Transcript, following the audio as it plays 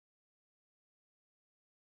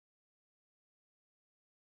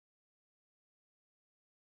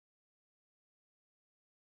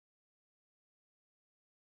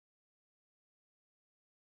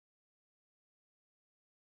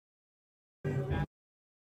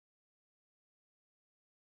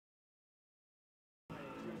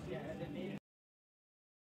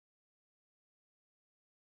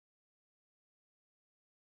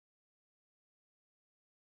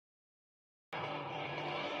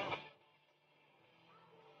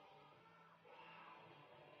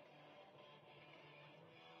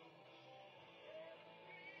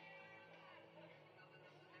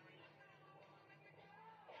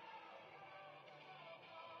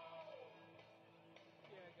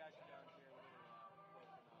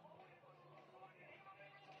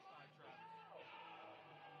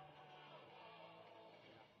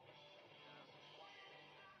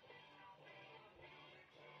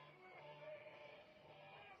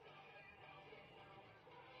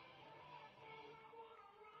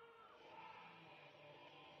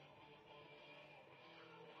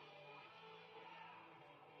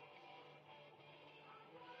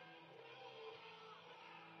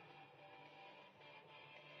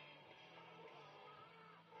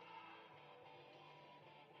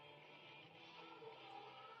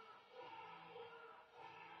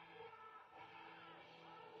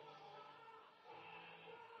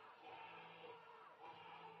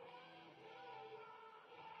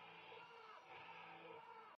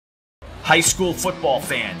High school football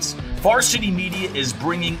fans, Varsity Media is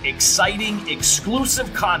bringing exciting,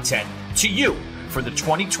 exclusive content to you for the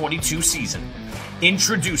 2022 season.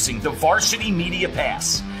 Introducing the Varsity Media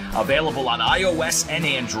Pass, available on iOS and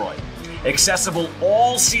Android. Accessible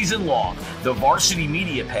all season long, the Varsity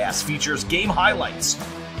Media Pass features game highlights,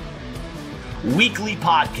 weekly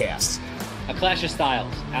podcasts, a clash of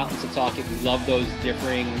styles out in Setauket. We love those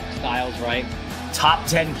differing styles, right? Top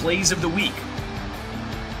 10 plays of the week,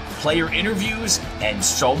 player interviews, and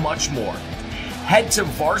so much more. Head to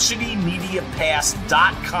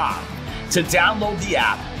varsitymediapass.com to download the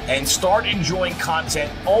app and start enjoying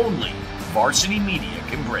content only Varsity Media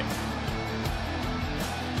can bring.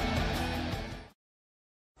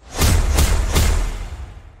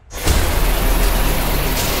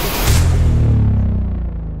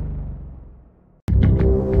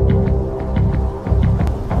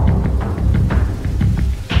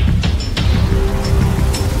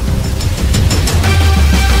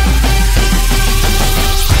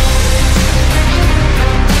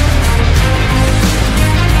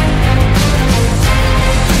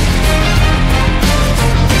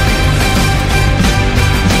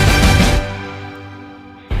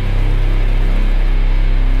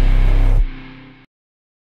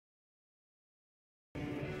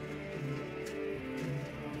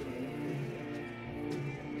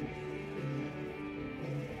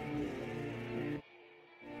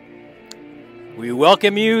 We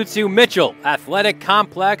welcome you to Mitchell Athletic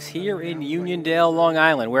Complex here in Uniondale, Long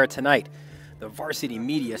Island, where tonight the Varsity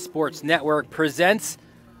Media Sports Network presents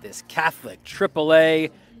this Catholic AAA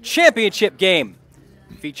championship game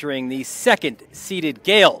featuring the second-seeded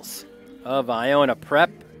Gales of Iona Prep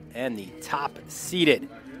and the top-seeded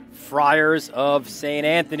Friars of St.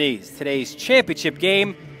 Anthony's. Today's championship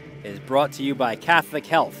game is brought to you by Catholic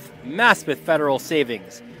Health, Maspeth Federal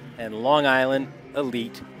Savings, and Long Island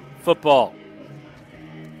Elite Football.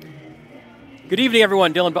 Good evening,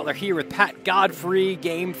 everyone. Dylan Butler here with Pat Godfrey.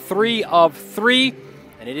 Game 3 of 3,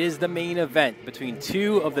 and it is the main event between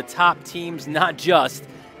two of the top teams, not just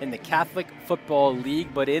in the Catholic Football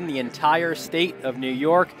League, but in the entire state of New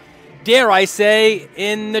York. Dare I say,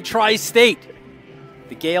 in the tri-state.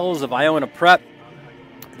 The Gales of Iona Prep,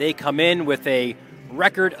 they come in with a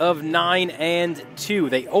record of 9-2.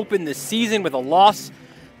 They opened the season with a loss,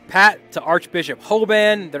 Pat, to Archbishop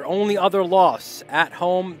Hoban. Their only other loss at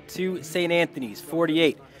home to St. Anthony's,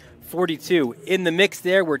 48-42. In the mix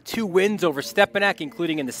there were two wins over Stepanak,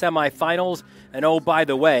 including in the semifinals. And oh, by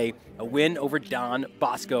the way, a win over Don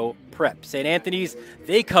Bosco Prep. St. Anthony's,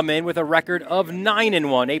 they come in with a record of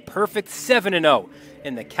 9-1, a perfect 7-0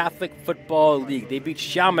 in the Catholic Football League. They beat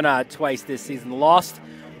Chaminade twice this season, lost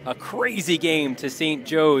a crazy game to St.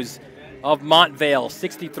 Joe's of Montvale,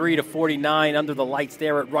 63-49 under the lights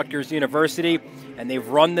there at Rutgers University, and they've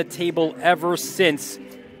run the table ever since,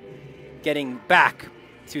 getting back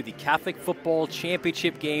to the Catholic Football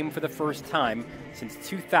Championship game for the first time since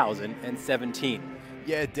 2017.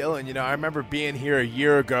 Yeah, Dylan, I remember being here a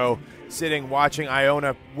year ago, sitting watching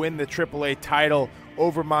Iona win the AAA title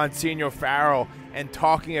over Monsignor Farrell and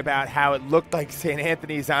talking about how it looked like St.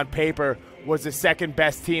 Anthony's on paper was the second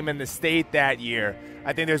best team in the state that year.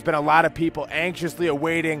 I think there's been a lot of people anxiously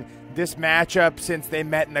awaiting this matchup since they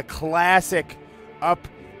met in a classic up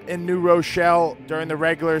in New Rochelle during the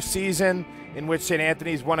regular season in which St.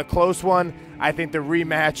 Anthony's won a close one. I think the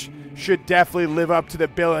rematch should definitely live up to the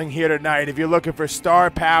billing here tonight. If you're looking for star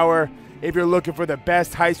power, if you're looking for the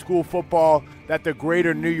best high school football that the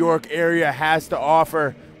greater New York area has to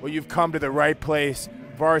offer, well, you've come to the right place.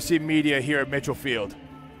 Varsity Media here at Mitchell Field.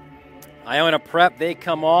 Iona Prep, they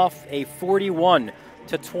come off a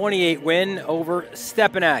 41-28 win over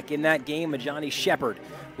Stepanak. In that game, Johnny Shepard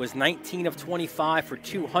was 19 of 25 for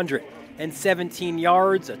 217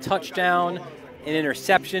 yards, a touchdown, an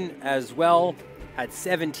interception as well. Had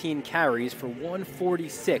 17 carries for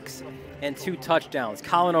 146 and 2 touchdowns.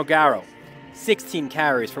 Colin O'Garo, 16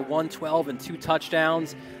 carries for 112 and 2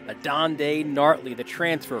 touchdowns. Adonde Nartley, the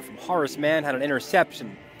transfer from Horace Mann, had an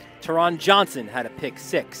interception. Teron Johnson had a pick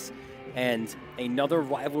 6. And another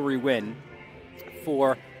rivalry win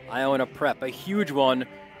for Iona Prep, a huge one.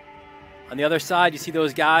 On the other side, you see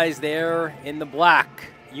those guys there in the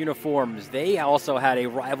black uniforms. They also had a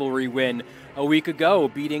rivalry win a week ago,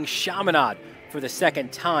 beating Chaminade for the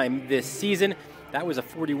second time this season. That was a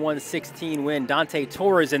 41-16 win. Dante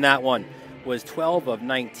Torres in that one was 12 of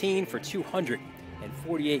 19 for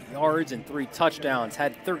 248 yards and 3 touchdowns.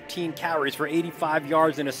 Had 13 carries for 85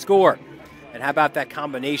 yards and a score. And how about that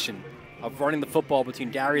combination of running the football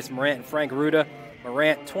between Darius Morant and Frank Ruda?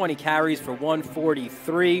 Morant, 20 carries for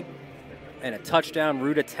 143. and a touchdown.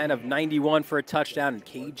 Ruda 10 of 91 for a touchdown. And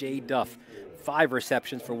KJ Duff 5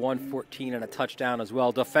 receptions for 114 and a touchdown as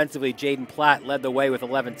well. Defensively, Jaden Platt led the way with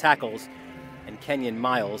 11 tackles. And Kenyon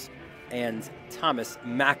Miles and Thomas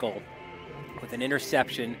Mackel with an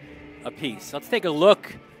interception apiece. Let's take a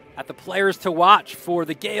look at the players to watch for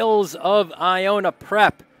the Gales of Iona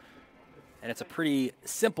Prep. And it's a pretty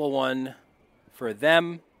simple one for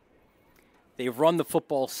them. They've run the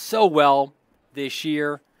football so well this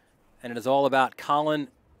year, and it is all about Colin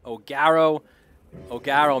O'Garo.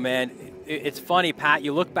 O'Garo, man, it's funny, Pat,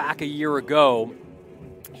 you look back a year ago,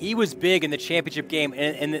 he was big in the championship game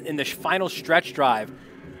and in the final stretch drive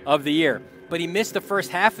of the year, but he missed the first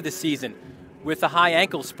half of the season with a high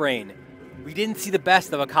ankle sprain. We didn't see the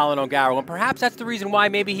best of a Colin O'Garo, and perhaps that's the reason why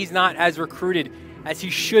maybe he's not as recruited as he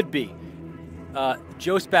should be.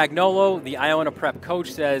 Joe Spagnuolo, the Iona Prep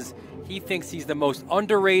coach, says he thinks he's the most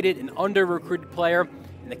underrated and under-recruited player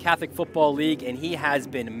in the Catholic Football League, and he has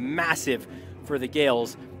been massive for the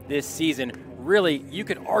Gales this season. Really, you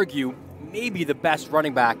could argue maybe the best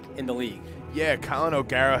running back in the league. Yeah, Colin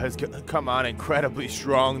O'Gara has come on incredibly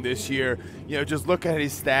strong this year. You know, just look at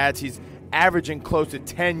his stats. He's averaging close to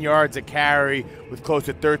 10 yards a carry with close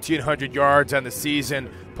to 1,300 yards on the season,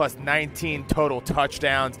 plus 19 total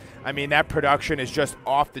touchdowns. I mean, that production is just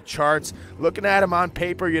off the charts. Looking at him on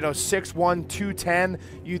paper, you know, 6'1", 210,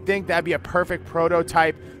 you'd think that'd be a perfect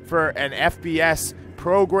prototype for an FBS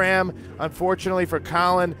program. Unfortunately for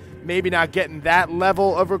Colin, maybe not getting that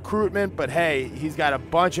level of recruitment, but hey, he's got a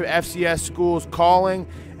bunch of FCS schools calling.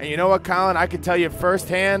 And you know what, Colin, I can tell you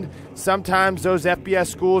firsthand, sometimes those FBS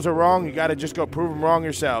schools are wrong. You got to just go prove them wrong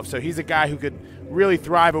yourself. So he's a guy who could really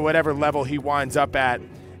thrive at whatever level he winds up at.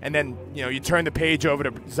 And then, you know, you turn the page over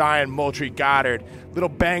to Zion Moultrie-Goddard. A little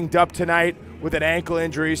banged up tonight with an ankle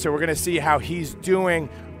injury, so we're going to see how he's doing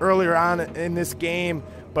earlier on in this game.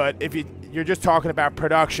 But if you're just talking about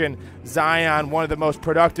production, Zion, one of the most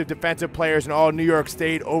productive defensive players in all New York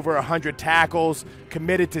State, over 100 tackles,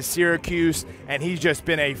 committed to Syracuse, and he's just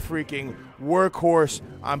been a freaking workhorse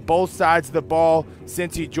on both sides of the ball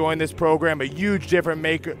since he joined this program. A huge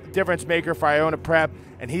difference maker for Iona Prep,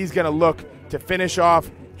 and he's going to look to finish off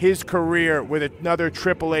his career with another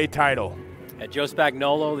AAA title. Joe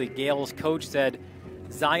Spagnuolo, the Gales coach, said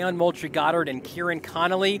Zion Moultrie-Goddard and Kieran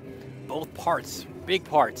Connolly, both parts, big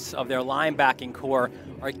parts of their linebacking core,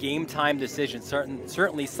 are game-time decisions.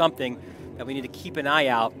 Certainly something that we need to keep an eye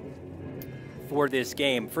out for this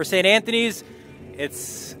game. For St. Anthony's,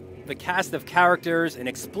 it's the cast of characters, an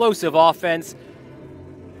explosive offense,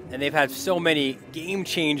 and they've had so many game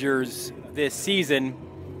changers this season.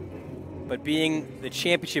 But being the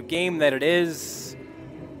championship game that it is,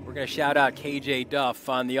 we're going to shout out KJ Duff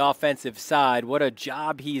on the offensive side. What a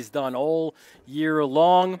job he's done all year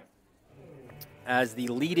long as the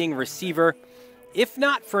leading receiver. If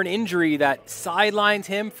not for an injury that sidelined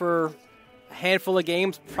him for a handful of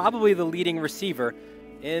games, probably the leading receiver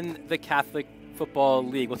in the Catholic Football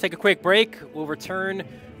League. We'll take a quick break. We'll return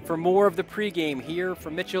for more of the pregame here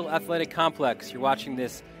from Mitchell Athletic Complex. You're watching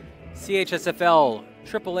this CHSFL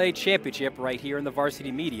AAA Championship right here in the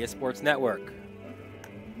Varsity Media Sports Network.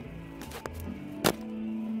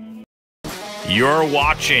 You're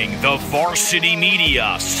watching the Varsity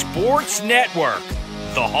Media Sports Network,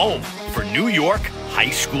 the home for New York high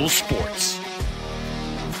school sports.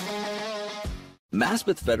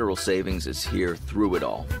 Maspeth Federal Savings is here through it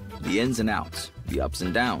all. The ins and outs, the ups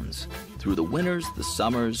and downs. Through the winters, the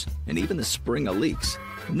summers, and even the spring of leaks.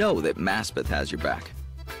 Know that Maspeth has your back.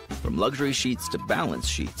 From luxury sheets to balance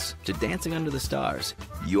sheets to dancing under the stars,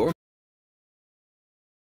 your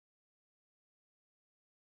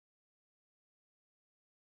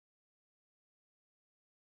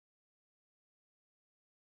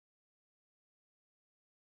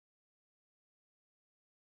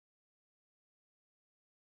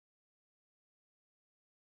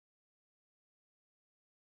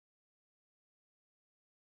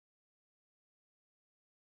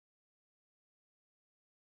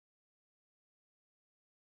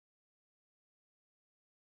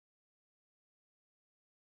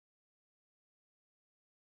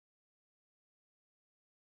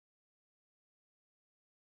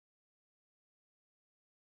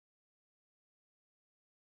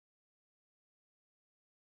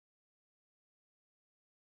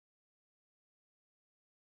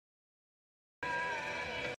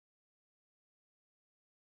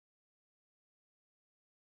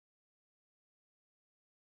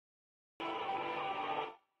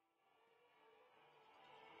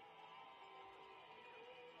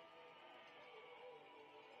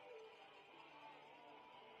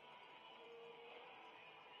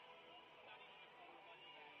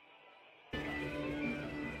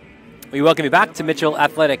We welcome you back to Mitchell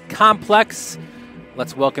Athletic Complex.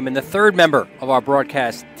 Let's welcome in the third member of our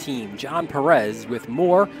broadcast team, John Perez, with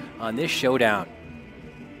more on this showdown.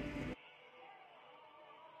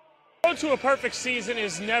 Road to a perfect season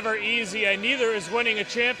is never easy, and neither is winning a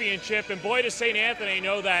championship. And boy, does St. Anthony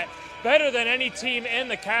know that better than any team in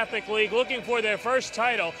the Catholic League, looking for their first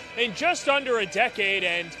title in just under a decade.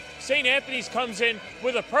 And St. Anthony's comes in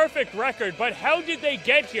with a perfect record. But how did they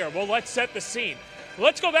get here? Well, let's set the scene.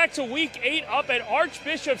 Let's go back to Week 8 up at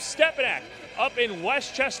Archbishop Stepinac up in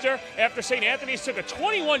Westchester after St. Anthony's took a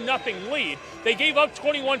 21-0 lead. They gave up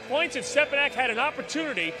 21 points, and Stepinac had an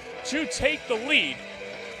opportunity to take the lead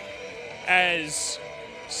as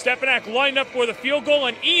Stepinac lined up for the field goal,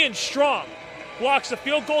 and Ian Strong blocks the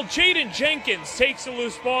field goal. Jaden Jenkins takes the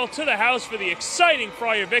loose ball to the house for the exciting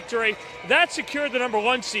Friar victory. That secured the number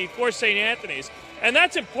 1 seed for St. Anthony's. And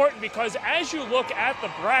that's important because as you look at the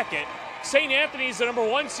bracket, St. Anthony's, the number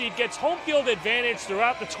 1 seed, gets home field advantage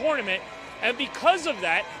throughout the tournament. And because of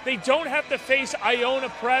that, they don't have to face Iona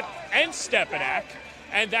Prep and Stepinac.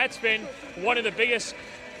 And that's been one of the biggest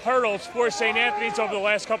hurdles for St. Anthony's over the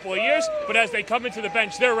last couple of years. But as they come into the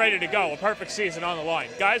bench, they're ready to go. A perfect season on the line.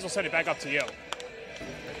 Guys, we'll send it back up to you.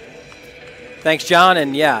 Thanks, John.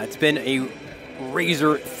 And yeah, it's been a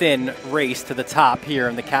razor-thin race to the top here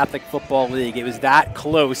in the Catholic Football League. It was that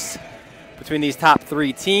close between these top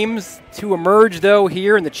 3 teams. To emerge, though,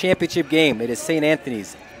 here in the championship game, it is St.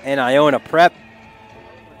 Anthony's and Iona Prep.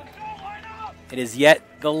 It is yet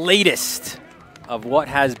the latest of what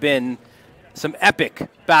has been some epic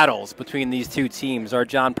battles between these two teams. Our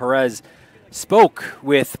John Perez spoke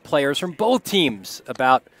with players from both teams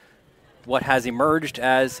about what has emerged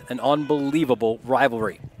as an unbelievable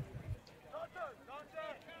rivalry.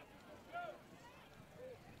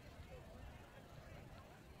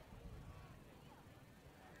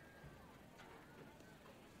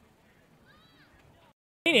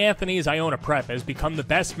 St. Anthony's Iona Prep has become the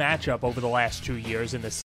best matchup over the last 2 years in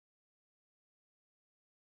the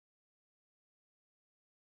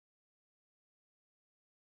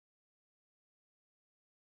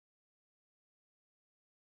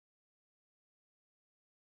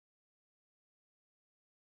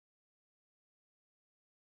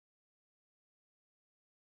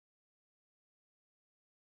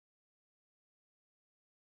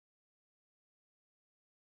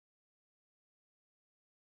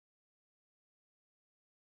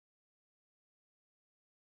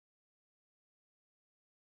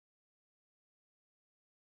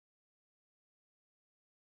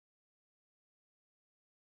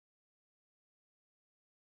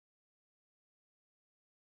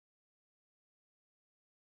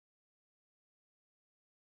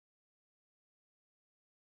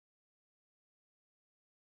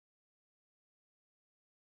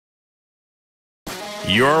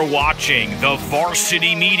You're watching the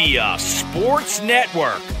Varsity Media Sports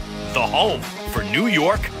Network, the home for New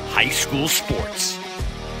York high school sports.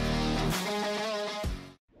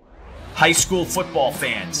 High school football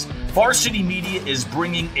fans, Varsity Media is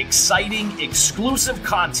bringing exciting, exclusive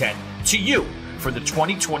content to you for the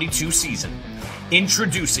 2022 season.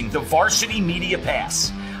 Introducing the Varsity Media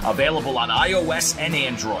Pass, available on iOS and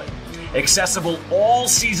Android. Accessible all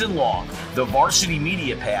season long, the Varsity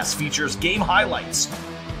Media Pass features game highlights,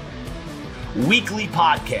 weekly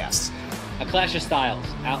podcasts, A clash of styles,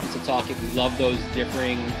 out in Setauket. We love those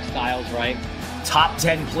differing styles, right? top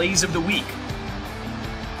 10 plays of the week,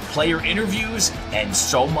 player interviews, and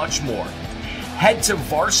so much more. Head to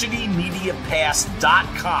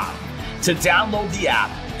varsitymediapass.com to download the app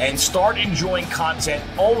and start enjoying content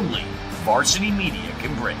only Varsity Media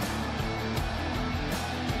can bring.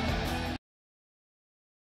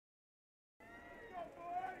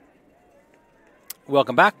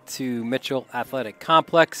 Welcome back to Mitchell Athletic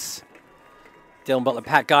Complex. Dylan Butler,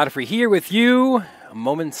 Pat Godfrey here with you,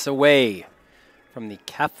 moments away from the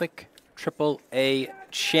Catholic AAA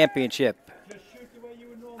Championship.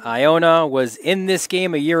 Iona was in this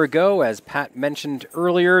game a year ago, as Pat mentioned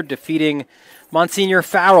earlier, defeating Monsignor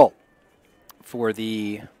Farrell for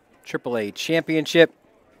the AAA Championship.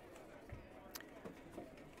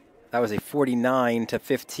 That was a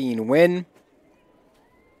 49-15 win.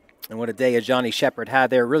 And what a day a Johnny Shepard had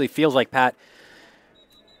there. It really feels like, Pat,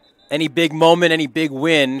 any big moment, any big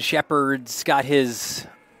win, Shepard's got his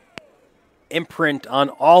imprint on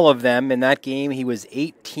all of them. In that game, he was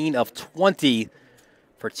 18 of 20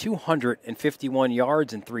 for 251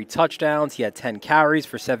 yards and 3 touchdowns. He had 10 carries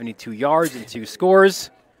for 72 yards and 2 scores.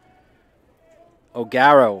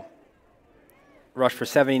 O'Garo rushed for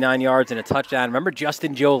 79 yards and a touchdown. Remember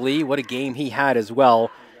Justin Jolie? What a game he had as well.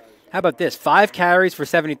 How about this? 5 carries for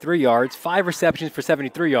 73 yards, 5 receptions for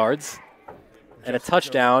 73 yards, and a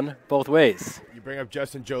touchdown both ways. You bring up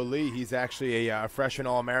Justin Jolie. He's actually a freshman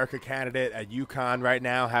All-America candidate at UConn right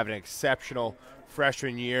now, having an exceptional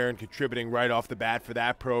freshman year and contributing right off the bat for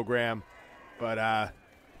that program. But, I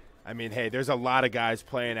mean, hey, there's a lot of guys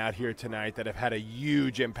playing out here tonight that have had a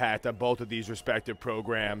huge impact on both of these respective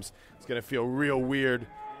programs. It's going to feel real weird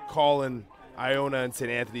calling Iona and St.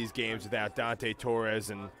 Anthony's games without Dante Torres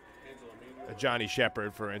and Johnny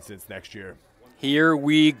Shepard, for instance, next year. Here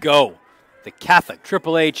we go. The Catholic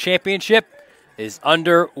AAA Championship is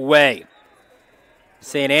underway.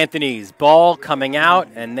 St. Anthony's ball coming out,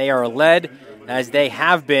 and they are led, as they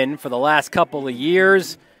have been for the last couple of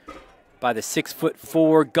years, by the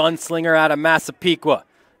 6'4" gunslinger out of Massapequa,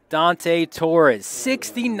 Dante Torres.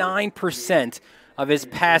 69% of his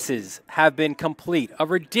passes have been complete, a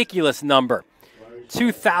ridiculous number.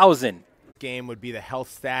 2,000. Game would be the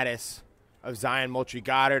health status of Zion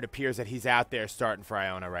Moultrie-Goddard. Appears that he's out there starting for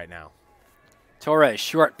Iona right now. Torres,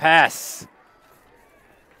 short pass.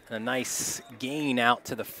 A nice gain out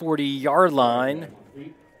to the 40-yard line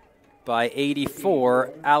by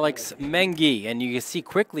 84, Alex Mengi. And you can see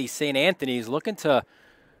quickly St. Anthony's looking to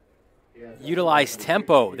utilize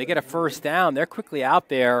tempo. They get a first down. They're quickly out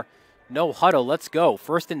there. No huddle. Let's go.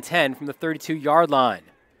 1st and 10 from the 32-yard line.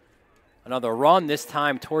 Another run, this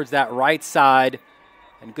time towards that right side.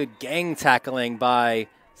 And good gang tackling by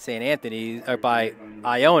St. Anthony, or by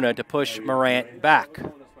Iona, to push Morant back.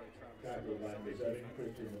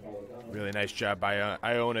 Really nice job by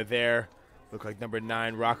Iona there. Looked like number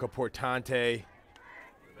 9, Rocco Portante.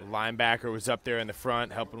 The linebacker was up there in the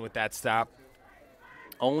front, helping with that stop.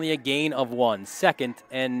 Only a gain of 1. 2nd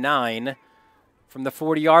and 9 from the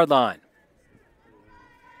 40-yard line.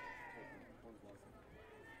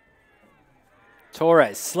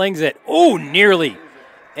 Torres slings it. Ooh, nearly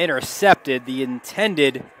intercepted. The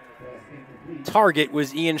intended target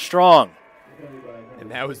was Ian Strong.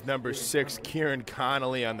 And that was number 6, Kieran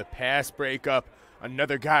Connolly, on the pass breakup.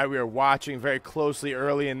 Another guy we were watching very closely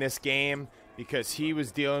early in this game because he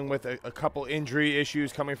was dealing with a couple injury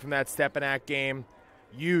issues coming from that Stepanak game.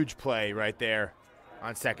 Huge play right there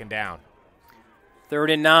on 2nd down.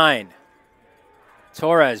 3rd and 9.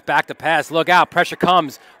 Torres back to pass. Look out. Pressure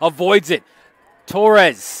comes. Avoids it.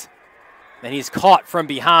 Torres. And he's caught from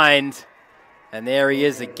behind. And there he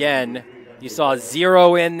is again. You saw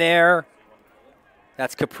 0 in there.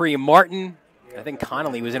 That's Capri Martin. I think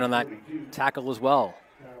Connolly was in on that tackle as well.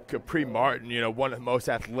 Capri Martin, you know, one of the most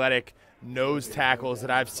athletic nose tackles that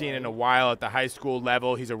I've seen in a while at the high school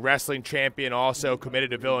level. He's a wrestling champion also,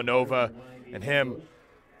 committed to Villanova. And him,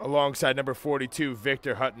 alongside number 42,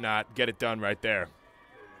 Victor Huttonot, get it done right there.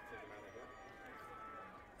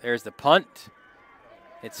 There's the punt.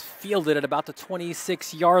 It's fielded at about the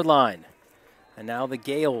 26-yard line. And now the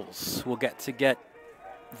Gales will get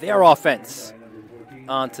their offense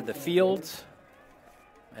onto the field.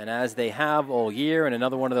 And as they have all year, and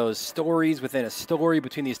another one of those stories within a story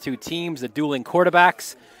between these two teams, the dueling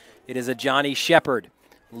quarterbacks, it is a Johnny Shepard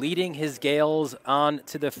leading his Gales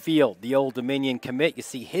onto the field. The Old Dominion commit, you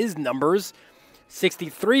see his numbers,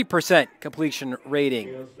 63% completion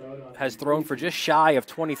rating, has thrown for just shy of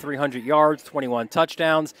 2,300 yards, 21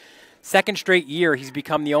 touchdowns. 2nd straight year, he's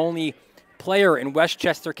become the only player in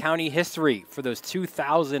Westchester County history for those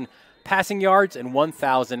 2,000 passing yards and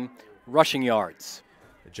 1,000 rushing yards.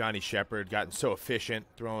 Johnny Shepard gotten so efficient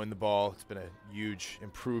throwing the ball. It's been a huge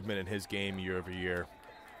improvement in his game year over year.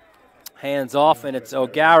 Hands off, and it's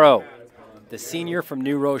O'Garo, the senior from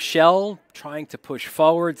New Rochelle, trying to push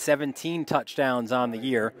forward. 17 touchdowns on the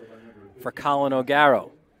year for Colin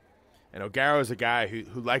O'Garo. And O'Garo is a guy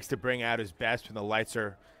who likes to bring out his best when the lights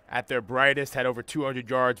are at their brightest. Had over 200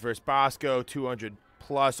 yards versus Bosco,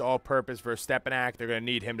 200-plus all-purpose versus Stepanak. They're going to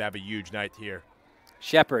need him to have a huge night here.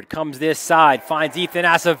 Shepard comes this side, finds Ethan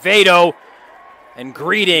Acevedo, and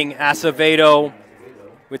greeting Acevedo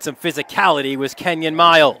with some physicality was Kenyon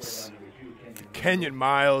Miles. Kenyon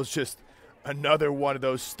Miles, just another one of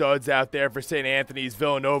those studs out there for St. Anthony's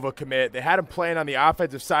Villanova commit. They had him playing on the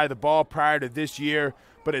offensive side of the ball prior to this year,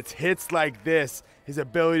 but it's hits like this, his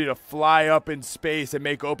ability to fly up in space and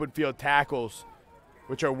make open field tackles,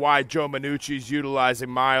 which are why Joe Minucci's utilizing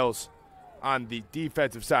Miles on the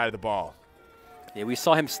defensive side of the ball. Yeah, we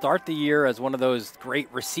saw him start the year as one of those great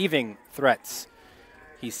receiving threats.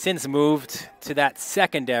 He's since moved to that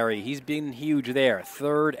secondary. He's been huge there.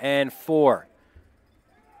 3rd and 4.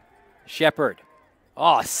 Shepard.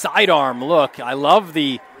 Oh, sidearm look. I love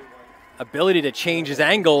the ability to change his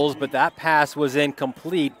angles, but that pass was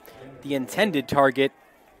incomplete. The intended target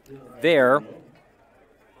there.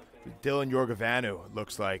 Dylan Yorgovanou,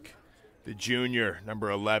 looks like. The junior,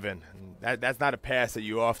 number 11. And that's not a pass that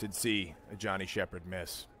you often see a Johnny Shepard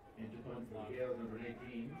miss.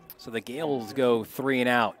 So the Gales go 3 and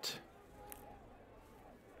out.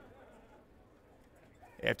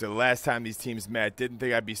 After the last time these teams met, didn't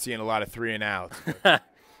think I'd be seeing a lot of 3 and outs.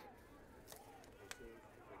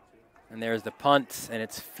 And there's the punt, and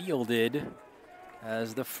it's fielded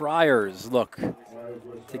as the Friars look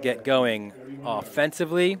to get going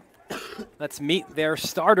offensively. Let's meet their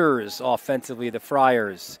starters offensively, the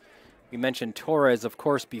Friars. We mentioned Torres, of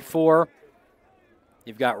course, before.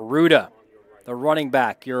 You've got Ruda, the running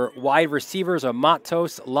back. Your wide receivers are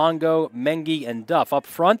Matos, Longo, Mengi, and Duff. Up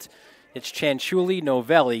front, it's Chanchuli,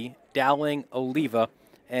 Novelli, Dowling, Oliva,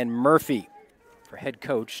 and Murphy. For head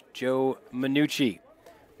coach, Joe Minucci.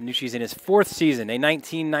 Minucci's in his 4th season, a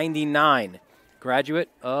 1999 graduate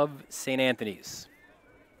of St. Anthony's.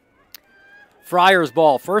 Friars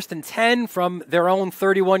ball, 1st and 10 from their own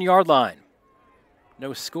 31-yard line.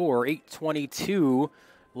 No score, 8:22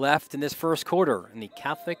 left in this first quarter in the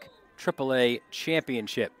Catholic AAA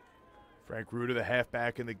Championship. Frank Ruda, the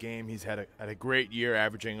halfback in the game, he's had a great year,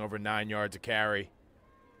 averaging over 9 yards a carry.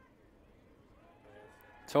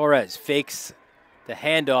 Torres fakes the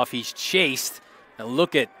handoff. He's chased. And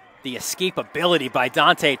look at the escapability by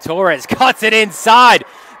Dante Torres. Cuts it inside.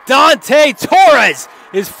 Dante Torres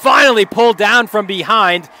is finally pulled down from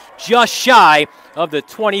behind, just shy of the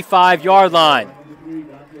 25-yard line.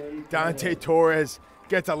 Dante Torres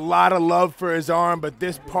gets a lot of love for his arm, but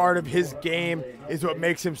this part of his game is what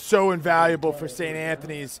makes him so invaluable for St.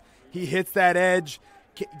 Anthony's. He hits that edge,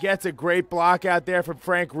 gets a great block out there from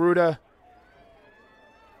Frank Ruda.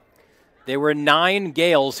 There were 9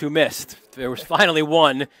 Gales who missed. There was finally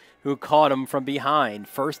one who caught him from behind.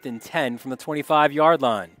 1st and 10 from the 25-yard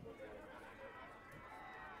line.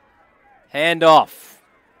 Handoff.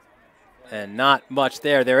 And not much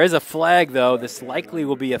there. There is a flag, though. This likely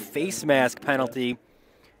will be a face mask penalty.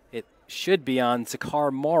 It should be on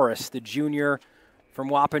Sakar Morris, the junior from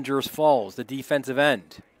Wappingers Falls, the defensive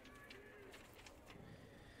end.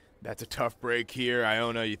 That's a tough break here.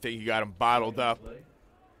 Iona, you think you got him bottled up,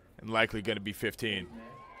 and likely going to be 15.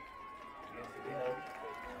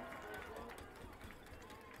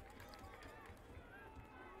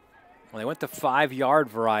 Well, they went to 5-yard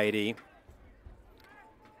variety.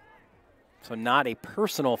 So not a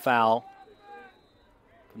personal foul.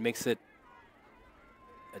 It makes it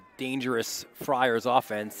a dangerous Friars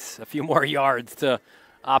offense. A few more yards to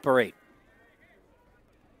operate.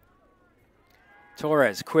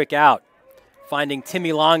 Torres, quick out. Finding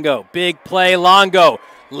Timmy Longo. Big play, Longo.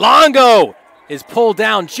 Longo is pulled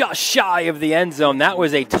down just shy of the end zone. That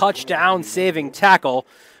was a touchdown-saving tackle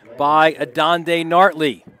by Adonde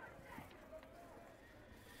Nartley.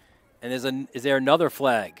 And is there another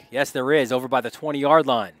flag? Yes, there is, over by the 20-yard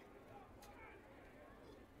line.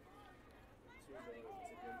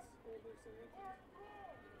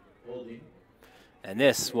 And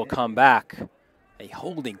this will come back. A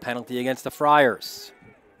holding penalty against the Friars.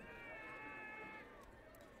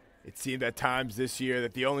 It seemed at times this year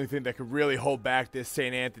that the only thing that could really hold back this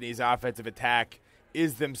St. Anthony's offensive attack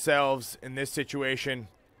is themselves in this situation,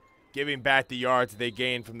 giving back the yards they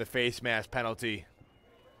gained from the face mask penalty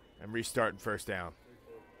and restarting 1st down.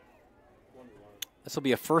 This will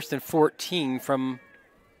be a 1st and 14 from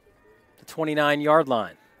the 29-yard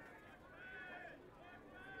line.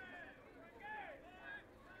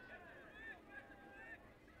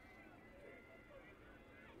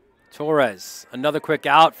 Torres, another quick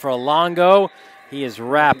out for Longo. He is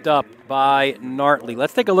wrapped up by Nartley.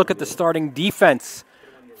 Let's take a look at the starting defense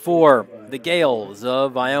for the Gales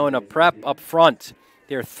of Iona Prep up front.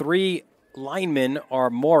 Their 3 linemen are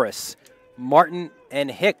Morris, Martin, and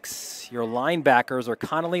Hicks. Your linebackers are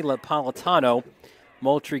Connolly, Napolitano,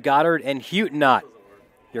 Moultrie Goddard, and Huguenot.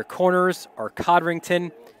 Your corners are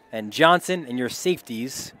Codrington and Johnson, and your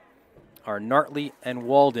safeties are Nartley and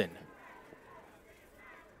Walden.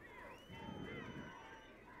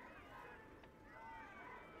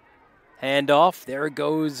 Handoff, there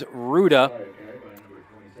goes Ruda,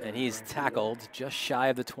 and he's tackled just shy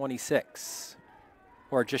of the 26,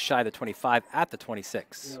 or just shy of the 25 at the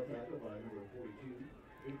 26.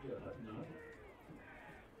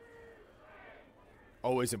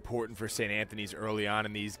 Always important for St. Anthony's early on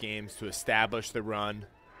in these games to establish the run.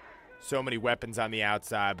 So many weapons on the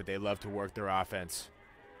outside, but they love to work their offense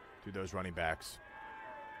through those running backs.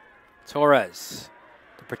 Torres,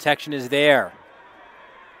 the protection is there.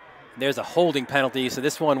 There's a holding penalty, so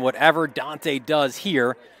this one, whatever Dante does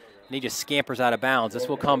here, and he just scampers out of bounds. This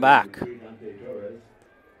will come back.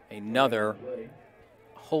 Another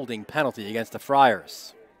holding penalty against the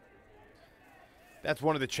Friars. That's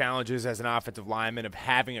one of the challenges as an offensive lineman of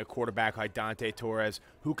having a quarterback like Dante Torres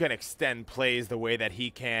who can extend plays the way that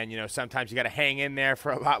he can. You know, sometimes you got to hang in there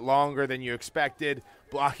for a lot longer than you expected,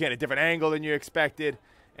 blocking at a different angle than you expected,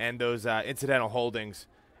 and those incidental holdings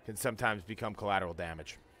can sometimes become collateral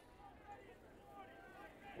damage.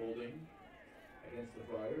 Holding against the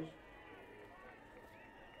Friars.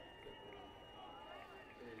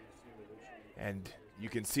 And you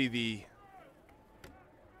can see the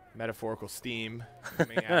metaphorical steam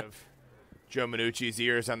coming out of Joe Minucci's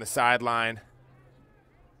ears on the sideline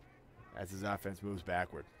as his offense moves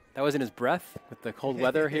backward. That was in his breath with the cold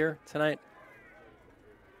weather here tonight.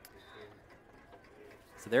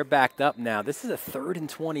 So they're backed up now. This is a 3rd and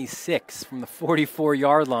 26 from the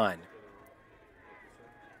 44-yard line.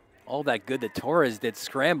 All that good that Torres did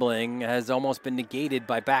scrambling has almost been negated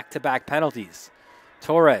by back-to-back penalties.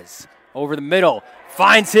 Torres over the middle,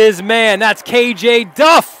 finds his man. That's KJ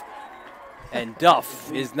Duff. And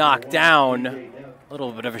Duff is knocked down. A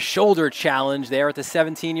little bit of a shoulder challenge there at the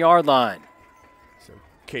 17-yard line. So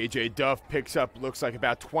KJ Duff picks up, looks like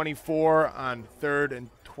about 24 on 3rd and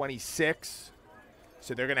 26.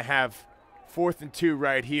 So they're going to have 4th and 2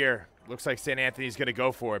 right here. Looks like St. Anthony's going to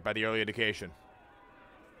go for it by the early indication.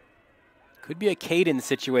 Could be a Caden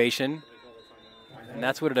situation. And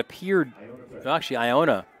that's what it appeared. Well, actually,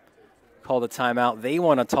 Iona called a timeout. They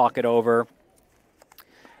want to talk it over.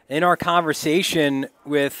 In our conversation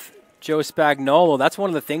with Joe Spagnuolo, that's one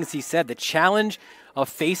of the things he said. The challenge of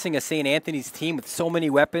facing a St. Anthony's team with so many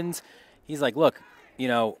weapons, he's like, look, you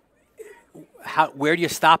know, where do you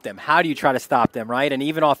stop them? How do you try to stop them, right? And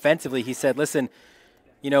even offensively, he said, listen,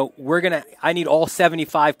 you know, I need all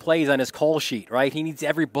 75 plays on his call sheet, right? He needs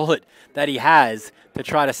every bullet that he has to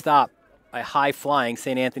try to stop a high-flying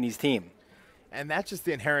St. Anthony's team. And that's just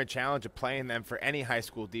the inherent challenge of playing them for any high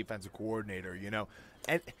school defensive coordinator, you know.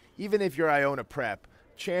 And even if you're Iona Prep,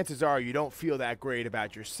 chances are you don't feel that great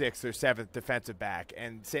about your 6th or 7th defensive back.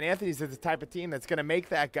 And St. Anthony's is the type of team that's going to make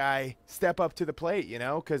that guy step up to the plate, you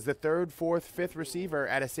know, because the 3rd, 4th, 5th receiver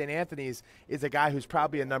at a St. Anthony's is a guy who's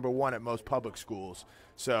probably a number 1 at most public schools.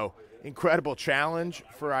 So incredible challenge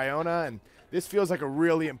for Iona, and this feels like a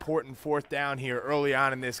really important 4th down here early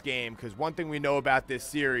on in this game, because one thing we know about this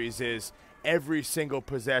series is every single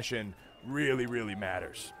possession really, really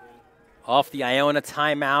matters. Off the Iona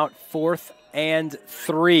timeout, 4th and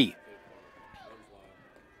 3.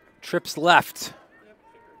 Trips left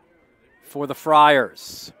for the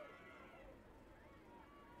Friars.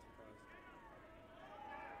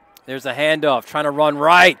 There's a handoff, trying to run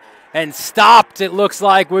right, and stopped, it looks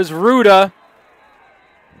like, was Ruda.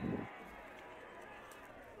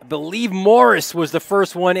 I believe Morris was the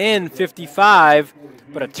first one in, 55,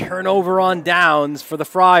 but a turnover on downs for the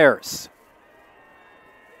Friars.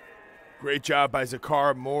 Great job by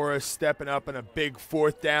Zakar Morris stepping up in a big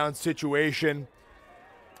 4th down situation.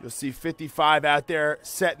 You'll see 55 out there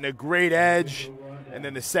setting a great edge. And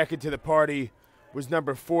then the second to the party was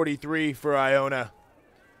number 43 for Iona,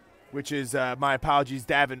 which is, my apologies,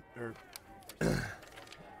 Sal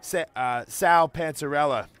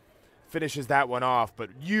Panzarella finishes that one off.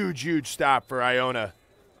 But huge, huge stop for Iona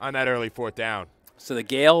on that early 4th down. So the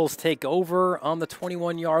Gales take over on the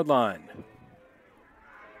 21-yard line.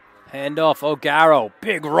 Handoff, O'Garo,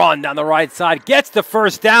 big run down the right side, gets the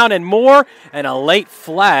first down and more, and a late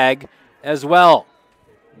flag as well.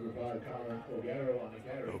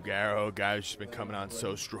 O'Garo, guy who's been coming on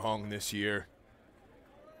so strong this year,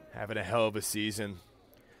 having a hell of a season.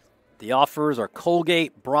 The offers are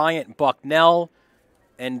Colgate, Bryant, Bucknell,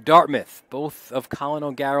 and Dartmouth. Both of Colin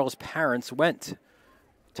O'Garo's parents went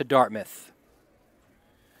to Dartmouth.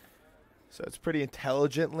 So it's pretty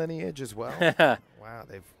intelligent lineage as well. Wow,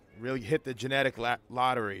 they've really hit the genetic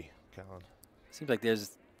lottery, Colin. Seems like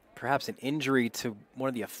there's perhaps an injury to one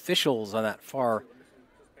of the officials on that far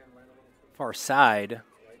side.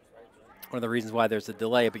 One of the reasons why there's a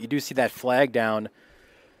delay, but you do see that flag down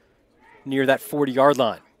near that 40-yard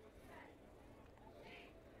line.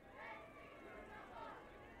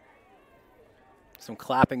 Some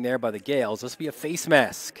clapping there by the Gales. This will be a face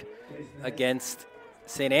mask against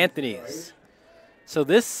St. Anthony's. So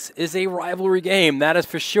this is a rivalry game, that is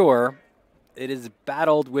for sure. It is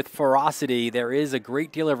battled with ferocity. There is a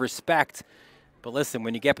great deal of respect. But listen,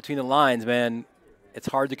 when you get between the lines, man, it's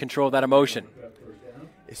hard to control that emotion.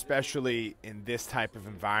 Especially in this type of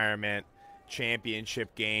environment,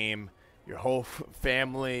 championship game, your whole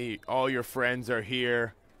family, all your friends are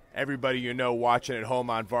here. Everybody you know watching at home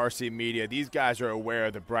on Varsity Media, these guys are aware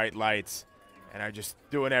of the bright lights and are just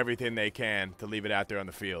doing everything they can to leave it out there on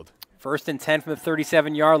the field. 1st and 10 from the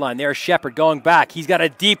 37-yard line. There's Shepard going back. He's got a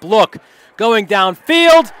deep look going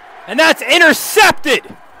downfield, And that's intercepted.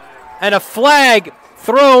 And a flag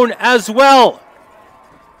thrown as well.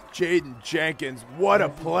 Jaden Jenkins, what a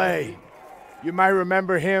play. You might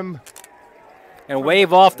remember him. And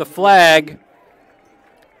wave off the flag.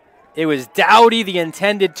 It was Dowdy, the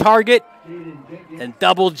intended target, and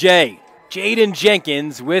Double J, Jaden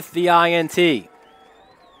Jenkins with the INT.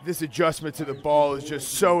 This adjustment to the ball is just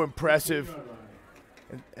so impressive.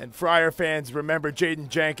 And Friar fans remember Jaden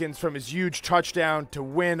Jenkins from his huge touchdown to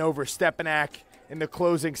win over Stepanak in the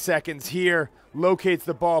closing seconds here. Locates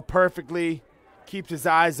the ball perfectly, keeps his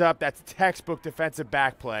eyes up. That's textbook defensive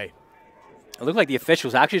back play. It looked like the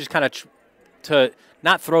officials actually just kind of to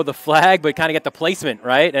not throw the flag, but kind of get the placement,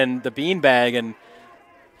 right? And the beanbag, and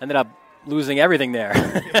ended up losing everything there.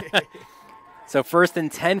 So 1st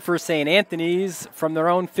and 10 for St. Anthony's from their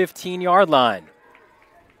own 15-yard line.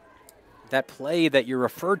 That play that you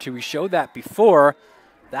referred to, we showed that before.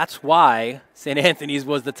 That's why St. Anthony's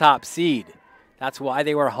was the top seed. That's why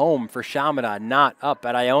they were home for Chaminade, not up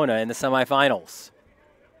at Iona in the semifinals.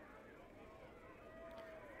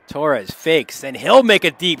 Torres fakes, and he'll make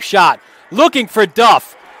a deep shot. Looking for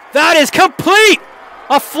Duff. That is complete.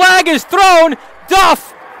 A flag is thrown.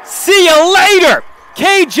 Duff, see you later.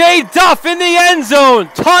 KJ Duff in the end zone.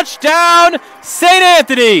 Touchdown, St.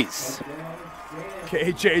 Anthony's.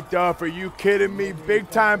 KJ Duff, are you kidding me?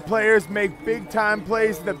 Big-time players make big-time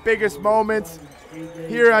plays in the biggest moments.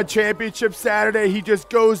 Here on Championship Saturday, he just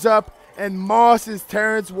goes up and mosses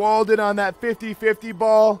Terrence Walden on that 50-50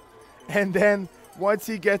 ball. And then once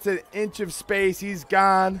he gets an inch of space, he's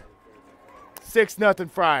gone. 6-0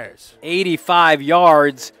 Friars. 85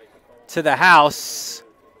 yards to the house.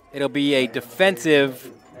 It'll be a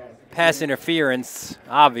defensive pass interference.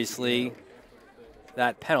 Obviously,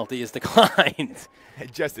 that penalty is declined.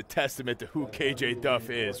 And just a testament to who KJ Duff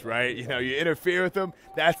is, right? You know, you interfere with him,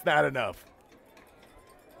 that's not enough.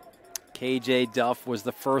 KJ Duff was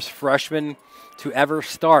the first freshman to ever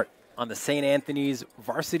start on the St. Anthony's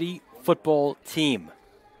varsity football team.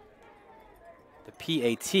 The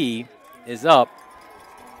PAT is up,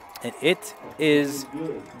 and it is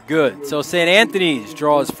good. So St. Anthony's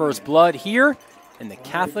draws first blood here in the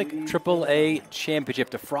Catholic AAA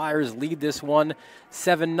Championship. The Friars lead this one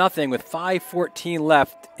 7-0 with 5:14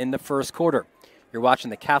 left in the first quarter. You're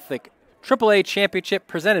watching the Catholic AAA Championship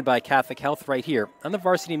presented by Catholic Health right here on the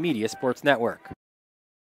Varsity Media Sports Network.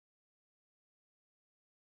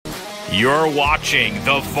 You're watching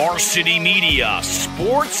the Varsity Media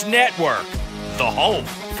Sports Network, the home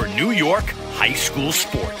for New York high school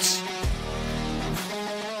sports.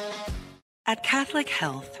 At Catholic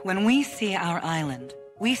Health, when we see our island,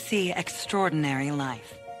 we see extraordinary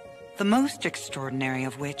life. The most extraordinary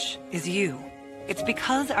of which is you. It's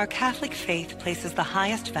because our Catholic faith places the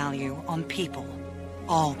highest value on people.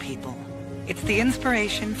 All people. It's the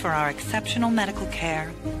inspiration for our exceptional medical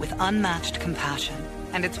care with unmatched compassion.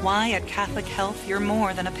 And it's why at Catholic Health you're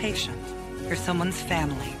more than a patient. You're someone's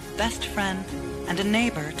family, best friend, and a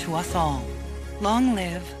neighbor to us all. Long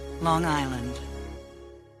live Long Island.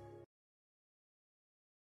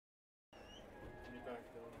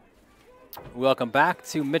 Welcome back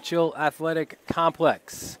to Mitchell Athletic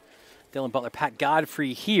Complex. Dylan Butler, Pat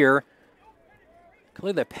Godfrey here.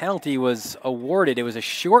 Clearly the penalty was awarded. It was a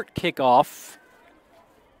short kickoff.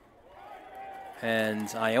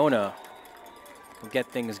 And Iona will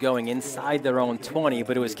get things going inside their own 20.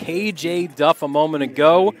 But it was KJ Duff a moment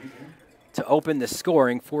ago to open the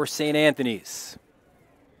scoring for St. Anthony's.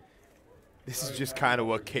 This is just kind of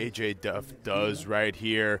what KJ Duff does right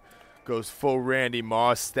here. Goes full Randy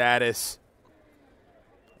Moss status.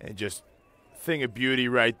 And just thing of beauty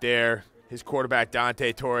right there. His quarterback,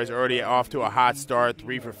 Dante Torres, already off to a hot start.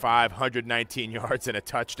 3 for 5, 119 yards and a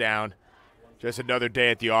touchdown. Just another day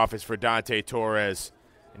at the office for Dante Torres.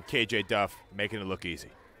 And KJ Duff making it look easy.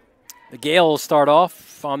 The Gales start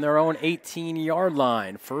off on their own 18-yard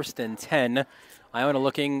line. 1st and 10. Iona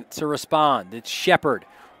looking to respond. It's Shepard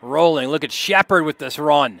rolling. Look at Shepard with this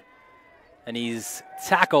run. And he's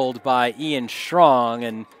tackled by Ian Strong.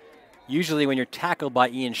 And usually when you're tackled by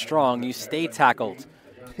Ian Strong, you stay tackled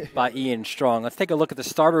by Ian Strong. Let's take a look at the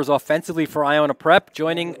starters offensively for Iona Prep.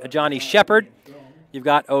 Joining Johnny Shepard, you've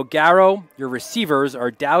got O'Garo. Your receivers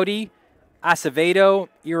are Dowdy, Acevedo,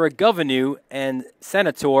 Iragovenu, and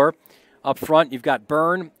Senator. Up front, you've got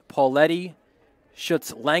Byrne, Pauletti,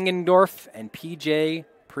 Schutz-Langendorf, and P.J.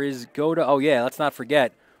 Prisgoda. Oh, yeah, let's not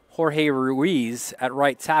forget Jorge Ruiz at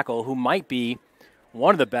right tackle, who might be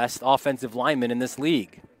one of the best offensive linemen in this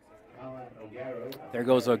league. There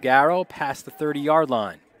goes O'Garo past the 30-yard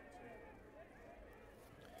line.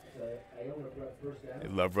 They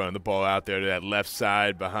love running the ball out there to that left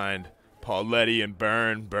side behind Pauletti and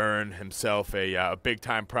Byrne himself, a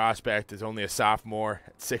big-time prospect, is only a sophomore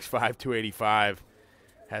at 6'5", 285.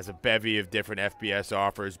 Has a bevy of different FBS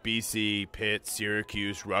offers, BC, Pitt,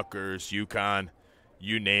 Syracuse, Rutgers, UConn,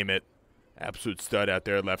 you name it. Absolute stud out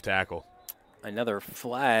there at left tackle. Another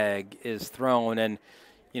flag is thrown, and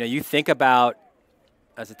you think about,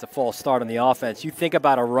 as it's a false start on the offense, you think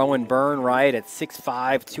about a Rowan Byrne, right, at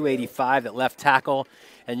 6'5", 285 at left tackle,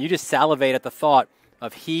 and you just salivate at the thought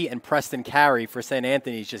of he and Preston Carey for St.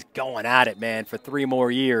 Anthony's just going at it, man, for 3 more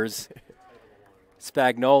years.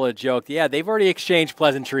 Spagnola joked, yeah, they've already exchanged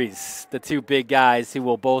pleasantries, the two big guys who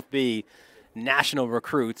will both be national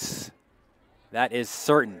recruits. That is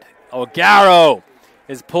certain. O'Garo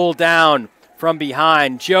is pulled down from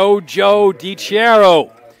behind. Joe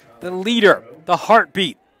DiCiero, the leader, the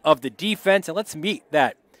heartbeat of the defense. And let's meet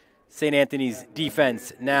that St. Anthony's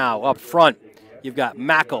defense now. Up front, you've got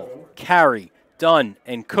Mackel, Carey, Dunn,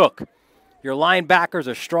 and Cook. Your linebackers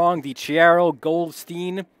are strong, DiCiero,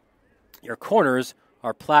 Goldstein. Your corners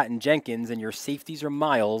are Platt and Jenkins, and your safeties are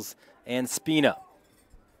Miles and Spina.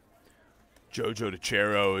 Jojo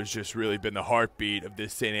DiCiero has just really been the heartbeat of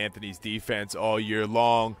this St. Anthony's defense all year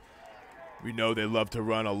long. We know they love to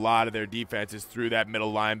run a lot of their defenses through that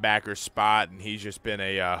middle linebacker spot, and he's just been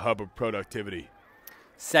a hub of productivity.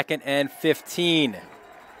 2nd and 15.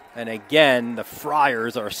 And again, the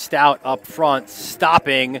Friars are stout up front,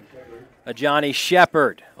 stopping a Johnny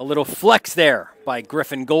Shepard. A little flex there by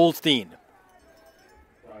Griffin Goldstein.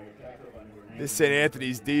 This St.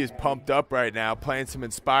 Anthony's D is pumped up right now, playing some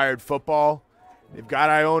inspired football. They've got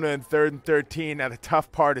Iona in 3rd and 13. Now the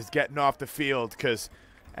tough part is getting off the field, because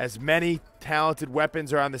as many talented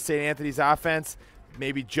weapons are on the St. Anthony's offense,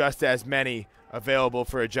 maybe just as many available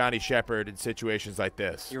for a Johnny Shepard in situations like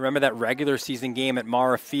this. You remember that regular season game at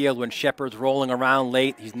Mara Field when Shepard's rolling around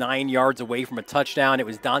late? He's 9 yards away from a touchdown. It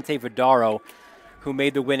was Dante Vidaro who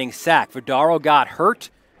made the winning sack. Vidaro got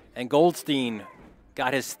hurt, and Goldstein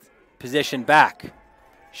got his position back.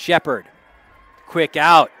 Shepard, quick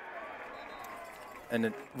out. And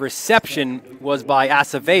the reception was by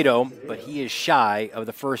Acevedo, but he is shy of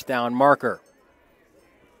the first down marker.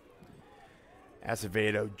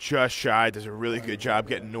 Acevedo just shy, does a really good job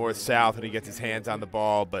getting north-south when he gets his hands on the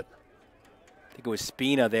ball, but I think it was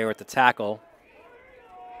Spina there at the tackle.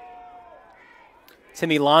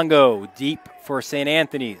 Timmy Longo deep for St.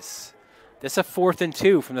 Anthony's. This is a 4th and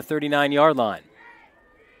 2 from the 39-yard line.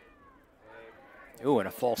 Ooh, and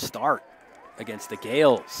a false start against the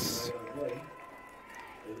Gales.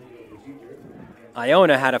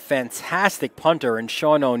 Iona had a fantastic punter in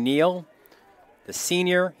Sean O'Neill. The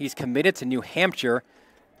senior, he's committed to New Hampshire,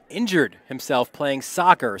 injured himself playing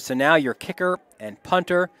soccer. So now your kicker and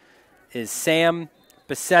punter is Sam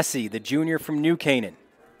Bessesi, the junior from New Canaan,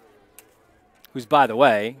 who's, by the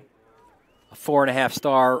way, a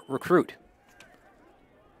 4.5-star recruit.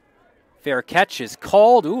 Fair catch is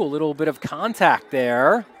called. Ooh, a little bit of contact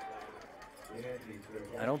there.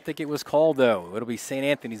 I don't think it was called, though. It'll be St.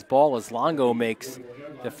 Anthony's ball as Longo makes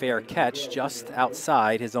the fair catch just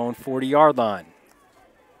outside his own 40-yard line.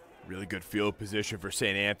 Really good field position for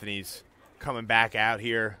St. Anthony's. Coming back out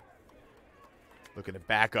here, looking to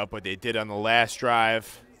back up what they did on the last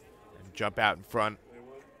drive and jump out in front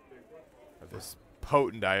of this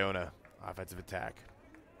potent Iona offensive attack.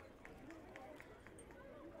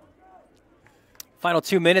 Final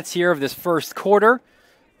 2 minutes here of this first quarter.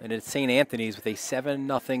 And it's St. Anthony's with a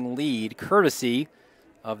 7-0 lead, courtesy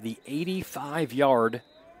of the 85-yard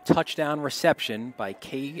touchdown reception by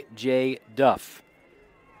K.J. Duff.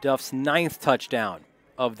 Duff's 9th touchdown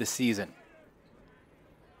of the season.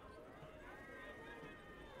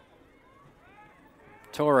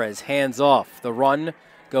 Torres hands off. The run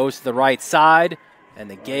goes to the right side, and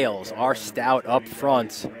the Gales are stout up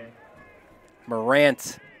front.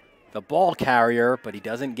 Morant, the ball carrier, but he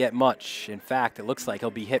doesn't get much. In fact, it looks like he'll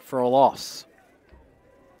be hit for a loss.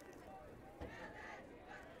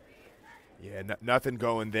 Yeah, nothing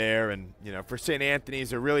going there. And, you know, for St. Anthony's,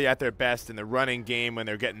 they're really at their best in the running game when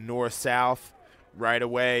they're getting north-south right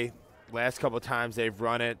away. Last couple of times they've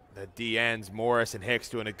run it, the DNs, Morris and Hicks,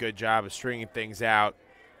 doing a good job of stringing things out.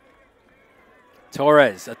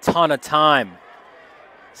 Torres, a ton of time.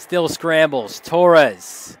 Still scrambles.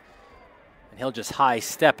 Torres. And he'll just high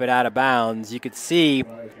step it out of bounds. You could see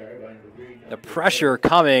the pressure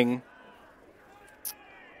coming.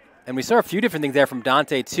 And we saw a few different things there from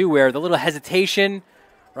Dante, too, where the little hesitation,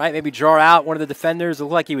 right, maybe draw out one of the defenders. It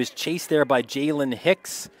looked like he was chased there by Jalen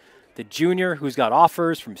Hicks, the junior who's got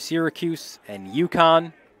offers from Syracuse and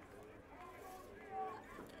UConn.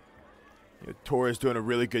 Torres doing a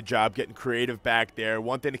really good job getting creative back there.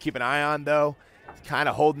 One thing to keep an eye on, though, kind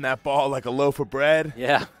of holding that ball like a loaf of bread.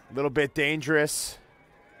 Yeah. A little bit dangerous.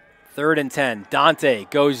 3rd and 10. Dante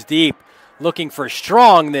goes deep, looking for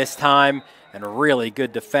Strong this time, and really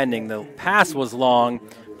good defending. The pass was long,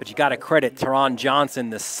 but you got to credit Teron Johnson,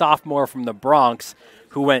 the sophomore from the Bronx,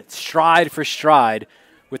 who went stride for stride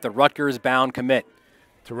with the Rutgers-bound commit.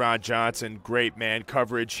 Teron Johnson, great man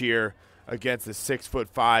coverage here against the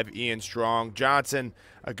 6'5" Ian Strong. Johnson,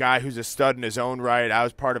 a guy who's a stud in his own right. I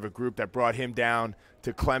was part of a group that brought him down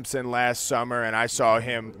to Clemson last summer, and I saw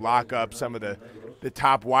him lock up some of the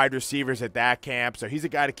top wide receivers at that camp. So he's a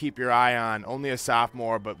guy to keep your eye on. Only a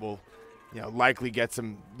sophomore, but will likely get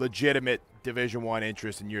some legitimate Division I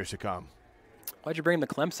interest in years to come. Why'd you bring him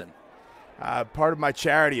to Clemson? Part of my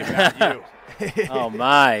charity about you. Oh,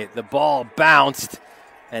 my. The ball bounced.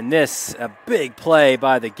 And this, a big play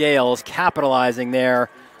by the Gales, capitalizing there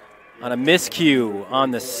on a miscue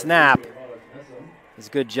on the snap. It's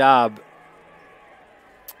a good job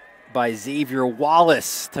by Xavier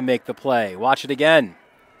Wallace to make the play. Watch it again.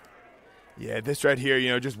 Yeah, this right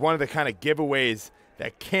here, just one of the kind of giveaways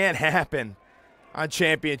that can't happen on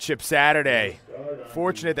Championship Saturday.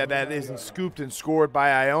 Fortunate that isn't scooped and scored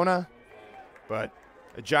by Iona, but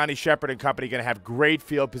Johnny Shepard and company going to have great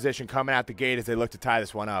field position coming out the gate as they look to tie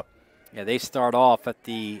this one up. Yeah, they start off at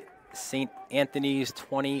the St. Anthony's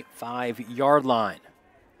 25-yard line.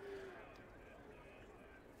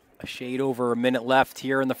 A shade over a minute left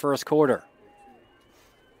here in the first quarter.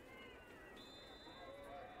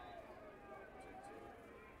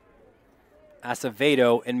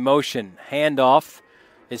 Acevedo in motion. Handoff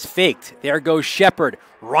is faked. There goes Shepard.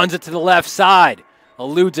 Runs it to the left side.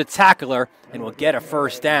 Eludes a tackler and will get a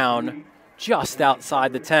first down just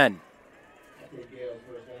outside the 10.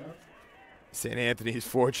 St. Anthony's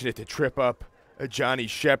fortunate to trip up a Johnny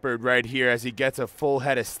Shepard right here as he gets a full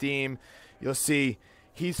head of steam. You'll see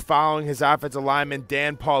he's following his offensive lineman,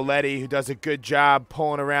 Dan Pauletti, who does a good job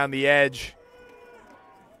pulling around the edge.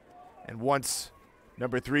 And once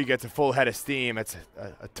number 3 gets a full head of steam, it's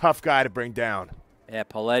a tough guy to bring down. Yeah,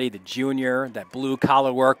 Pauletti, the junior, that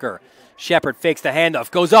blue-collar worker. Shepard fakes the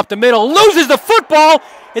handoff, goes up the middle, loses the football.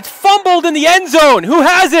 It's fumbled in the end zone. Who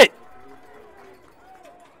has it?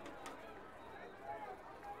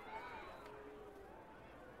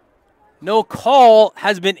 No call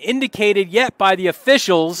has been indicated yet by the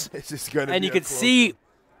officials. This is gonna and be you can see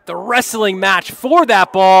the wrestling match for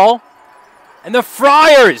that ball. And the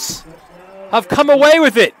Friars have come away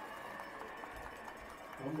with it.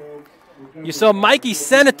 You saw Mikey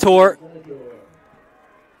Senator,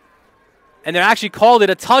 and they actually called it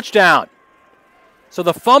a touchdown. So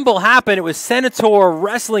the fumble happened. It was Senator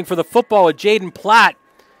wrestling for the football with Jaden Platt.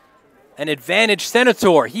 An advantage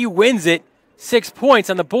Senator. He wins it. 6 points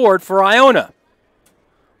on the board for Iona.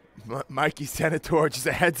 Mikey Senator, just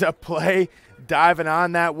a heads-up play, diving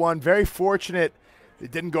on that one. Very fortunate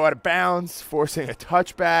it didn't go out of bounds, forcing a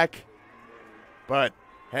touchback. But,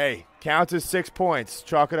 hey, counts as 6 points.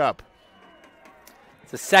 Chalk it up.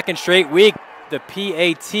 It's the second straight week the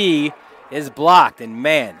PAT is blocked. And,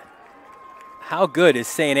 man, how good is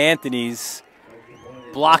St. Anthony's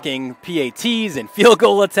blocking PATs and field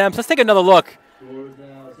goal attempts? Let's take another look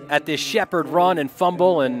at this Shepard run and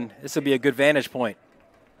fumble, and this will be a good vantage point.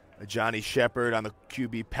 Johnny Shepard on the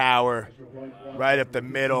QB power, right up the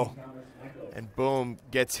middle, and boom,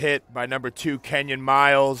 gets hit by number 2, Kenyon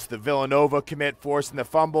Miles, the Villanova commit, forcing the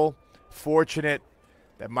fumble. Fortunate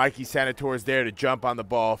that Mikey Senator is there to jump on the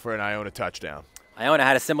ball for an Iona touchdown. Iona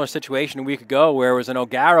had a similar situation a week ago where it was an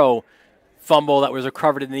O'Garo fumble that was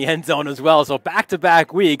recovered in the end zone as well. So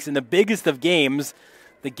back-to-back weeks, in the biggest of games,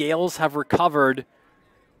 the Gales have recovered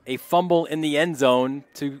a fumble in the end zone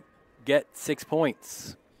to get 6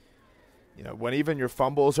 points. When even your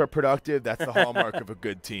fumbles are productive, that's the hallmark of a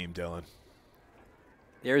good team, Dylan.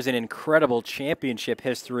 There's an incredible championship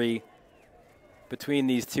history between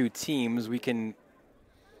these two teams. We can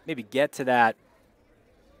maybe get to that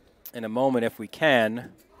in a moment if we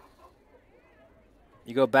can.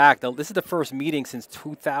 You go back, this is the first meeting since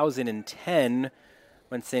 2010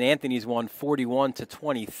 when St. Anthony's won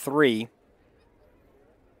 41-23.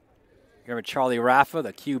 Remember Charlie Raffa,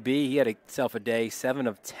 the QB, he had himself a day, 7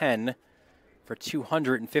 of 10 for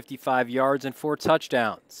 255 yards and 4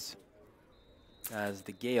 touchdowns. As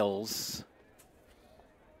the Gales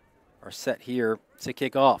are set here to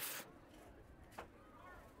kick off.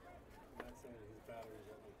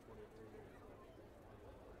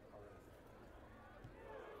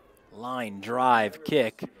 Line drive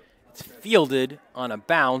kick. It's fielded on a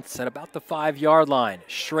bounce at about the 5-yard line.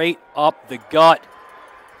 Straight up the gut.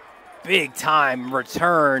 Big time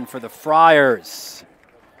return for the Friars.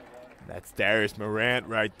 That's Darius Morant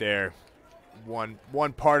right there.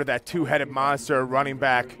 one part of that two-headed monster running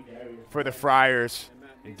back for the Friars,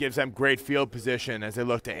 and gives them great field position as they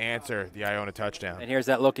look to answer the Iona touchdown. And here's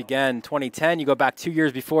that look again, 2010. You go back 2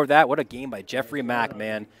 years before that. What a game by Jeffrey Mack,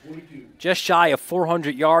 man. Just shy of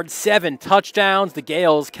 400 yards, 7 touchdowns. The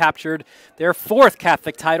Gales captured their 4th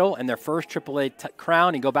Catholic title and their first AAA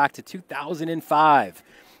crown. You go back to 2005.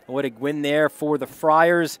 What a win there for the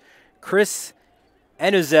Friars. Chris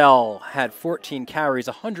Enuzel had 14 carries,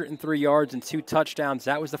 103 yards, and 2 touchdowns.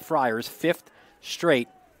 That was the Friars' 5th straight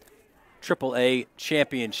AAA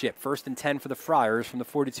championship. 1st and 10 for the Friars from the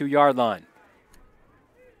 42-yard line.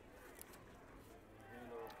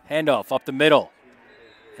 Handoff up the middle.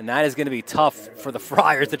 And that is going to be tough for the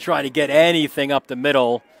Friars to try to get anything up the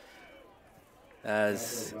middle,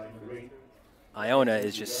 as Iona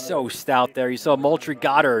is just so stout there. You saw Moultrie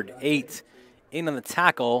Goddard, 8, in on the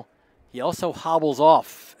tackle. He also hobbles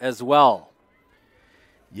off as well.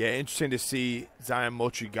 Yeah, interesting to see Zion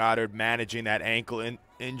Moultrie Goddard managing that ankle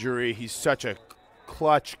injury. He's such a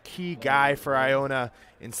clutch, key guy for Iona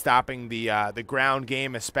in stopping the ground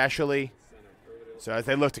game especially. So as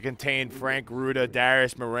they look to contain Frank Ruda,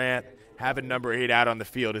 Darius Morant, having number 8 out on the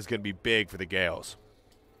field is going to be big for the Gales.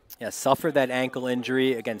 Yeah, suffered that ankle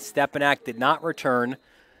injury against Stepanak, did not return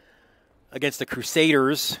against the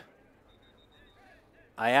Crusaders.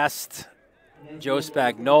 I asked Joe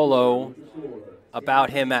Spagnuolo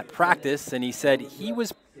about him at practice, and he said he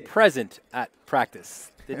was present at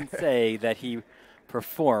practice. Didn't say that he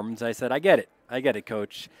performed. I said, I get it,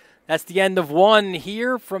 Coach. That's the end of one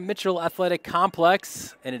here from Mitchell Athletic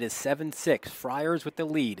Complex, and it is 7-6. Friars with the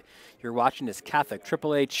lead. You're watching this Catholic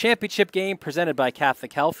AAA championship game presented by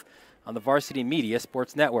Catholic Health on the Varsity Media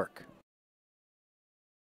Sports Network.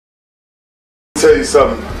 I'll tell you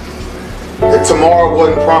something. If tomorrow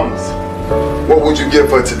wasn't promised, what would you give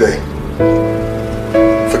for today?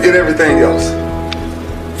 Forget everything else.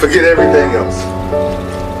 Forget everything else.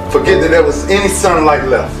 Forget that there was any sunlight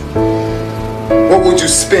left. What would you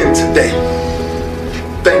spend today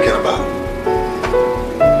thinking about?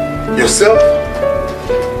 Yourself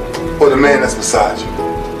or the man that's beside you?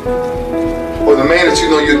 Or the man that you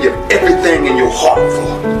know you'll give everything in your heart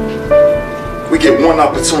for? We get one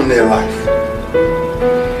opportunity in life,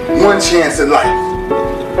 one chance in life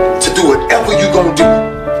to do whatever you're going to do,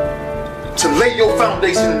 to lay your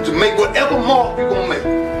foundation, to make whatever mark you're going to make,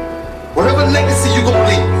 whatever legacy you're going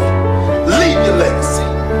to leave your legacy.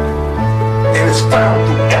 And it's found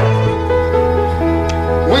through effort.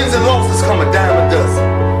 Wins and losses come a dime a dozen.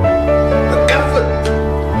 But effort,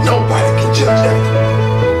 nobody can judge effort.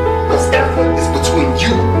 Because effort is between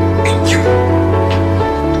you and you.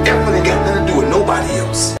 Effort ain't got nothing to do with nobody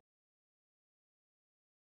else.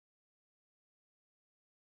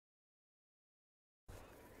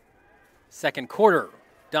 Second quarter,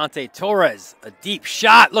 Dante Torres, a deep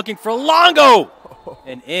shot looking for Longo.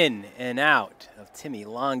 And in and out of Timmy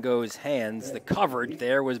Longo's hands. The coverage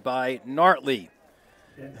there was by Nartley.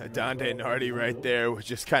 Dante Narty right there was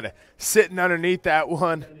just kind of sitting underneath that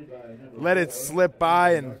one. Let it slip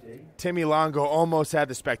by, and Timmy Longo almost had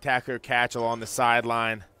the spectacular catch along the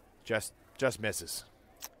sideline. Just misses.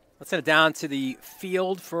 Let's head down to the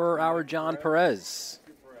field for our John Perez.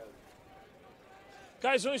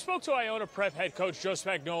 Guys, when we spoke to Iona Prep head coach Joe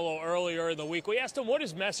Spagnuolo earlier in the week, we asked him what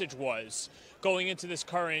his message was going into this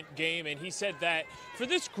current game, and he said that for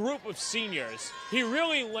this group of seniors, he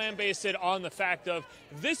really lambasted on the fact of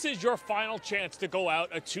this is your final chance to go out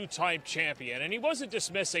a two-time champion. And he wasn't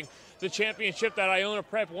dismissing the championship that Iona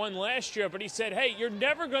Prep won last year, but he said, hey, you're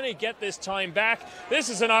never going to get this time back. This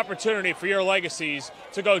is an opportunity for your legacies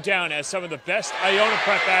to go down as some of the best Iona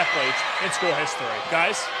Prep athletes in school history.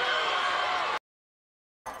 Guys?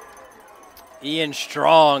 Ian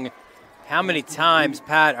Strong. How many times,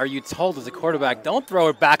 Pat, are you told as a quarterback, don't throw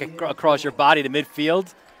it back across your body to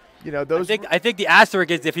midfield? You know, those. I think the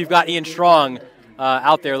asterisk is if you've got Ian Strong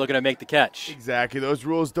out there looking to make the catch. Exactly. Those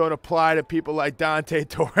rules don't apply to people like Dante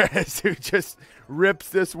Torres, who just rips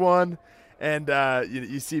this one. And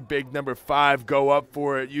you see big number 5 go up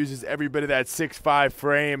for it, uses every bit of that 6'5"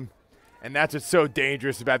 frame. And that's what's so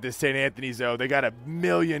dangerous about this St. Anthony's, though. They got a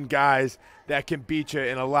million guys that can beat you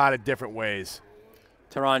in a lot of different ways.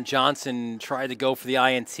 Teron Johnson tried to go for the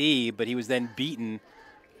INT, but he was then beaten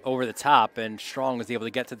over the top, and Strong was able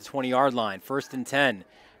to get to the 20-yard line. 1st and 10.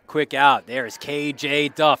 Quick out. There's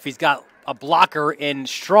KJ Duff. He's got a blocker in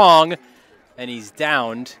Strong, and he's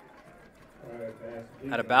downed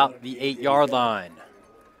at about the 8-yard line.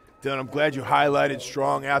 Dylan, I'm glad you highlighted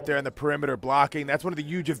Strong out there in the perimeter blocking. That's one of the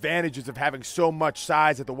huge advantages of having so much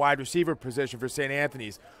size at the wide receiver position for St.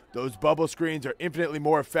 Anthony's. Those bubble screens are infinitely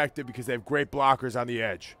more effective because they have great blockers on the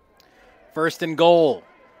edge. First and goal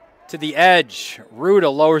to the edge.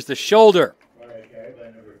 Ruda lowers the shoulder.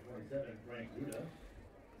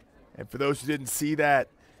 And for those who didn't see that,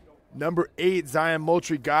 number 8, Zion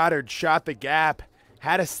Moultrie-Goddard shot the gap,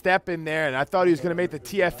 had a step in there, and I thought he was going to make the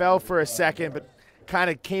TFL for a second, but kind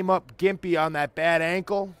of came up gimpy on that bad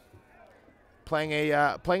ankle, playing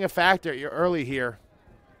a factor early here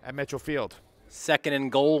at Mitchell Field. Second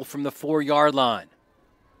and goal from the 4-yard line.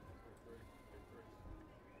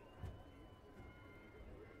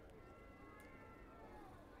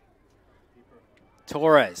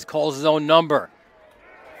 Torres calls his own number.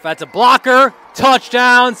 That's a blocker.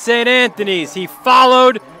 Touchdown, St. Anthony's. He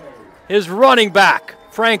followed his running back,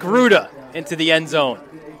 Frank Ruda, into the end zone.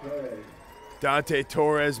 Dante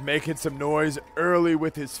Torres making some noise early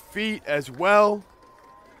with his feet as well.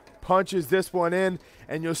 Punches this one in,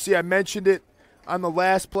 and you'll see I mentioned it on the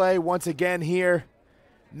last play once again here.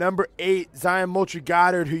 Number 8, Zion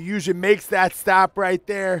Moultrie-Goddard, who usually makes that stop right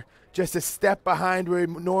there, just a step behind where he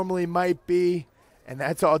normally might be. And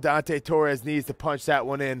that's all Dante Torres needs to punch that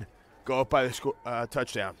one in, go up by the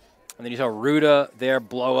touchdown. And then you saw Ruda there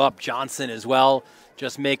blow up Johnson as well,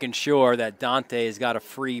 just making sure that Dante has got a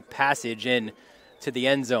free passage in to the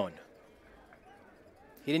end zone.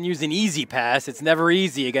 He didn't use an easy pass. It's never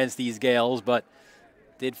easy against these Gales, but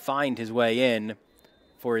did find his way in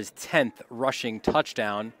for his 10th rushing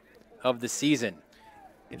touchdown of the season.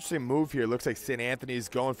 Interesting move here. Looks like St. Anthony's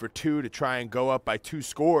going for 2 to try and go up by 2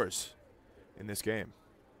 scores in this game.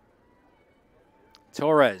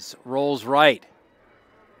 Torres rolls right,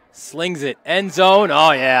 slings it, end zone.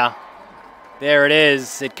 Oh yeah, there it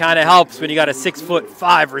is. It kind of helps when you got a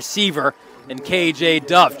 6'5" receiver and KJ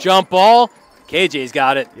Duff. Jump ball, KJ's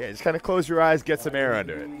got it. Yeah, just kind of close your eyes, get some air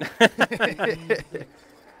under it.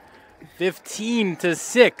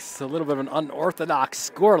 15-6, a little bit of an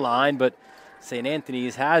unorthodox scoreline, but St.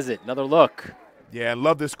 Anthony's has it. Another look. Yeah, I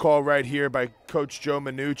love this call right here by Coach Joe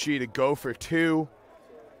Minucci to go for 2.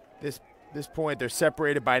 This point, they're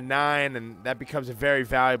separated by 9, and that becomes a very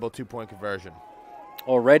valuable 2-point conversion.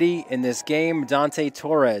 Already in this game, Dante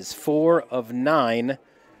Torres, 4 of 9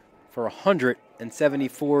 for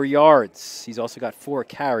 174 yards. He's also got 4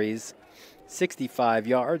 carries, 65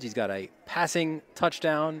 yards. He's got a passing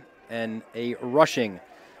touchdown and a rushing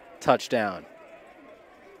touchdown.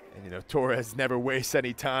 And, you know, Torres never wastes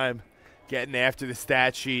any time getting after the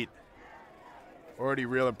stat sheet. Already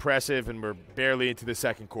real impressive, and we're barely into the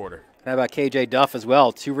second quarter. How about KJ Duff as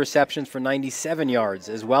well? 2 receptions for 97 yards,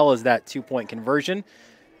 as well as that 2-point conversion.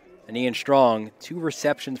 And Ian Strong, 2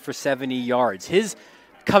 receptions for 70 yards. His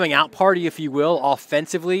coming out party, if you will,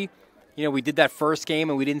 offensively, you know, we did that first game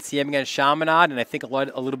and we didn't see him against Chaminade, and I think a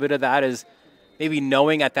little bit of that is maybe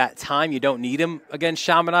knowing at that time you don't need him against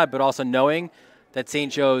Chaminade, but also knowing that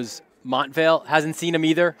St. Joe's Montvale hasn't seen him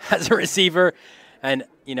either as a receiver. And,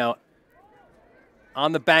 you know,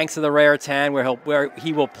 on the banks of the Raritan where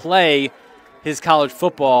he will play his college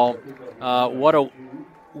football, what a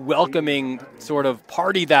welcoming sort of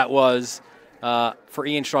party that was for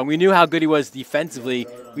Ian Strong. We knew how good he was defensively.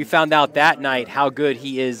 We found out that night how good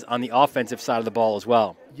he is on the offensive side of the ball as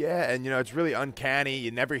well. Yeah, and, you know, it's really uncanny. You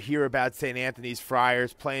never hear about St. Anthony's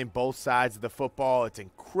Friars playing both sides of the football. It's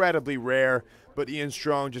incredibly rare. But Ian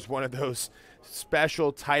Strong, just one of those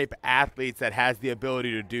special type athletes that has the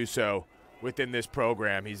ability to do so within this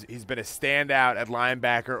program. He's been a standout at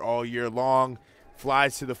linebacker all year long,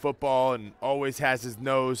 flies to the football and always has his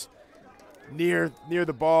nose near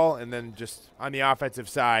the ball, and then just on the offensive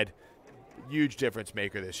side, huge difference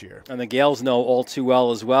maker this year. And the Gales know all too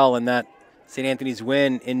well as well, in that St. Anthony's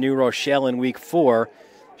win in New Rochelle in Week 4,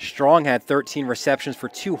 Strong had 13 receptions for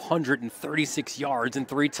 236 yards and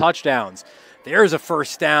 3 touchdowns. There's a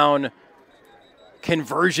first down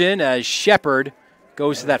conversion as Shepard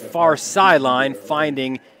goes to that far sideline,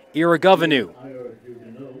 finding Irigovanu.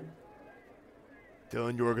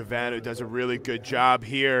 Dylan Yorgavanu does a really good job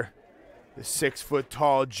here. The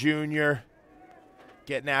 6-foot-tall junior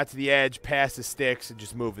getting out to the edge, past the sticks, and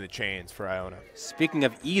just moving the chains for Iona. Speaking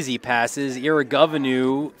of easy passes,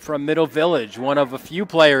 Irigovanu from Middle Village, one of a few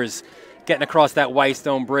players getting across that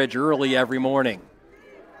Whitestone Bridge early every morning.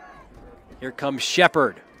 Here comes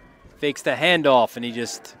Shepard. Fakes the handoff, and he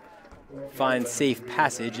just finds safe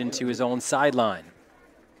passage into his own sideline.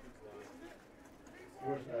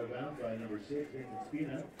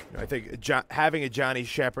 I think having a Johnny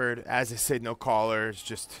Shepard as a signal caller is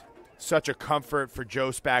just such a comfort for Joe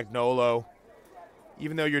Spagnuolo.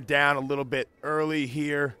 Even though you're down a little bit early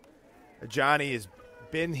here, Johnny has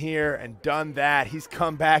been here and done that. He's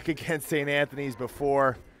come back against St. Anthony's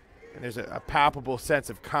before, and there's a palpable sense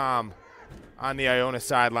of calm on the Iona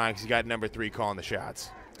sideline because you got number 3 calling the shots.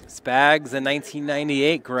 Spags, a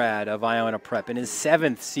 1998 grad of Iona Prep, in his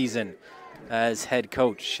 7th season as head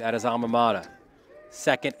coach at his alma mater.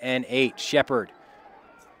 2nd and 8. Shepard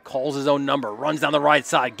calls his own number, runs down the right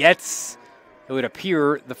side, gets, it would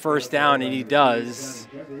appear, the first down, and he does.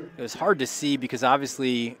 It was hard to see because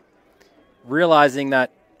obviously realizing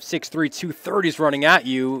that 6'3", 230 is running at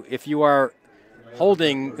you, if you are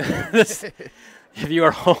holding this, if you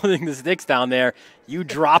are holding the sticks down there, you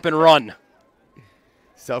drop and run.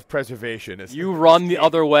 Self-preservation. You run the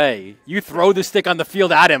other way. You throw the stick on the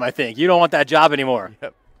field at him, I think. You don't want that job anymore.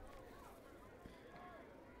 Yep.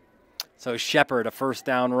 So Shepard, a first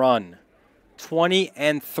down run.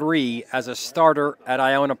 20-3 as a starter at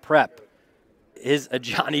Iona Prep is a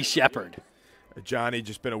Johnny Shepard. Johnny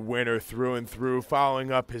just been a winner through and through,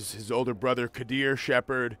 following up his older brother, Kadir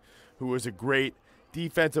Shepard, who was a great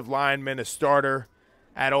defensive lineman, a starter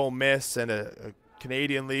at Ole Miss, and a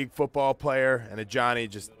Canadian League football player, and a Johnny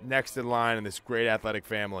just next in line in this great athletic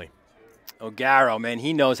family. O'Garo, man,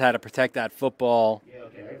 he knows how to protect that football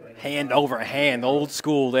hand over hand, old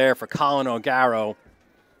school there for Colin O'Garo.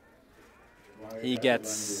 He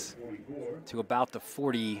gets to about the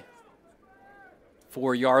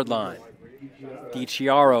 44-yard line.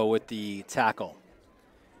 DiChiaro with the tackle.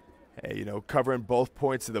 Hey, you know, covering both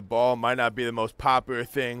points of the ball might not be the most popular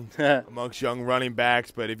thing amongst young running backs,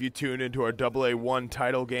 but if you tune into our AA1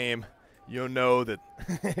 title game, you'll know that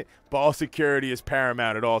ball security is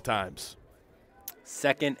paramount at all times.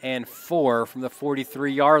 2nd and 4 from the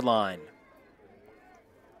 43-yard line.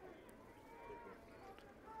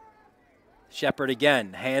 Shepard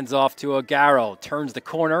again, hands off to O'Garo, turns the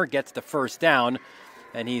corner, gets the first down,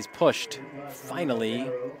 and he's pushed finally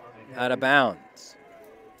out of bounds.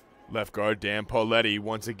 Left guard Dan Pauletti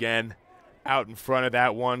once again out in front of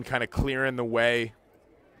that one, kind of clearing the way.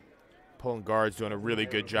 Pulling guards doing a really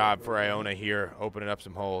good job for Iona here, opening up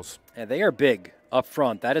some holes. And they are big up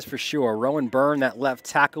front, that is for sure. Rowan Byrne, that left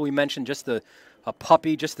tackle we mentioned, just a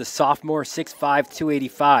puppy, just the sophomore, 6'5",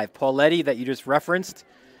 285. Pauletti that you just referenced,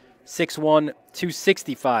 6'1",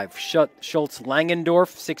 265. Schultz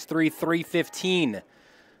Langendorf, 6'3", 315.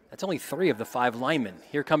 That's only 3 of the 5 linemen.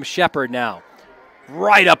 Here comes Shepard now.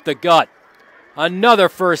 Right up the gut. Another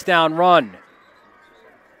first down run.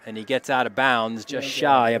 And he gets out of bounds just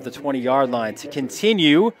shy of the 20-yard line. To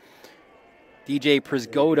continue, DJ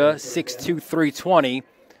Prisgoda, 6'2", 320.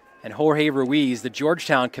 And Jorge Ruiz, the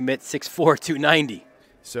Georgetown commit, 6'4", 290.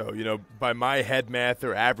 So, you know, by my head math,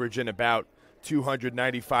 they're averaging about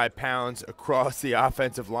 295 pounds across the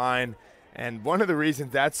offensive line. And one of the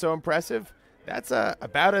reasons that's so impressive, that's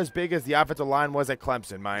about as big as the offensive line was at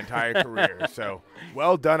Clemson my entire career. So,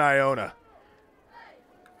 well done, Iona.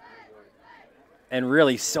 And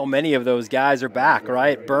really, so many of those guys are back,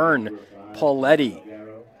 right? Byrne, Pauletti.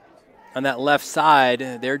 On that left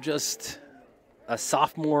side, they're just a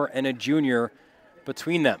sophomore and a junior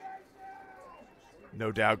between them.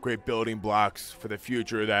 No doubt, great building blocks for the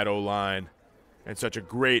future of that O-line. And such a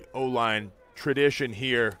great O-line tradition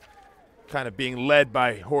here, kind of being led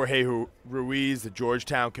by Jorge Ruiz, the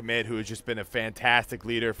Georgetown commit, who has just been a fantastic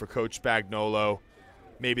leader for Coach Spagnuolo,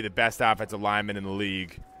 maybe the best offensive lineman in the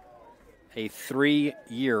league. A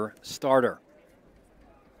 3-year starter.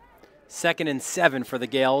 2nd and 7 for the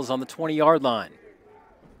Gales on the 20-yard line.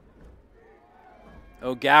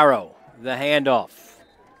 O'Garo, the handoff.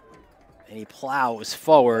 And he plows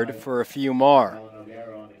forward for a few more.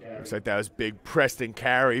 Looks like that was big Preston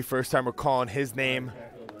Carey. First time we're calling his name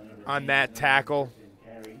on that tackle.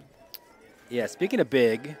 Yeah, speaking of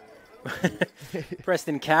big,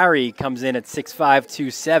 Preston Carey comes in at 6'5",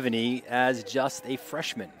 270 as just a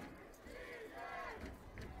freshman.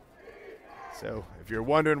 So if you're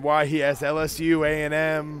wondering why he has LSU,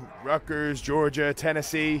 A&M, Rutgers, Georgia,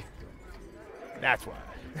 Tennessee, that's why.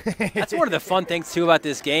 That's one of the fun things, too, about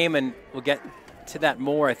this game, and we'll get to that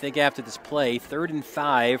more, I think, after this play. 3rd and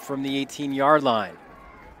 5 from the 18-yard line.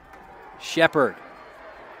 Shepard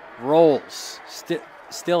rolls,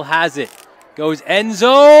 still has it, goes end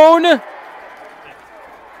zone.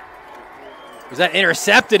 Was that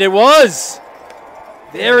intercepted? It was.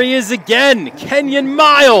 There he is again, Kenyon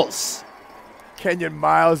Miles. Kenyon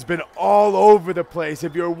Miles has been all over the place.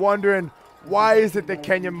 If you're wondering why is it that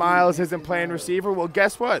Kenyon Miles isn't playing receiver, well,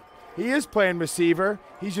 guess what? He is playing receiver.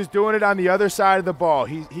 He's just doing it on the other side of the ball.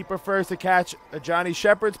 He prefers to catch Johnny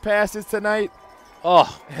Shepard's passes tonight.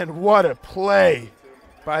 Oh, and what a play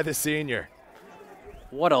by the senior.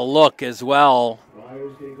 What a look as well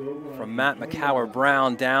from Matt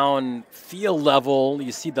McCower-Brown down field level.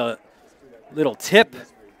 You see the little tip.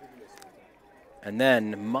 And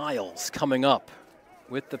then Miles coming up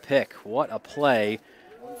with the pick. What a play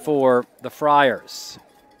for the Friars.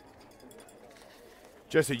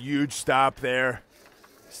 Just a huge stop there.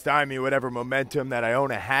 Stymie whatever momentum that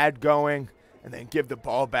Iona had going, and then give the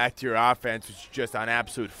ball back to your offense, which is just on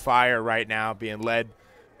absolute fire right now, being led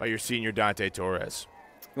by your senior Dante Torres.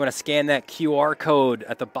 You want to scan that QR code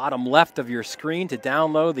at the bottom left of your screen to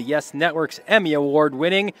download the Yes Network's Emmy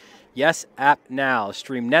Award-winning Yes app now.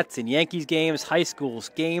 Stream Nets and Yankees games, high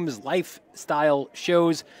schools games, lifestyle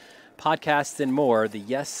shows, podcasts, and more. The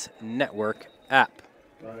Yes Network app.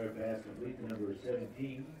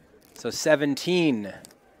 So 17.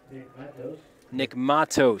 Nick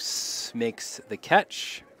Matos makes the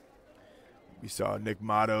catch. We saw Nick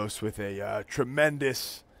Matos with a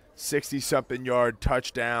tremendous 60-something yard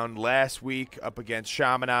touchdown last week up against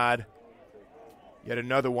Chaminade. Yet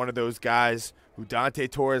another one of those guys who Dante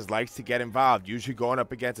Torres likes to get involved, usually going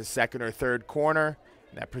up against a second or third corner,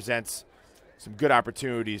 and that presents some good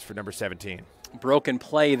opportunities for number 17. Broken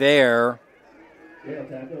play there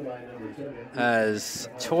as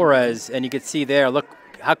Torres, and you can see there, look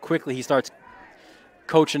how quickly he starts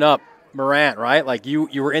coaching up Morant, right? Like you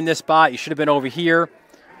were in this spot, you should have been over here.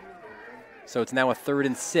 So it's now a 3rd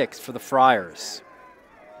and 6 for the Friars.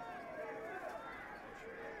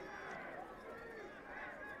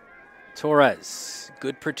 Torres,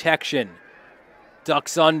 good protection,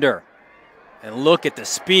 ducks under, and look at the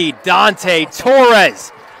speed. Dante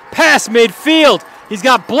Torres, past midfield. He's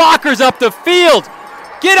got blockers up the field.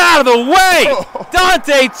 Get out of the way.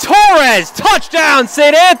 Dante Torres, touchdown,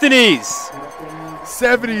 St. Anthony's.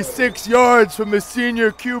 76 yards from the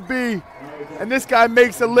senior QB. And this guy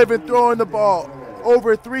makes a living throwing the ball.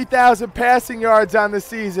 Over 3,000 passing yards on the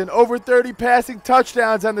season, over 30 passing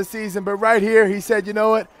touchdowns on the season. But right here, he said, you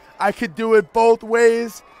know what? I could do it both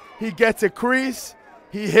ways. He gets a crease,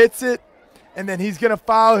 he hits it, and then he's going to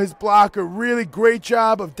follow his blocker. Really great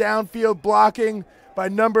job of downfield blocking by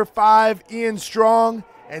number 5, Ian Strong.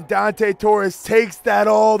 And Dante Torres takes that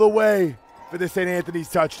all the way for the St. Anthony's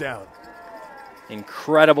touchdown.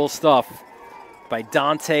 Incredible stuff by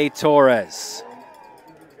Dante Torres.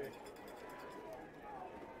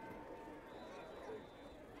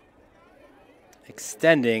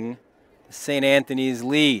 Extending St. Anthony's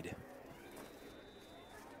lead.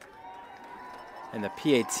 And the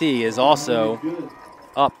PAT is also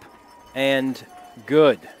up and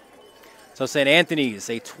good. So St. Anthony's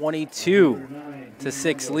a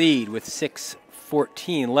 22-6 lead with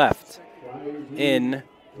 6:14 left in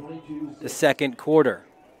the second quarter.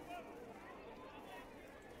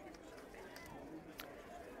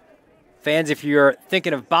 Fans, if you're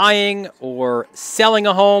thinking of buying or selling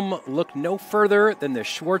a home, look no further than the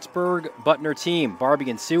Schwartzberg-Butner team. Barbie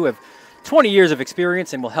and Sue have 20 years of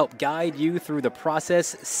experience and will help guide you through the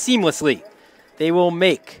process seamlessly. They will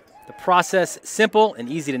make the process simple and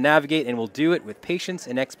easy to navigate and will do it with patience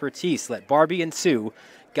and expertise. Let Barbie and Sue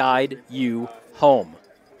guide you home.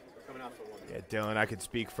 Yeah, Dylan, I can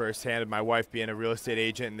speak firsthand of my wife being a real estate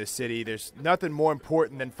agent in the city. There's nothing more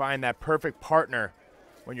important than find that perfect partner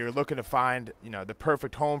when you're looking to find, the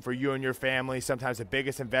perfect home for you and your family, sometimes the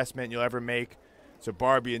biggest investment you'll ever make. So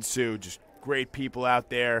Barbie and Sue, just great people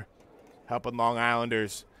out there helping Long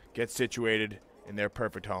Islanders get situated in their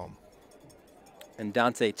perfect home. And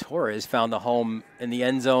Dante Torres found the home in the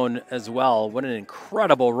end zone as well. What an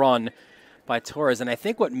incredible run by Torres. And I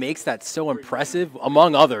think what makes that so impressive,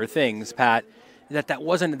 among other things, Pat, is that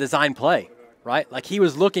wasn't a design play, right? Like he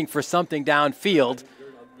was looking for something downfield,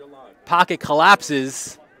 pocket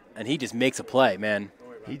collapses, and he just makes a play, man.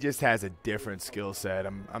 He just has a different skill set.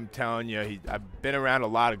 I'm telling you, I've been around a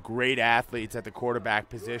lot of great athletes at the quarterback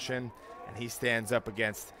position, and he stands up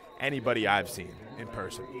against anybody I've seen in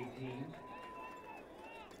person.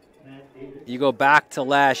 You go back to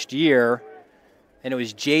last year, and it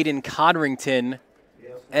was Jaden Codrington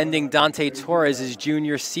ending Dante Torres'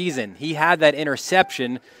 junior season. He had that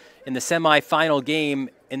interception in the semifinal game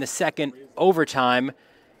in the second overtime,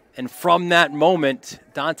 and from that moment,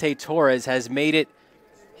 Dante Torres has made it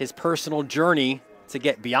his personal journey to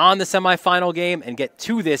get beyond the semifinal game and get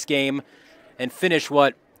to this game and finish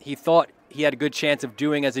what he thought he had a good chance of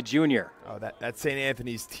doing as a junior. Oh, that St.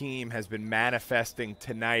 Anthony's team has been manifesting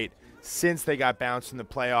tonight since they got bounced in the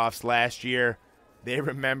playoffs last year. They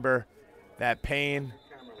remember that pain,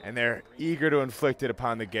 and they're eager to inflict it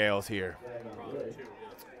upon the Gales here.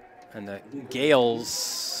 And the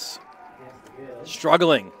Gales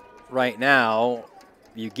struggling right now.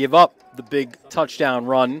 You give up the big touchdown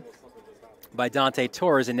run by Dante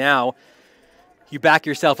Torres, and now you back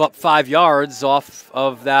yourself up 5 yards off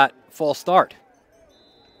of that false start.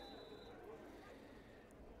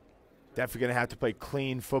 Definitely going to have to play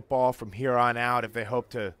clean football from here on out if they hope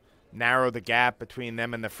to narrow the gap between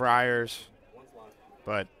them and the Friars.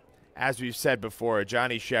 But as we've said before,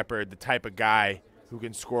 Johnny Shepard, the type of guy who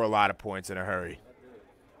can score a lot of points in a hurry.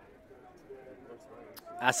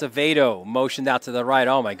 Acevedo motioned out to the right.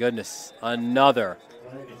 Oh, my goodness. Another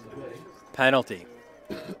penalty.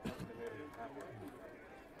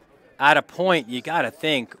 At a point, you got to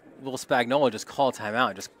think, Will Spagnuolo just call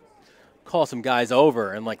timeout, just call some guys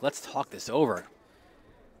over and, like, let's talk this over.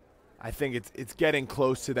 I think it's getting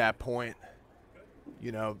close to that point.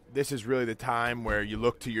 You know, this is really the time where you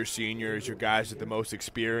look to your seniors, your guys with the most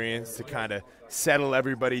experience, to kind of settle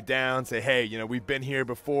everybody down, say, hey, you know, we've been here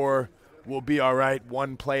before. We'll be all right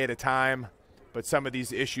one play at a time. But some of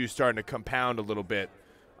these issues starting to compound a little bit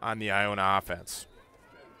on the Iona offense.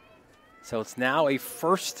 So it's now a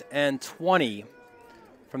 1st and 20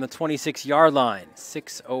 from the 26-yard line.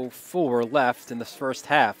 6:04 left in the first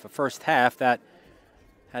half. A first half that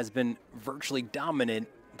has been virtually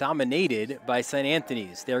dominated by St.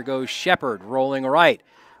 Anthony's. There goes Shepard rolling right.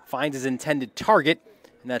 Finds his intended target,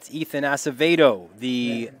 and that's Ethan Acevedo,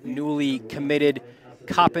 the newly committed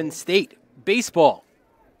Coppin State baseball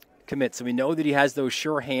commit. So we know that he has those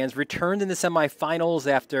sure hands. Returned in the semifinals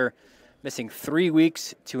after missing 3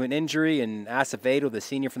 weeks to an injury. And Acevedo, the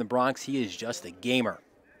senior from the Bronx, he is just a gamer.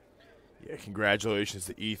 Yeah, congratulations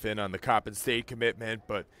to Ethan on the Coppin State commitment,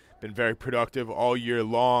 but been very productive all year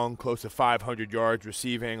long, close to 500 yards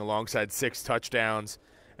receiving alongside 6 touchdowns,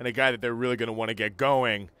 and a guy that they're really going to want to get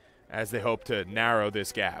going as they hope to narrow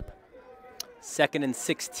this gap. 2nd and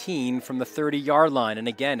 16 from the 30-yard line, and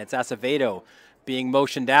again, it's Acevedo being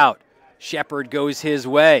motioned out. Shepard goes his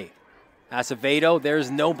way. Acevedo,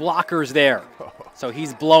 there's no blockers there, so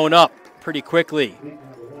he's blown up pretty quickly.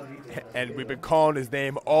 And we've been calling his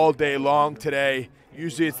name all day long today.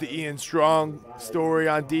 Usually it's the Ian Strong story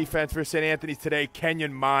on defense for St. Anthony's today.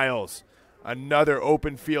 Kenyon Miles, another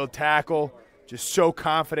open field tackle, just so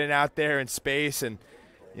confident out there in space. And,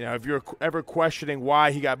 you know, if you're ever questioning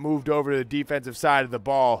why he got moved over to the defensive side of the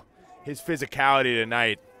ball, his physicality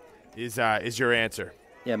tonight is your answer.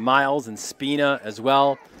 Yeah, Miles and Spina as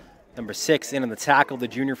well. Number 6 in on the tackle, the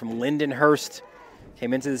junior from Lindenhurst.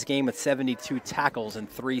 Came into this game with 72 tackles and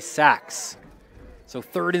 3 sacks. So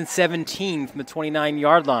 3rd and 17 from the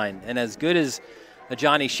 29-yard line. And as good as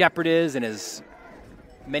Johnny Shepard is and as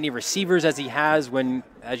many receivers as he has, when,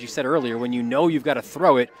 as you said earlier, when you know you've got to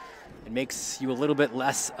throw it, it makes you a little bit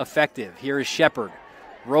less effective. Here is Shepard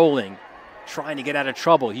rolling, trying to get out of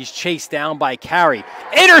trouble. He's chased down by Carey.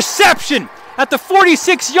 Interception at the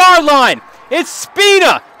 46-yard line. It's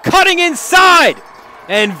Spina cutting inside.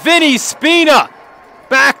 And Vinny Spina,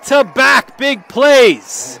 back-to-back big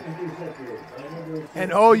plays.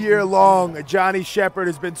 And all year long, Johnny Shepard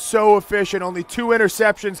has been so efficient. Only 2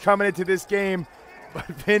 interceptions coming into this game. But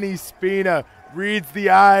Vinny Spina reads the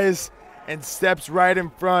eyes and steps right in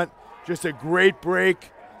front. Just a great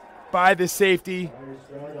break by the safety.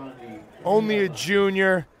 Only a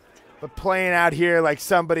junior, but playing out here like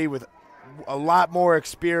somebody with a lot more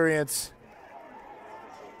experience.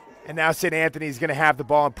 And now St. Anthony's going to have the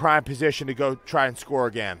ball in prime position to go try and score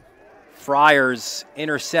again. Friars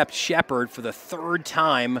intercept Shepard for the 3rd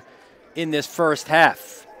time in this first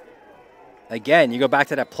half. Again, you go back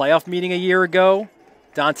to that playoff meeting a year ago.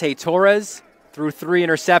 Dante Torres threw 3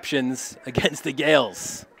 interceptions against the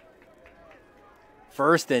Gales.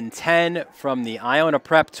 1st and 10 from the Iona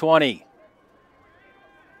Prep 20.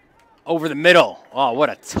 Over the middle. Oh,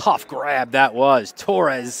 what a tough grab that was.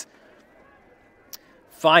 Torres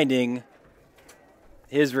finding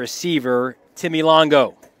his receiver, Timmy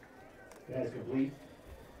Longo.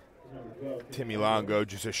 Timmy Longo,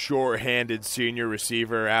 just a sure-handed senior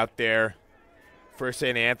receiver out there for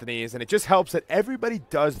St. Anthony's, and it just helps that everybody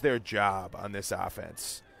does their job on this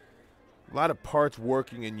offense. A lot of parts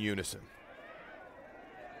working in unison.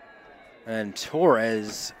 And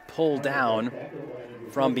Torres pulled down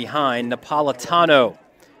from behind. Napolitano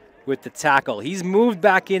with the tackle. He's moved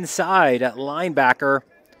back inside at linebacker.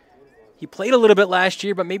 He played a little bit last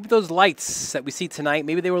year, but maybe those lights that we see tonight,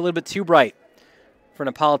 maybe they were a little bit too bright for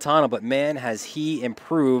Napolitano, but man, has he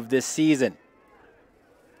improved this season.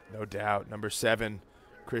 No doubt. Number 7,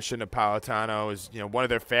 Christian Napolitano, is one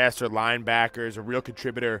of their faster linebackers, a real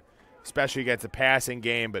contributor, especially against the passing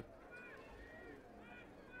game, but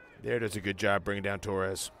there does a good job bringing down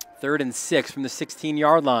Torres. 3rd and 6 from the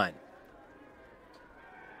 16-yard line.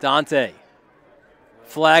 Dante,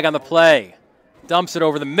 flag on the play, dumps it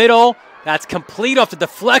over the middle. That's complete off the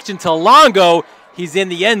deflection to Longo. He's in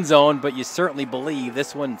the end zone, but you certainly believe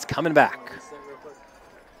this one's coming back.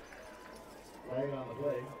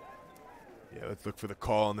 Yeah, let's look for the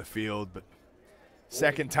call on the field. But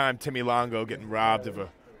 2nd time Timmy Longo getting robbed of a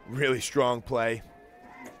really strong play.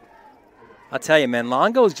 I'll tell you, man,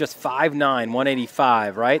 Longo's just 5'9",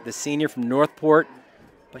 185, right? The senior from Northport.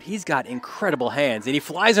 But he's got incredible hands. And he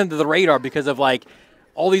flies under the radar because of, like,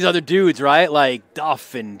 all these other dudes, right? Like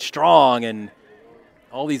Duff and Strong and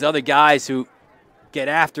all these other guys who get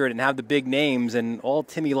after it and have the big names. And all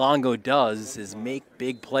Timmy Longo does is make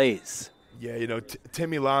big plays. Yeah, you know,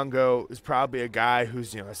 Timmy Longo is probably a guy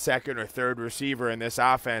who's, you know, a second or third receiver in this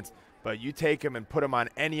offense, but you take him and put him on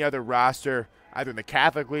any other roster, either in the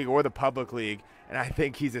Catholic League or the Public League, and I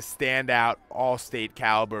think he's a standout all-state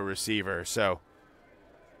caliber receiver. So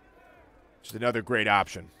just another great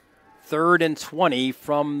option. 3rd and 20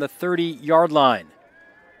 from the 30-yard line.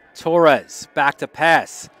 Torres back to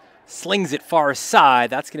pass. Slings it far side.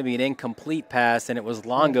 That's going to be an incomplete pass, and it was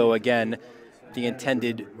Longo again, the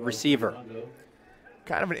intended receiver.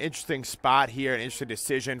 Kind of an interesting spot here, an interesting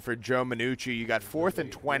decision for Joe Minucci. You got 4th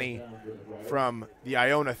and 20 from the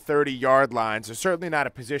Iona 30-yard line, so certainly not a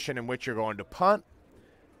position in which you're going to punt.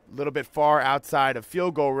 A little bit far outside of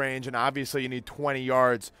field goal range, and obviously you need 20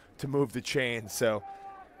 yards to move the chain, so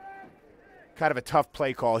kind of a tough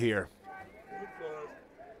play call here.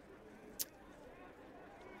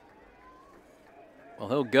 Well,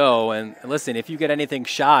 he'll go, and listen, if you get anything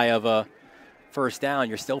shy of a first down,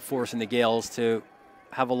 you're still forcing the Gales to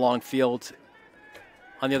have a long field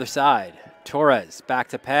on the other side. Torres back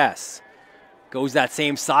to pass. Goes that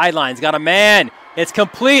same sideline. He's got a man. It's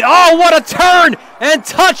complete. Oh, what a turn and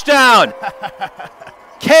touchdown.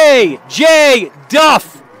 K.J.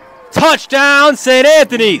 Duff. Touchdown, St.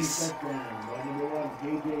 Anthony's.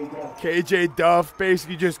 K.J. Duff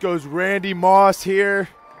basically just goes Randy Moss here.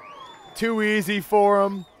 Too easy for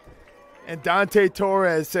him. And Dante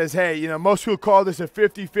Torres says, hey, you know, most people call this a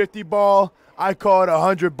 50-50 ball. I call it a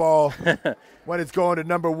 100 ball when it's going to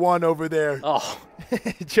number 1 over there. Oh,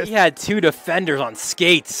 he had 2 defenders on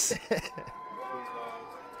skates.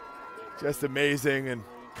 Just amazing and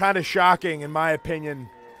kind of shocking, in my opinion,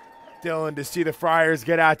 Dylan, to see the Friars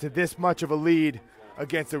get out to this much of a lead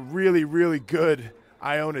against a really, really good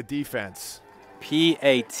Iona defense.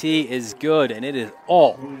 PAT is good, and it is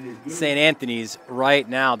all St. Anthony's right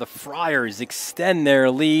now. The Friars extend their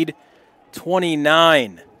lead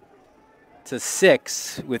 29-6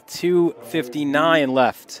 with 2:59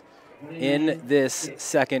 left in this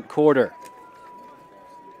second quarter.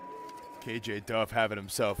 KJ Duff having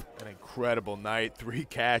himself an incredible night. 3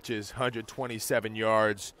 catches, 127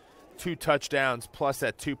 yards, 2 touchdowns, plus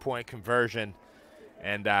that 2-point conversion.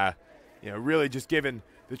 And, you know, really just giving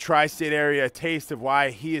the tri-state area a taste of why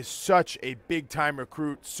he is such a big-time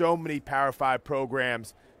recruit. So many Power 5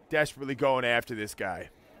 programs desperately going after this guy.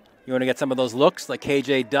 You want to get some of those looks like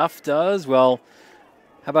KJ Duff does? Well,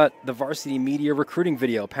 how about the Varsity Media recruiting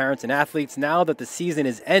video? Parents and athletes, now that the season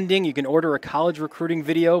is ending, you can order a college recruiting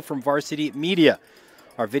video from Varsity Media.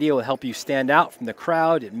 Our video will help you stand out from the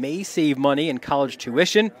crowd. It may save money in college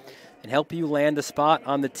tuition and help you land a spot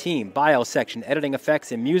on the team. Bio section, editing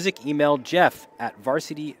effects, and music. Email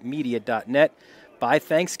jeff@varsitymedia.net by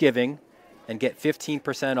Thanksgiving and get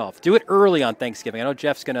 15% off. Do it early on Thanksgiving. I know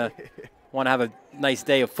Jeff's going to want to have a nice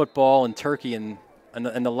day of football and turkey and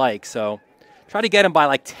the like, so try to get him by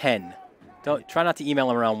like 10. Try not to email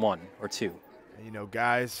him around 1 or 2. You know,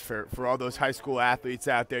 guys, for all those high school athletes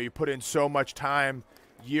out there, you put in so much time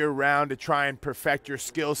year-round to try and perfect your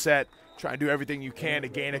skill set, try and do everything you can to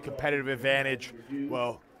gain a competitive advantage.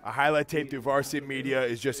 Well, a highlight tape through Varsity Media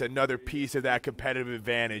is just another piece of that competitive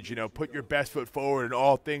advantage. You know, put your best foot forward in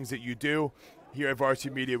all things that you do. Here at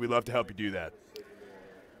Varsity Media, we love to help you do that.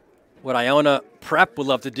 What Iona Prep would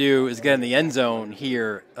love to do is get in the end zone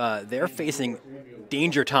here. They're facing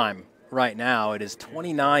danger time right now. It is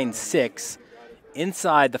 29-6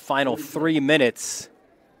 inside the final 3 minutes.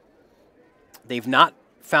 They've not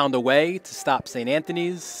found a way to stop St.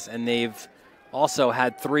 Anthony's, and they've also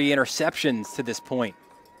had 3 interceptions to this point.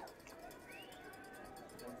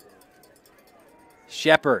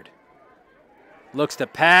 Shepard looks to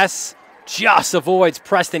pass, just avoids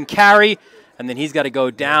Preston Carey, and then he's got to go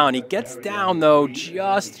down. He gets down, though,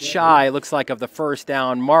 just shy, looks like, of the first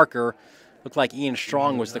down marker. Looked like Ian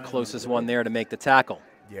Strong was the closest one there to make the tackle.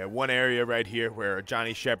 Yeah, one area right here where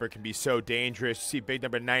Johnny Shepard can be so dangerous. You see big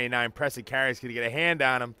number 99, Preston Carey's going to get a hand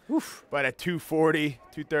on him. Oof. But at 240,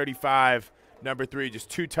 235, number 3 just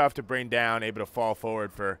too tough to bring down, able to fall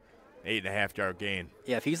forward for an 8.5-yard gain.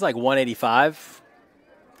 Yeah, if he's like 185,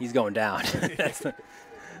 he's going down.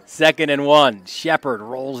 2nd and 1. Shepard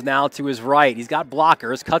rolls now to his right. He's got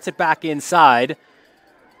blockers, cuts it back inside.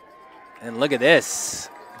 And look at this.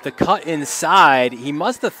 The cut inside, he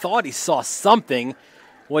must have thought he saw something.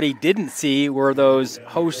 What he didn't see were those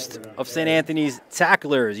host of St. Anthony's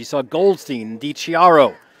tacklers. You saw Goldstein and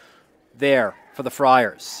DiCiaro there for the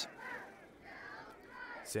Friars.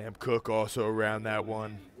 Sam Cook also around that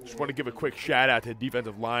one. Just want to give a quick shout out to the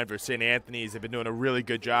defensive line for St. Anthony's. They've been doing a really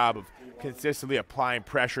good job of consistently applying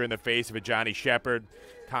pressure in the face of a Johnny Shepard.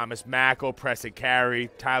 Thomas Mackle, Preston Carey,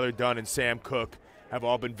 Tyler Dunn, and Sam Cook have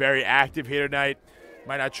all been very active here tonight.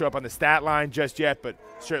 Might not show up on the stat line just yet, but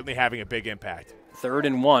certainly having a big impact. 3rd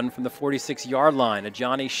and 1 from the 46-yard line, a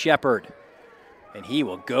Johnny Shepard. And he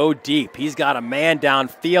will go deep. He's got a man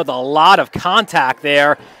downfield, a lot of contact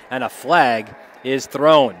there, and a flag is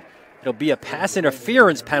thrown. It'll be a pass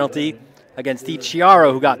interference penalty against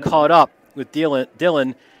Ichiaro, who got caught up with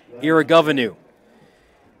Dylan Irigovanu.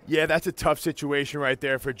 Yeah, that's a tough situation right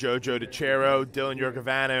there for Jojo DeCero. Dylan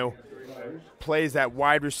Irigovanu plays that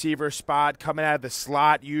wide receiver spot coming out of the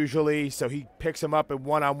slot usually, so he picks him up in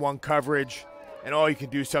one-on-one coverage, and all you can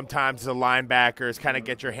do sometimes as a linebacker is kind of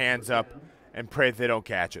get your hands up and pray that they don't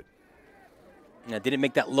catch it. Yeah, didn't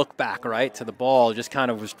make that look back, right, to the ball. Just kind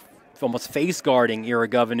of was almost face guarding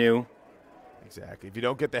Irigovanu. Exactly. If you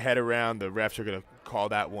don't get the head around, the refs are going to call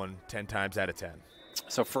that one 10 times out of 10.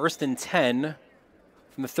 So 1st and 10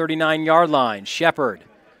 from the 39-yard line. Shepard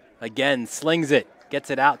again slings it, gets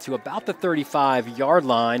it out to about the 35-yard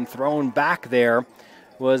line. Thrown back there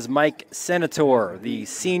was Mike Senator, the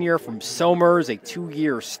senior from Somers, a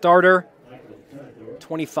 2-year starter.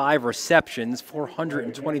 25 receptions,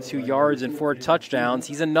 422 yards, and 4 touchdowns.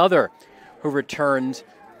 He's another who returned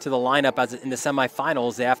to the lineup as in the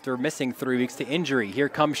semifinals after missing 3 weeks to injury. Here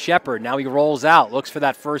comes Shepard. Now he rolls out, looks for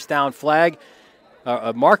that first down flag,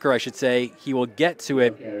 a marker, I should say. He will get to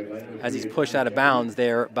it as he's pushed out of bounds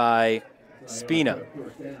there by Spina.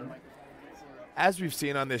 As we've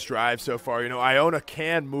seen on this drive so far, Iona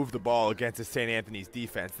can move the ball against the St. Anthony's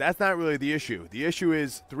defense. That's not really the issue. The issue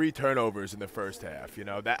is 3 turnovers in the first half.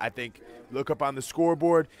 That I think, look up on the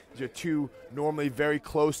scoreboard, these are 2 normally very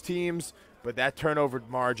close teams, but that turnover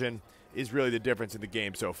margin is really the difference in the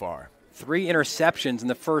game so far. 3 interceptions in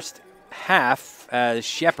the first half as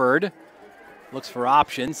Shepard looks for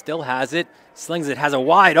options, still has it, slings it, has a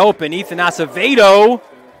wide open Ethan Acevedo,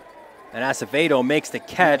 and Acevedo makes the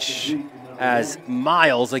catch as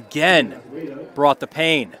Miles again brought the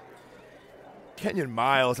pain. Kenyon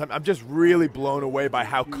Miles, I'm just really blown away by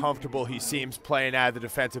how comfortable he seems playing out of the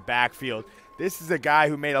defensive backfield. This is a guy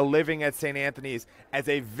who made a living at St. Anthony's as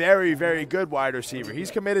a very, very good wide receiver. He's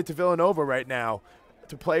committed to Villanova right now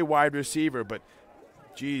to play wide receiver, but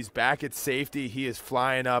geez, back at safety, he is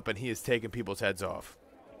flying up and he is taking people's heads off.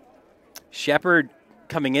 Shepard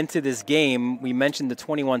coming into this game, we mentioned the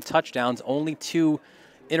 21 touchdowns, only 2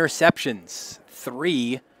 interceptions,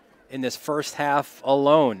 3 in this first half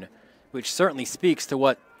alone, which certainly speaks to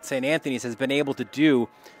what St. Anthony's has been able to do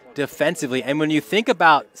defensively. And when you think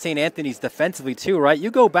about St. Anthony's defensively too, right,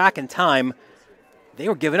 you go back in time, they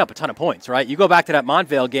were giving up a ton of points, right? You go back to that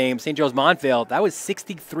Montvale game, St. Joe's Montvale, that was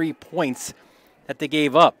 63 points that they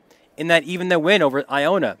gave up. In that even the win over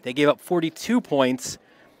Iona, they gave up 42 points,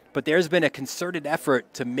 but there's been a concerted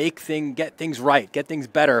effort to get things right, get things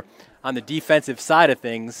better on the defensive side of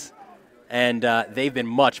things, and they've been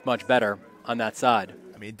much, much better on that side.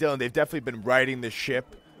 I mean, Dylan, they've definitely been riding the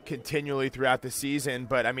ship continually throughout the season,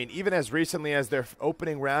 but I mean, even as recently as their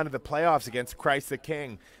opening round of the playoffs against Christ the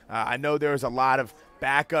King, I know there was a lot of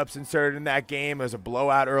backups inserted in that game. It was a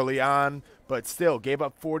blowout early on, but still gave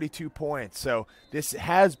up 42 points. So this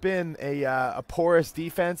has been a porous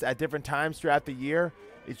defense at different times throughout the year.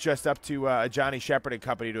 It's just up to Johnny Shepard and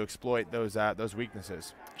company to exploit those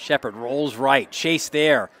weaknesses. Shepard rolls right, chase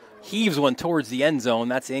there, heaves one towards the end zone.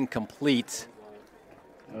 That's incomplete.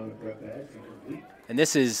 And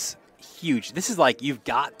this is huge. This is like you've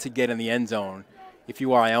got to get in the end zone if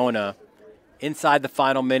you are Iona. Inside the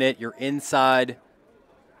final minute, you're inside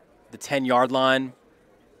the 10-yard line.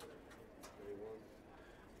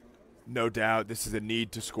 No doubt this is a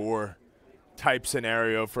need-to-score type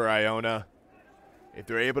scenario for Iona. If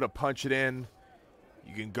they're able to punch it in,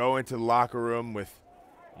 you can go into the locker room with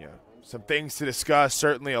some things to discuss,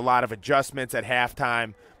 certainly a lot of adjustments at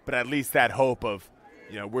halftime, but at least that hope of,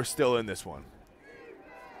 we're still in this one.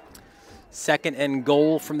 2nd and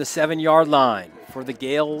goal from the 7-yard line for the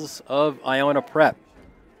Gales of Iona Prep.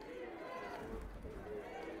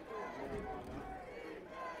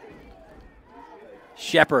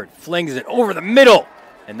 Shepard flings it over the middle,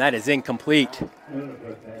 and that is incomplete.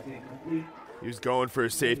 He was going for a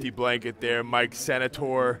safety blanket there. Mike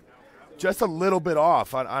Senator just a little bit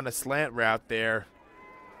off on a slant route there.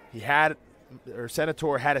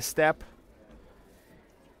 Senator had a step.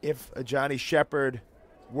 If a Johnny Shepard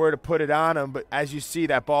were to put it on him, but as you see,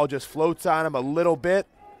 that ball just floats on him a little bit.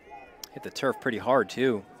 Hit the turf pretty hard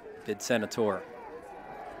too, did Senator.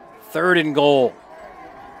 3rd and goal.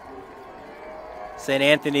 St.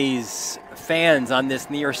 Anthony's fans on this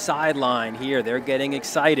near sideline here, they're getting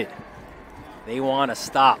excited. They want to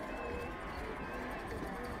stop.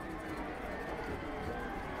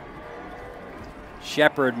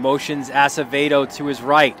 Shepard motions Acevedo to his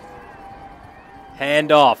right.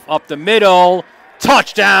 Handoff up the middle.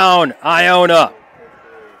 Touchdown, Iona.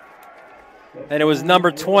 And it was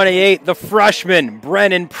number 28, the freshman,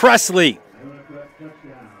 Brennan Presley.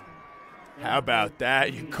 How about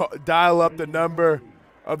that? You dial up the number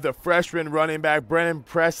of the freshman running back. Brennan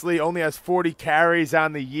Presley only has 40 carries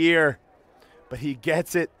on the year, but he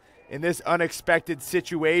gets it in this unexpected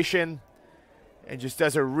situation and just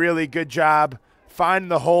does a really good job finding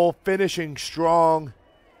the hole, finishing strong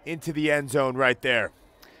into the end zone right there.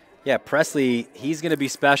 Yeah, Presley, he's going to be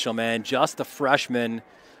special, man. Just a freshman.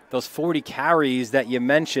 Those 40 carries that you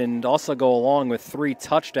mentioned also go along with 3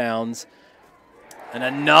 touchdowns and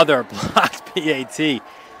another blocked PAT.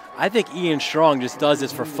 I think Ian Strong just does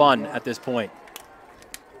this for fun at this point.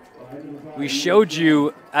 We showed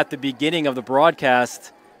you at the beginning of the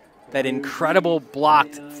broadcast that incredible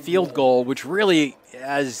blocked field goal, which really,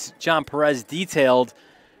 as John Perez detailed,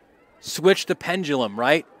 switched the pendulum,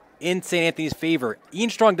 right, in St. Anthony's favor. Ian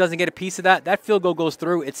Strong doesn't get a piece of that. That field goal goes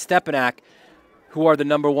through. It's Stepanak, who are the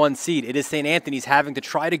number 1 seed. It is St. Anthony's having to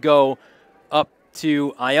try to go up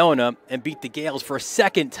to Iona and beat the Gales for a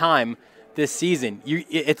second time this season.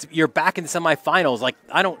 You're back in the semifinals. Like,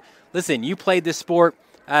 listen, you played this sport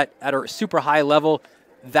at a super high level.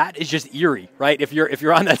 That is just eerie, right? If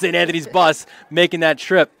you're on that St. Anthony's bus making that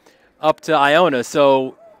trip up to Iona.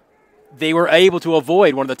 So they were able to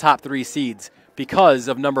avoid one of the top 3 seeds because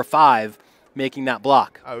of number 5 making that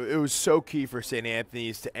block. It was so key for St.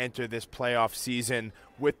 Anthony's to enter this playoff season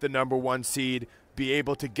with the number 1 seed, be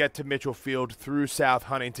able to get to Mitchell Field through South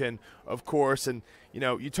Huntington, of course. And,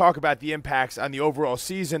 you talk about the impacts on the overall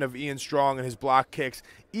season of Ian Strong and his block kicks.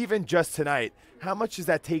 Even just tonight, how much does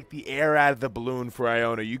that take the air out of the balloon for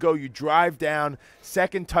Iona? You drive down,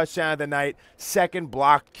 2nd touchdown of the night, 2nd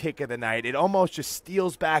block kick of the night. It almost just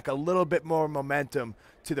steals back a little bit more momentum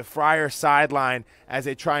to the Friar sideline as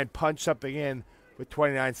they try and punch something in with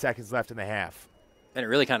 29 seconds left in the half. And it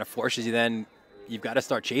really kind of forces you then, you've got to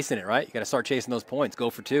start chasing it, right? You've got to start chasing those points. Go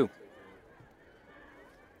for 2.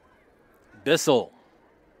 Bissell,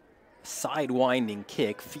 sidewinding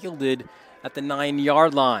kick, fielded at the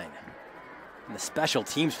 9-yard line. And the special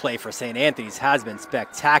teams play for St. Anthony's has been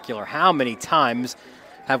spectacular. How many times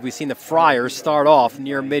have we seen the Friars start off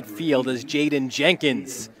near midfield as Jaden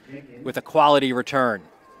Jenkins with a quality return?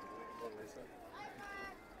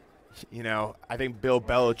 I think Bill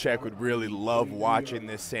Belichick would really love watching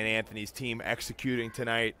this St. Anthony's team executing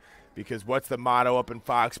tonight, because what's the motto up in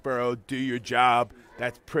Foxborough? Do your job.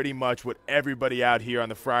 That's pretty much what everybody out here on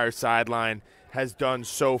the Friars sideline has done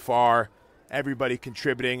so far. Everybody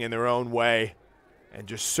contributing in their own way, and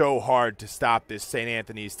just so hard to stop this St.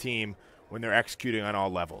 Anthony's team when they're executing on all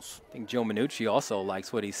levels. I think Joe Minucci also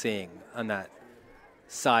likes what he's seeing on that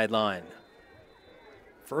sideline.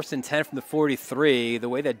 1st and 10 from the 43. The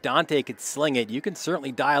way that Dante could sling it, you can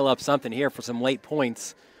certainly dial up something here for some late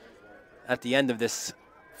points at the end of this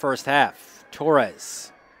first half.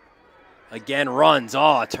 Torres again runs.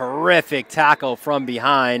 Oh, a terrific tackle from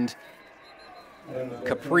behind.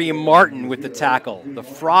 Capri Martin with the tackle. The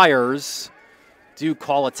Friars do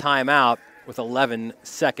call a timeout with 11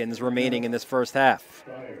 seconds remaining in this first half.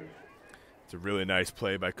 It's a really nice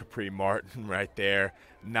play by Capri Martin right there.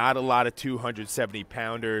 Not a lot of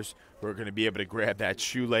 270-pounders who are going to be able to grab that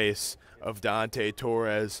shoelace of Dante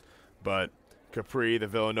Torres, but Capri, the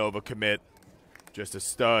Villanova commit, just a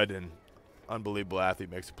stud and unbelievable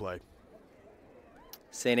athlete, makes a play.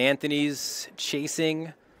 St. Anthony's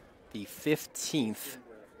chasing the 15th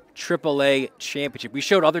AAA championship. We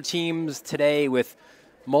showed other teams today with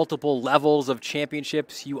multiple levels of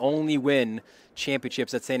championships. You only win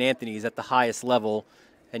championships at St. Anthony's at the highest level,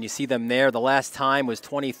 and you see them there. The last time was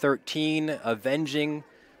 2013, avenging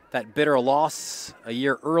that bitter loss a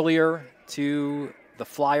year earlier to the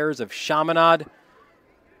Flyers of Chaminade.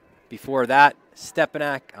 Before that,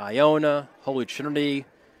 Stepanak, Iona, Holy Trinity,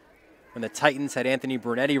 when the Titans had Anthony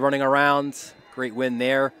Brunetti running around. Great win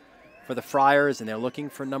there for the Friars, and they're looking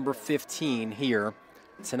for number 15 here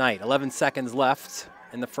tonight. 11 seconds left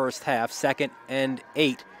in the first half. 2nd and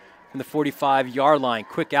 8 from the 45-yard line.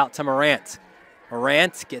 Quick out to Morant.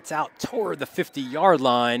 Morant gets out toward the 50-yard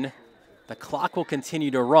line. The clock will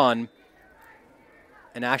continue to run,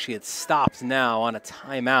 and actually it stops now on a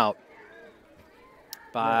timeout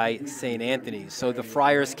by St. Anthony's. So the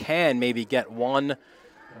Friars can maybe get one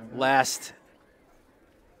last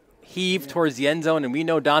heave towards the end zone, and we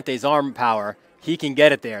know Dante's arm power. He can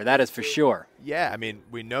get it there. That is for sure. Yeah, I mean,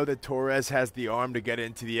 we know that Torres has the arm to get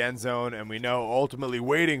into the end zone, and we know ultimately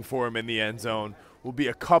waiting for him in the end zone will be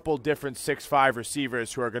a couple different 6'5"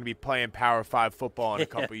 receivers who are going to be playing Power 5 football in a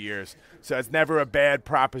couple years. So it's never a bad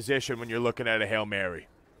proposition when you're looking at a Hail Mary.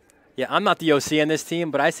 Yeah, I'm not the OC on this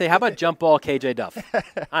team, but I say, how about jump ball KJ Duff?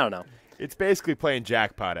 I don't know. It's basically playing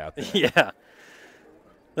jackpot out there. Yeah.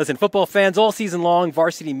 Listen, football fans, all season long,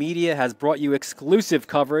 Varsity Media has brought you exclusive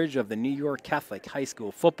coverage of the New York Catholic High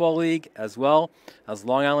School Football League as well as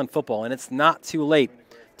Long Island football. And it's not too late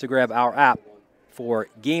to grab our app for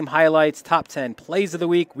game highlights, top 10 plays of the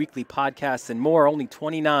week, weekly podcasts, and more. Only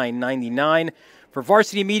 $29.99 for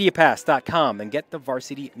VarsityMediaPass.com. And get the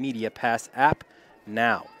Varsity Media Pass app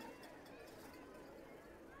now.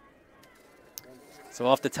 So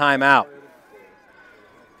off the timeout,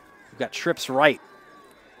 we've got trips right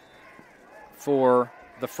for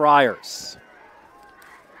the Friars.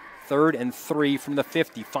 3rd and 3 from the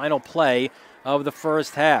 50. Final play of the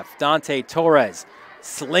first half. Dante Torres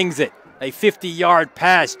slings it. A 50-yard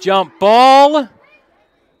pass, jump ball.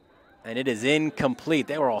 And it is incomplete.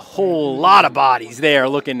 There were a whole lot of bodies there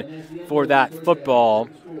looking for that football.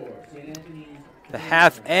 The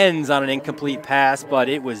half ends on an incomplete pass, but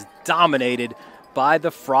it was dominated by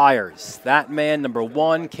the Friars. That man, number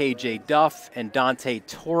 1, KJ Duff, and Dante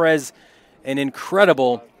Torres. An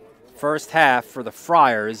incredible first half for the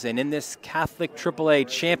Friars. And in this Catholic AAA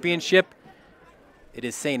championship, it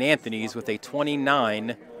is St. Anthony's with a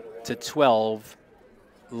 29-12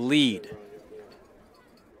 lead.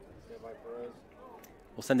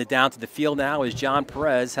 We'll send it down to the field now as John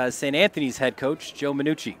Perez has St. Anthony's head coach, Joe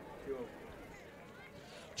Minucci.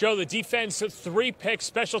 Joe, the defense, 3 picks,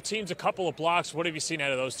 special teams, a couple of blocks. What have you seen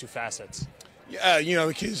out of those 2 facets? Yeah,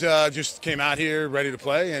 the kids just came out here ready to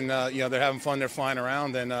play, and, they're having fun. They're flying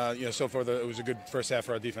around, and, so far it was a good first half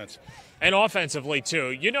for our defense. And offensively,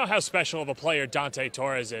 too. You know how special of a player Dante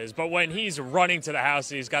Torres is, but when he's running to the house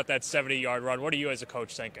and he's got that 70-yard run, what are you as a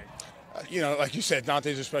coach thinking? Like you said,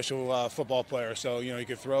 Dante's a special football player, so, he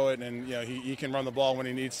could throw it, and, he can run the ball when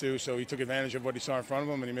he needs to, so he took advantage of what he saw in front of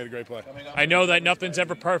him, and he made a great play. I know that nothing's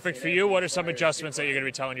ever perfect for you. What are some adjustments that you're going to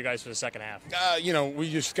be telling you guguys for the second half?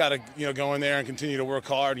 We just got to, go in there and continue to work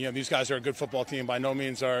hard. These guys are a good football team. By no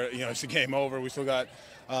means it's the game over. We still got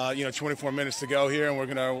 24 minutes to go here, and we're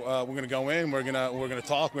gonna go in. We're gonna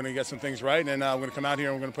talk. We're gonna get some things right, and we're gonna come out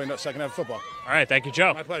here and we're gonna play the second half of football. All right, thank you,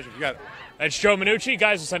 Joe. My pleasure. You got it. That's Joe Minucci.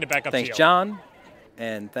 Guys, we'll send it back up to you. Thanks, John,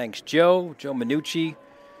 and thanks, Joe. Joe Minucci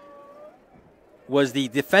was the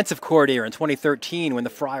defensive coordinator in 2013 when the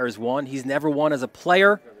Friars won. He's never won as a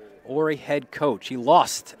player or a head coach. He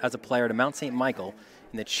lost as a player to Mount St. Michael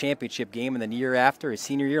in the championship game, and then the year after, his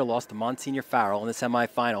senior year, lost to Monsignor Farrell in the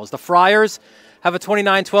semifinals. The Friars have a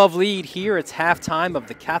 29-12 lead here. It's halftime of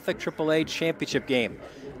the Catholic AAA championship game.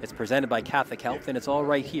 It's presented by Catholic Health, and it's all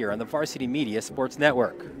right here on the Varsity Media Sports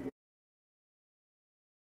Network.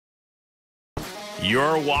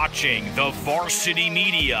 You're watching the Varsity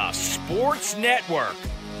Media Sports Network,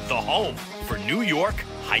 the home for New York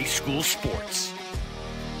high school sports.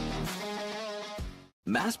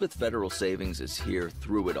 Maspeth Federal Savings is here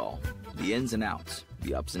through it all. The ins and outs,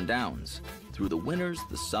 the ups and downs. Through the winters,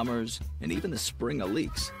 the summers, and even the spring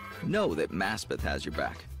leaks, know that Maspeth has your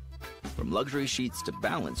back. From luxury sheets to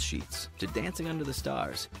balance sheets to dancing under the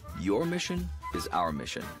stars, your mission is our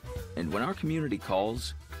mission. And when our community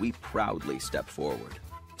calls, we proudly step forward.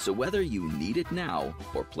 So whether you need it now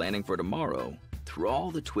or planning for tomorrow, through all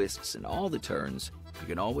the twists and all the turns, you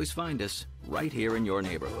can always find us right here in your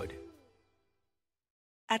neighborhood.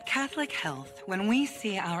 At Catholic Health, when we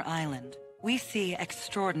see our island, we see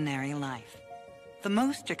extraordinary life. The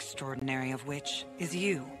most extraordinary of which is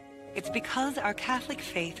you. It's because our Catholic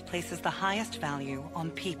faith places the highest value on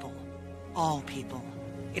people. All people.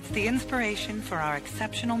 It's the inspiration for our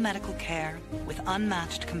exceptional medical care with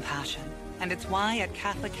unmatched compassion. And it's why at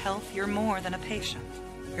Catholic Health you're more than a patient.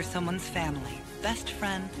 You're someone's family, best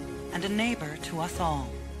friend, and a neighbor to us all.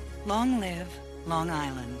 Long live Long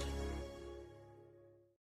Island.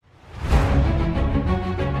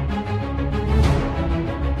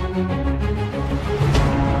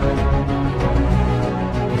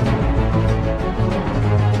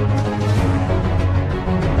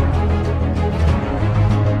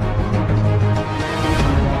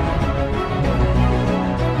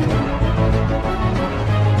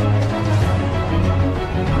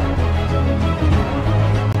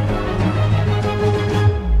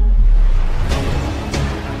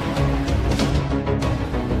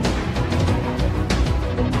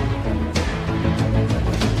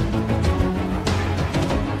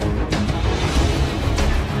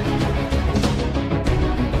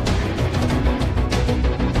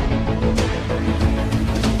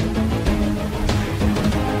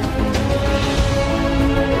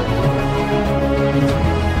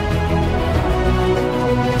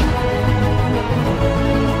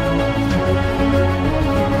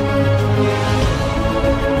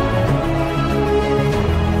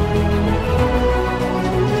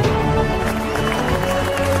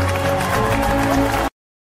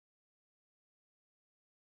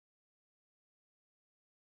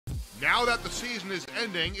 Now that the season is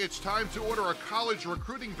ending, it's time to order a college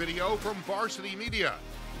recruiting video from Varsity Media.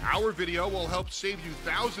 Our video will help save you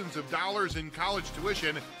thousands of dollars in college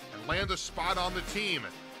tuition and land a spot on the team.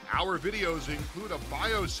 Our videos include a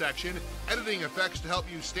bio section, editing effects to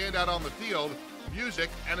help you stand out on the field, music,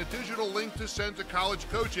 and a digital link to send to college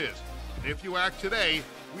coaches. And if you act today,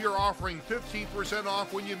 we are offering 15%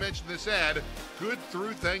 off when you mention this ad, good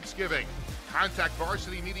through Thanksgiving. Contact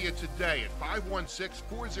Varsity Media today at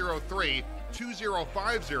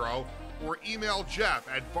 516-403-2050 or email Jeff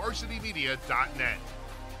at varsitymedia.net.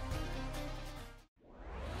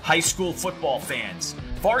 High school football fans,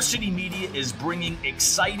 Varsity Media is bringing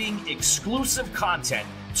exciting, exclusive content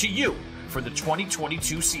to you for the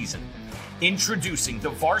 2022 season. Introducing the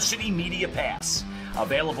Varsity Media Pass,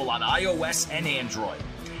 available on iOS and Android.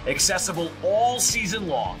 Accessible all season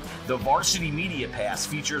long, the Varsity Media Pass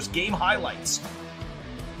features game highlights,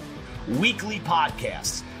 weekly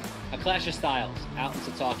podcasts, A clash of styles, out in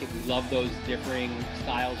Setauket. We love those differing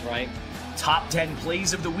styles, right? top 10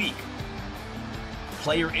 plays of the week,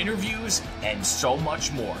 player interviews, and so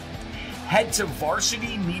much more. Head to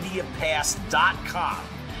varsitymediapass.com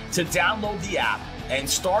to download the app and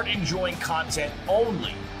start enjoying content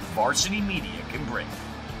only Varsity Media can bring.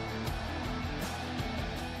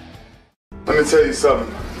 Let me tell you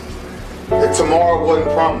something. If tomorrow wasn't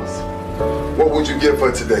promised, what would you give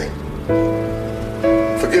for today?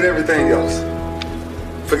 Forget everything else.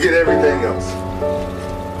 Forget everything else.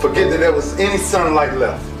 Forget that there was any sunlight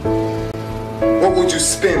left. What would you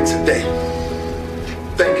spend today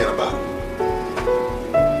thinking about?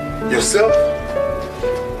 Yourself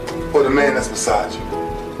or the man that's beside you?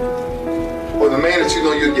 Or the man that you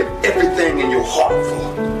know you'll give everything in your heart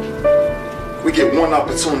for? We get one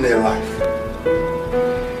opportunity in life,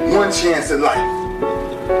 one chance in life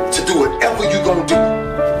to do whatever you're going to do,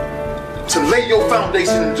 to lay your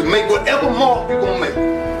foundation, to make whatever mark you're going to make,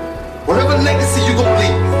 whatever legacy you're going to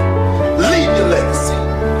leave your legacy.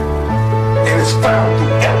 And it's found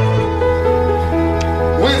through effort.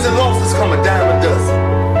 Wins and losses come a dime a dozen.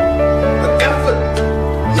 But effort,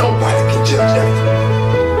 nobody can judge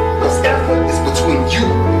effort. Because effort is between you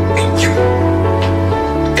and you.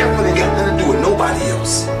 Effort ain't got nothing to do with nobody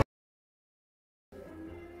else.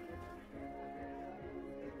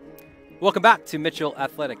 Welcome back to Mitchell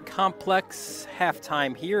Athletic Complex.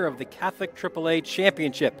 Halftime here of the Catholic AAA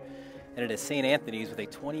Championship. And it is St. Anthony's with a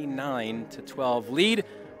 29-12 lead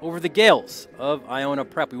over the Gales of Iona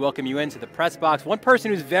Prep. We welcome you into the press box. One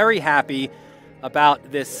person who's very happy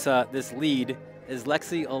about this this lead is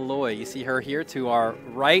Lexi Aloy. You see her here to our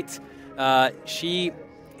right. She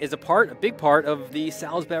is a big part of the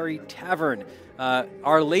Salisbury Tavern.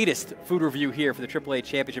 Our latest food review here for the AAA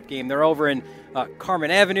Championship game. They're over in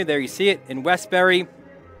Carmen Avenue. There you see it in Westbury.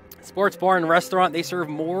 Sports bar and restaurant. They serve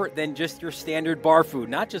more than just your standard bar food,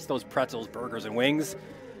 not just those pretzels, burgers, and wings.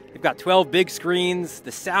 They've got 12 big screens.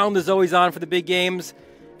 The sound is always on for the big games,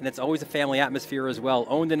 and it's always a family atmosphere as well.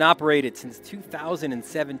 Owned and operated since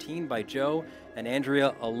 2017 by Joe and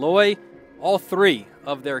Andrea Aloy. All three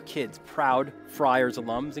of their kids, proud Friars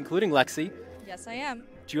alums, including Lexi. Yes, I am.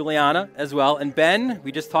 Juliana as well. And Ben,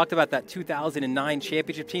 we just talked about that 2009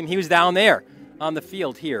 championship team. He was down there on the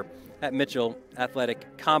field here at Mitchell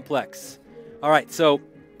Athletic Complex. All right, so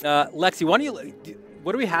Lexi, what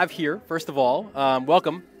do we have here? First of all,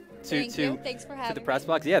 welcome Thanks for having the press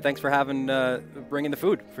box. Yeah, thanks for bringing the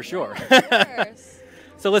food for sure. Of course.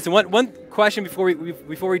 So listen, one question before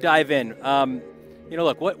we dive in.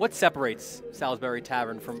 Look, what separates Salisbury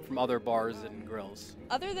Tavern from other bars and grills?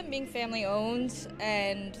 Other than being family owned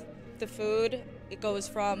and the food, it goes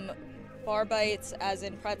from bar bites, as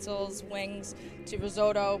in pretzels, wings, to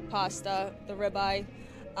risotto, pasta, the ribeye.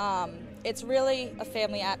 It's really a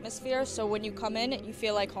family atmosphere, so when you come in, you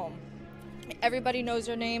feel like home. Everybody knows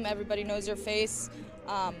your name, everybody knows your face,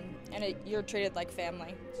 and you're treated like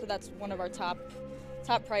family. So that's one of our top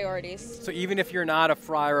priorities. So even if you're not a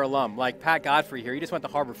Friar alum, like Pat Godfrey here, he just went to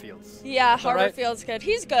Harborfields. Yeah, Harborfield's good.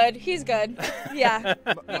 He's good. Yeah,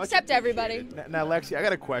 except everybody. Now, Lexi, I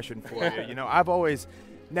got a question for you. You know, I've always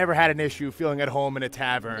never had an issue feeling at home in a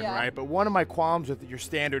tavern, right? But one of my qualms with your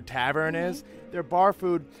standard tavern is their bar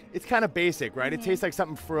food, it's kind of basic, right? It tastes like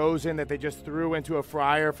something frozen that they just threw into a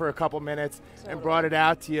fryer for a couple minutes and brought it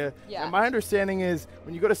out to you. Yeah. And my understanding is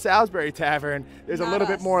when you go to Salisbury Tavern, there's a little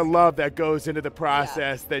bit more love that goes into the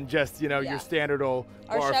process than just, your standard old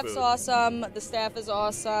bar food. Our chef's awesome. The staff is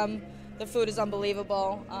awesome. The food is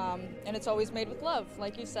unbelievable. And it's always made with love,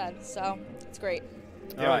 like you said. So it's great.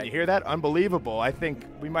 Dylan, right. You hear that? Unbelievable. I think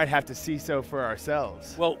we might have to see so for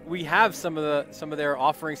ourselves. Well, we have some of their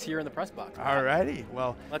offerings here in the press box. All righty.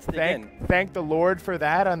 Well, let's dig in. Thank the Lord for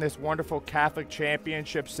that on this wonderful Catholic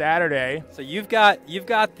Championship Saturday. So you've got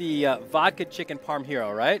the vodka chicken parm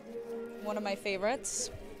hero, right? One of my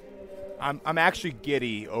favorites. I'm actually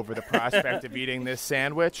giddy over the prospect of eating this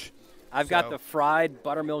sandwich. I've got the fried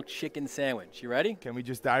buttermilk chicken sandwich. You ready? Can we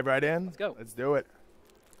just dive right in? Let's go. Let's do it.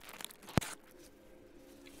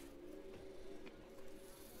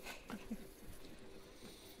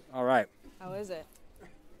 All right. How is it?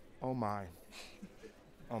 Oh, my.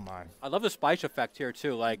 Oh, my. I love the spice effect here,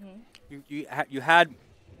 too. Like, you had,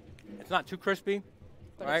 it's not too crispy.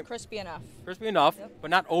 But right? It's crispy enough. Crispy enough, yep.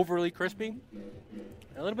 But not overly crispy.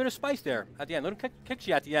 A little bit of spice there at the end. A little kicks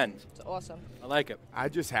you at the end. It's awesome. I like it. I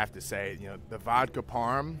just have to say, the vodka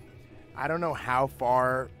parm, I don't know how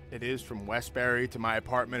far it is from Westbury to my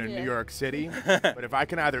apartment in New York City, but if I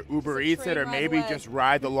can either Uber Eats it or maybe just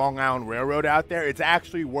ride the Long Island Railroad out there, it's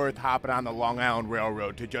actually worth hopping on the Long Island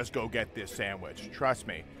Railroad to just go get this sandwich. Trust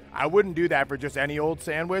me. I wouldn't do that for just any old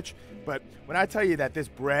sandwich, but when I tell you that this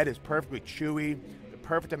bread is perfectly chewy, the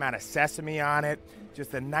perfect amount of sesame on it,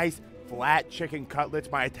 just a nice flat chicken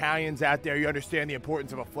cutlets. My Italians out there, you understand the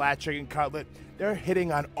importance of a flat chicken cutlet. They're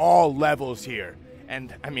hitting on all levels here.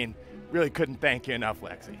 And, I mean, really couldn't thank you enough,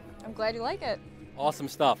 Lexi. I'm glad you like it. Awesome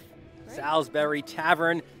stuff. Great. Salisbury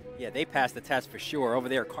Tavern. Yeah, they passed the test for sure. Over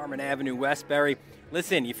there, Carmen Avenue, Westbury.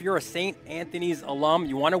 Listen, if you're a St. Anthony's alum,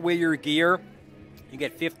 you want to wear your gear, you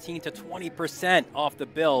get 15 to 20% off the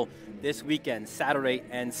bill this weekend, Saturday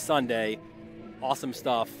and Sunday. Awesome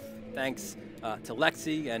stuff. Thanks to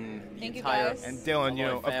Lexi and the entire guys. And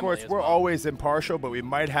Dylan, of course, we're always impartial, but we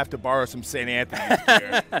might have to borrow some St. Anthony's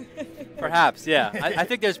here. Perhaps, yeah. I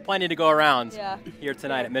think there's plenty to go around here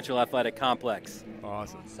tonight at Mitchell Athletic Complex.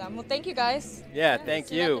 Awesome. Well, thank you, guys. Yeah,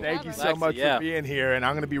 thank you. Thank you so much for being here, and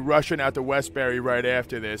I'm going to be rushing out to Westbury right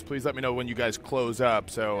after this. Please let me know when you guys close up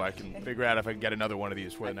so I can figure out if I can get another one of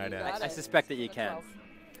these for the night out. I suspect that you can.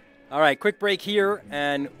 All right, quick break here,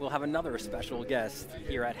 and we'll have another special guest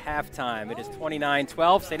here at halftime. It is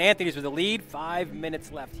 29-12. St. Anthony's with the lead. 5 minutes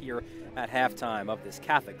left here at halftime of this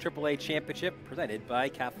Catholic AAA Championship presented by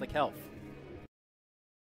Catholic Health.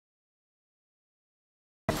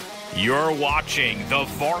 You're watching the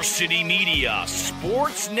Varsity Media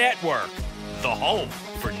Sports Network, the home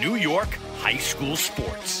for New York high school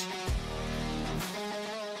sports.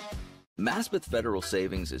 Maspeth Federal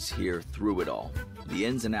Savings is here through it all. The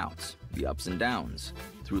ins and outs, the ups and downs.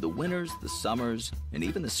 Through the winters, the summers, and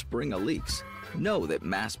even the spring of leaks. Know that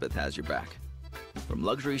Maspeth has your back. From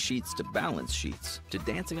luxury sheets to balance sheets to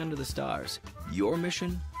dancing under the stars, your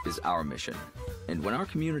mission is our mission. And when our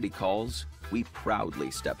community calls, we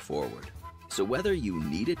proudly step forward. So whether you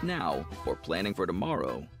need it now or planning for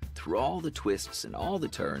tomorrow, through all the twists and all the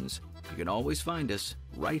turns, you can always find us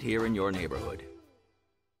right here in your neighborhood.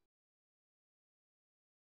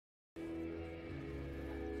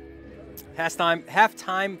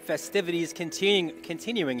 Halftime festivities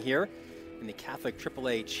continuing here in the Catholic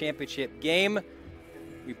AAA Championship game.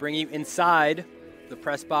 We bring you inside the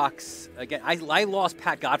press box again. I lost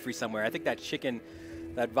Pat Godfrey somewhere. I think that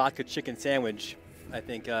vodka chicken sandwich, I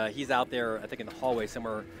think he's out there, I think in the hallway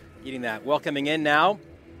somewhere eating that. Welcoming in now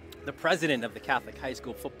the president of the Catholic High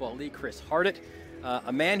School Football League, Chris Hardett,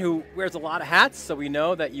 a man who wears a lot of hats, so we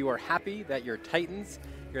know that you are happy that you're Titans.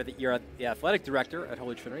 You're the athletic director at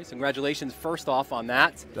Holy Trinity. So congratulations first off on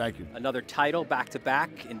that. Thank you. Another title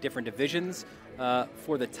back-to-back in different divisions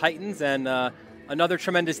for the Titans, and another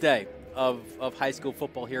tremendous day of high school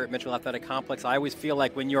football here at Mitchell Athletic Complex. I always feel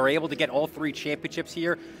like when you're able to get all 3 championships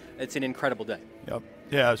here, it's an incredible day. Yep.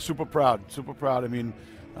 Yeah, super proud. I mean,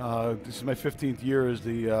 this is my 15th year as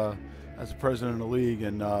the president of the league,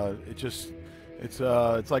 and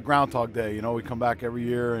it's like Groundhog Day. We come back every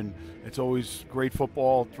year, and it's always great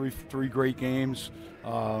football. Three great games,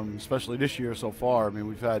 especially this year so far. I mean,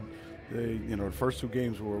 we've had the first 2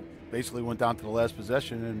 games were basically went down to the last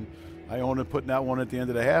possession, and Iona putting that one at the end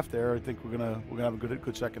of the half there. I think we're gonna have a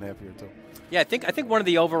good second half here too. Yeah, I think one of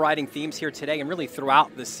the overriding themes here today, and really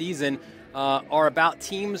throughout the season, are about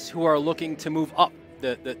teams who are looking to move up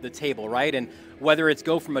the table, right? And whether it's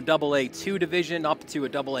go from a AA2 division up to a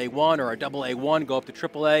AA1 or a AA1 go up to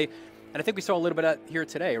AAA. And I think we saw a little bit of here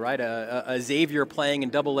today, right? A Xavier playing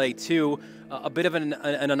in AA2, a bit of an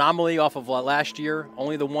anomaly off of last year,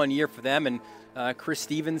 only the 1 year for them. And Chris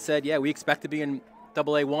Stevens said, yeah, we expect to be in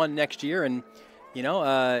AA1 next year. And,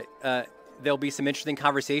 there'll be some interesting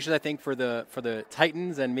conversations, I think, for the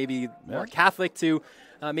Titans and maybe more Catholic to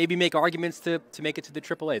maybe make arguments to make it to the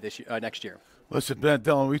AAA next year. Listen, Ben,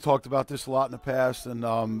 Dylan, we talked about this a lot in the past, and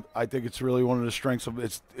I think it's really one of the strengths of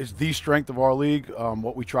it's the strength of our league.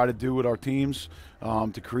 What we try to do with our teams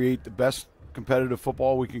to create the best competitive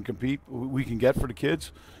football we can get for the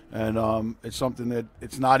kids, and it's something that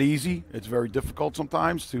it's not easy. It's very difficult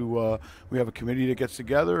sometimes. We have a committee that gets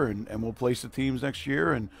together, and we'll place the teams next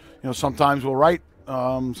year, and sometimes we're right,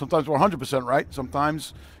 sometimes we're 100% right,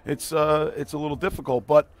 sometimes it's a little difficult,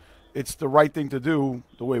 but it's the right thing to do,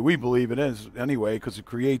 the way we believe it is anyway, because it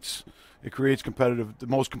creates the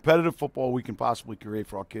most competitive football we can possibly create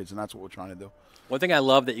for our kids, and that's what we're trying to do. One thing I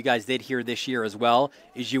love that you guys did here this year as well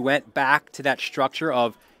is you went back to that structure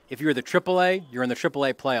of if you're the AAA, you're in the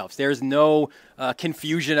AAA playoffs. There's no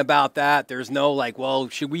confusion about that. There's no like, well,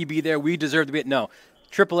 should we be there? We deserve to be. No,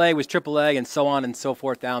 AAA was AAA, and so on and so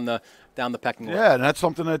forth down the pecking order. Yeah, and that's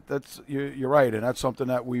something you're right, and that's something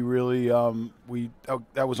that we really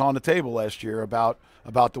that was on the table last year about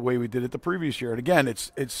the way we did it the previous year. And again,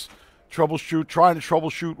 it's trying to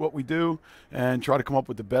troubleshoot what we do and try to come up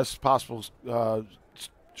with the best possible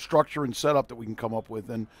structure and setup that we can come up with.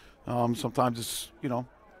 And sometimes it's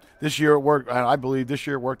this year it worked. I believe this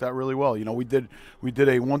year it worked out really well. We did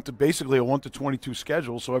basically a 1 to 22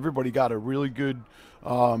 schedule, so everybody got a really good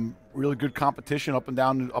competition up and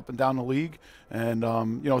down the league. And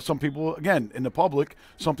some people, again, in the public,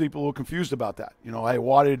 some people were confused about that. Hey,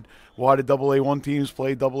 why did AA1 teams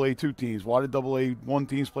play AA2 teams? Why did AA1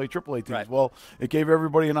 teams play AAA teams? Right. Well, it gave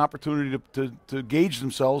everybody an opportunity to gauge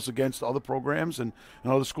themselves against other programs and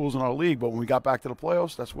other schools in our league. But when we got back to the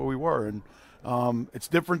playoffs, that's where we were. And it's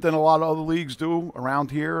different than a lot of other leagues do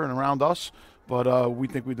around here and around us, but we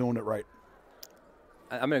think we're doing it right.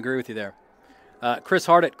 I'm going to agree with you there. Chris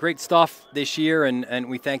Hartett, great stuff this year, and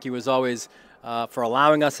we thank you as always for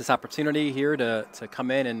allowing us this opportunity here to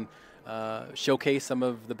come in and showcase some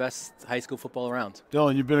of the best high school football around.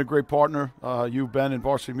 Dylan, you've been a great partner. You've been in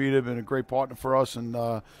Varsity Media, have been a great partner for us, and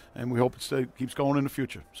we hope it keeps going in the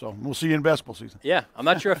future. So we'll see you in basketball season. Yeah, I'm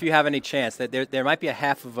not sure if you have any chance that there might be a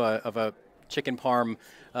half of a chicken parm.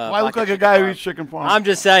 Well, I look like a guy who eats chicken parm. I'm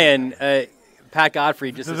just saying. Pat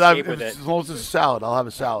Godfrey just escaped with it. As long as it's a salad, I'll have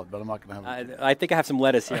a salad, but I'm not going to have it. I think I have some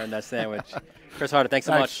lettuce here on that sandwich. Chris Harder, thanks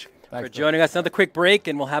so much for joining us. Another quick break,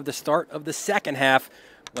 and we'll have the start of the second half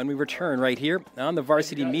when we return right here on the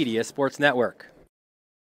Varsity Media Sports Network.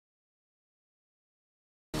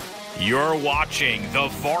 You're watching the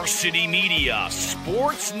Varsity Media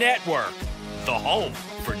Sports Network, the home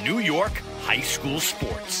for New York high school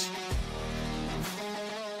sports.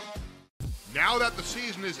 Now that the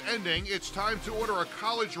season is ending, it's time to order a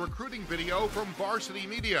college recruiting video from Varsity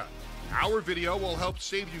Media. Our video will help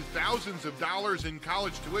save you thousands of dollars in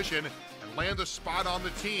college tuition and land a spot on the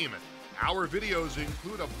team. Our videos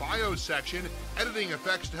include a bio section, editing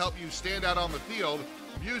effects to help you stand out on the field,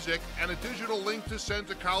 music, and a digital link to send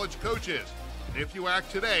to college coaches. And if you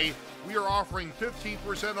act today, we are offering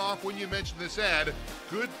 15% off when you mention this ad,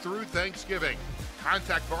 good through Thanksgiving.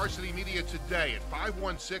 Contact Varsity Media today at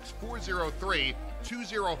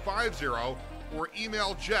 516-403-2050 or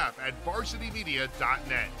email Jeff at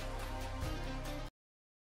varsitymedia.net.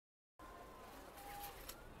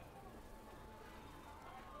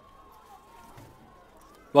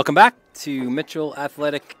 Welcome back to Mitchell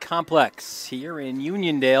Athletic Complex here in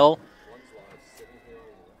Uniondale.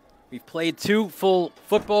 We've played 2 full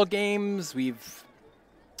football games. We've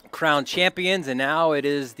crowned champions, and now it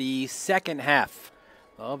is the second half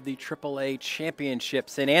of the AAA championship.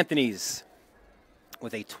 St. Anthony's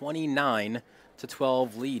with a 29-12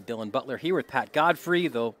 lead. Dylan Butler here with Pat Godfrey,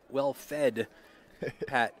 the well-fed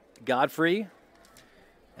Pat Godfrey.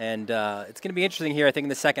 And it's going to be interesting here, I think, in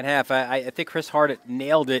the second half. I think Chris Hartett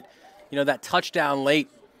nailed it. That touchdown late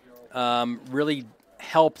really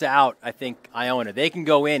helped out, I think, Iona. They can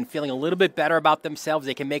go in feeling a little bit better about themselves.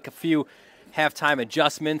 They can make a few halftime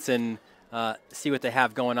adjustments and see what they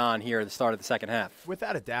have going on here at the start of the second half.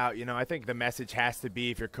 Without a doubt, I think the message has to be,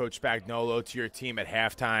 if you're Coach Spagnolo, to your team at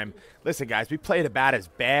halftime, listen, guys, we played about as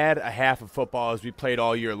bad a half of football as we played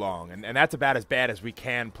all year long, and that's about as bad as we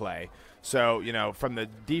can play. So, from the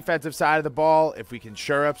defensive side of the ball, if we can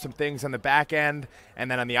shore up some things on the back end,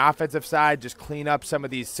 and then on the offensive side, just clean up some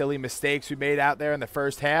of these silly mistakes we made out there in the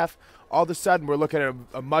first half, all of a sudden we're looking at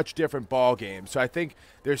a much different ball game. So I think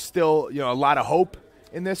there's still, a lot of hope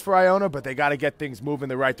in this for Iona, but they got to get things moving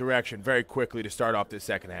the right direction very quickly to start off this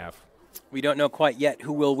second half. We don't know quite yet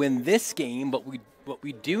who will win this game, but what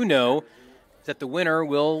we do know is that the winner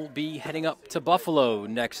will be heading up to Buffalo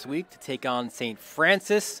next week to take on St.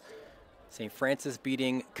 Francis. St. Francis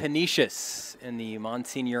beating Canisius in the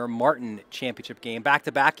Monsignor Martin championship game.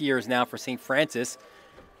 Back-to-back years now for St. Francis.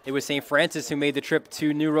 it was St. Francis who made the trip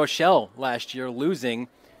to New Rochelle last year, losing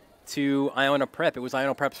to Iona Prep. It was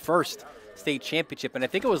Iona Prep's first state championship. And I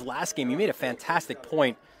think it was last game. You made a fantastic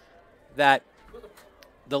point that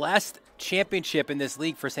the last championship in this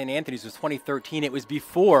league for St. Anthony's was 2013. It was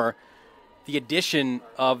before the addition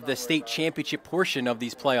of the state championship portion of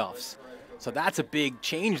these playoffs. So that's a big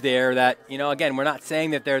change there that, again, we're not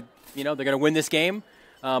saying that they're going to win this game,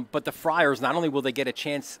 but the Friars, not only will they get a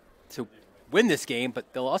chance to win this game,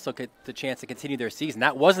 but they'll also get the chance to continue their season.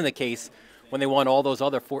 That wasn't the case when they won all those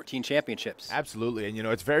other 14 championships. Absolutely. And,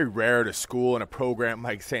 it's very rare at a school and a program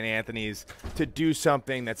like St. Anthony's to do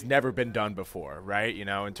something that's never been done before, right?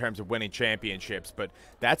 In terms of winning championships. But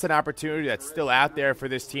that's an opportunity that's still out there for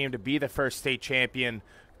this team to be the first state champion,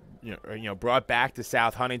 brought back to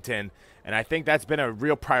South Huntington. And I think that's been a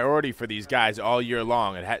real priority for these guys all year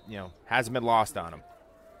long. It hasn't been lost on them.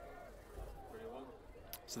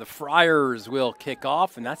 So the Friars will kick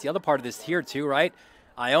off, and that's the other part of this here too, right?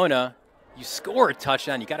 Iona, you score a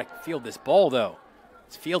touchdown. You got to field this ball, though.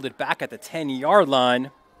 It's fielded back at the 10-yard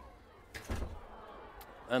line.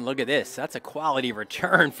 And look at this. That's a quality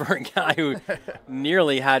return for a guy who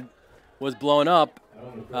nearly was blown up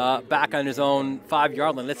back on his own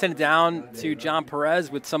 5-yard line. Let's send it down to John Perez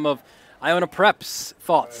with some of Iona Prep's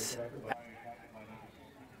thoughts.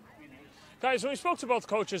 Guys, when we spoke to both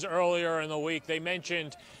coaches earlier in the week, they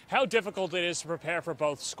mentioned how difficult it is to prepare for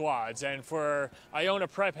both squads. And for Iona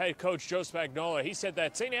Prep head coach Joe Spagnola, he said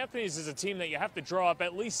that St. Anthony's is a team that you have to draw up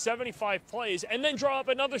at least 75 plays and then draw up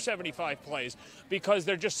another 75 plays because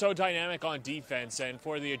they're just so dynamic on defense. And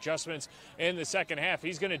for the adjustments in the second half,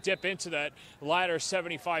 he's going to dip into that latter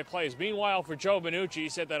 75 plays. Meanwhile, for Joe Benucci, he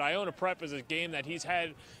said that Iona Prep is a game that he's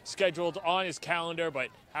had scheduled on his calendar, but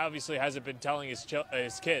obviously hasn't been telling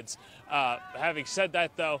his kids. Having said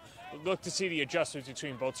that, though, look to see the adjustments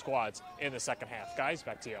between both squads in the second half. Guys,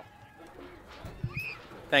 back to you.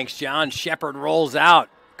 Thanks, John. Shepard rolls out.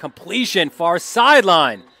 Completion, far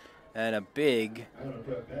sideline. And a big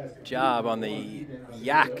job on the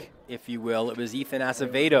yak, if you will. It was Ethan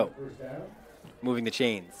Acevedo moving the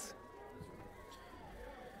chains.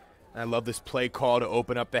 I love this play call to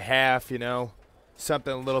open up the half,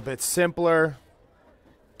 something a little bit simpler.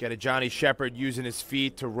 Get a Johnny Shepard using his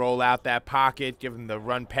feet to roll out that pocket, give him the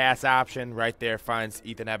run-pass option. Right there finds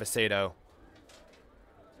Ethan Acevedo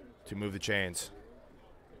to move the chains.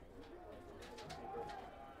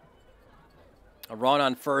 A run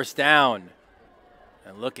on first down.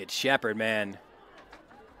 And look at Shepard, man.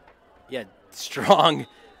 Yeah, strong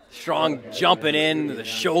jumping in, the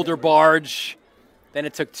shoulder barge. Then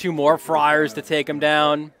it took two more Friars to take him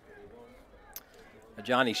down.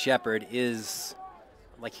 Johnny Shepard is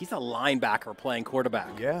like he's a linebacker playing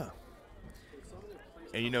quarterback. Yeah.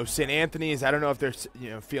 And, St. Anthony's, I don't know if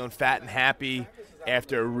they're, feeling fat and happy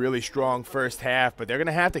after a really strong first half, but they're going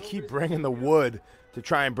to have to keep bringing the wood to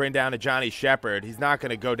try and bring down to Johnny Shepard. He's not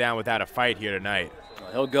going to go down without a fight here tonight.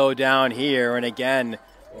 Well, he'll go down here, and again,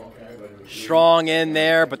 strong in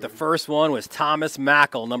there, but the first one was Thomas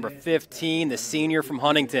Mackle, number 15, the senior from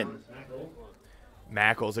Huntington.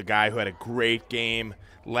 Mackle's a guy who had a great game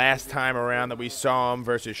last time around that we saw him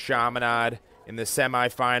versus Chaminade in the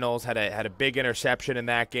semifinals. Had a big interception in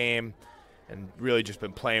that game and really just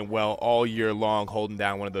been playing well all year long, holding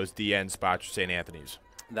down one of those DN spots for St. Anthony's.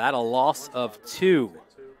 That a loss of 2.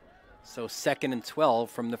 So 2nd and 12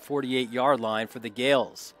 from the 48-yard line for the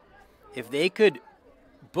Gales. If they could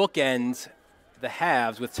bookend the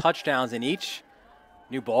halves with touchdowns in each,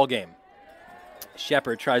 new ball game.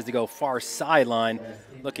 Shepard tries to go far sideline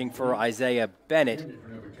looking for Isaiah Bennett,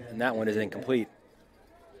 and that one is incomplete.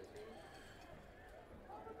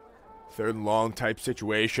 3rd and long type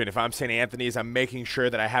situation. If I'm St. Anthony's, I'm making sure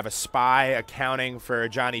that I have a spy accounting for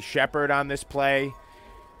Johnny Shepard on this play.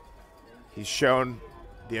 He's shown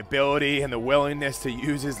the ability and the willingness to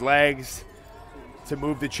use his legs to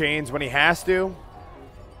move the chains when he has to.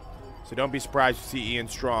 So don't be surprised to see Ian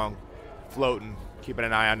Strong floating, keeping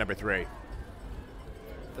an eye on number 3.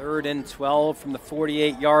 3rd and 12 from the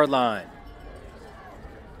 48-yard line.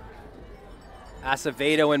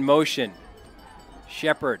 Acevedo in motion.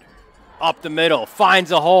 Shepard up the middle, finds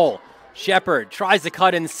a hole. Shepard tries to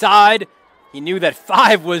cut inside. He knew that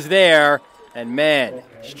 5 was there, and man,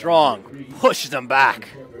 Strong pushes him back.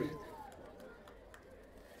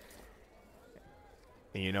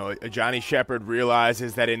 Johnny Shepard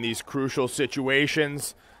realizes that in these crucial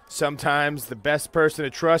situations, sometimes the best person to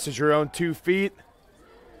trust is your own 2 feet.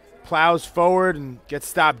 Plows forward and gets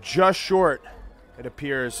stopped just short, it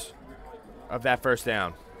appears, of that first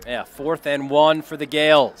down. Yeah, 4th and 1 for the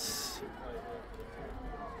Gales.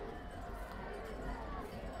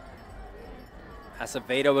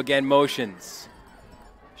 Acevedo again motions.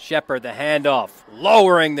 Shepard, the handoff,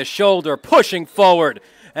 lowering the shoulder, pushing forward,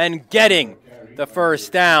 and getting the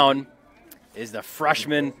first down is the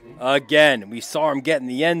freshman again. We saw him get in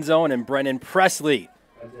the end zone, and Brennan Presley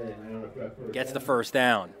gets the first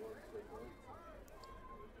down.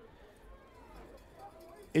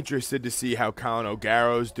 Interested to see how Colin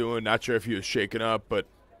O'Garo's doing. Not sure if he was shaken up, but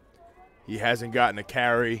he hasn't gotten a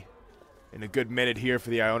carry in a good minute here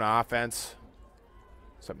for the Iona offense.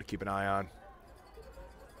 Something to keep an eye on.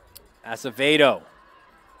 Acevedo.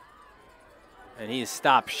 And he is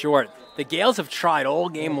stopped short. The Gales have tried all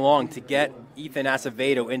game long to get Ethan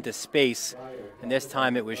Acevedo into space, and this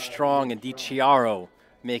time it was Strong and DiChiaro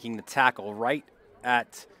making the tackle right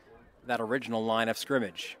at that original line of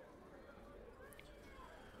scrimmage.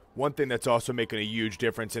 One thing that's also making a huge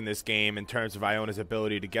difference in this game in terms of Iona's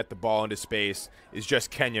ability to get the ball into space is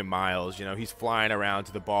just Kenyon Miles. You know, he's flying around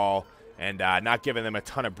to the ball and not giving them a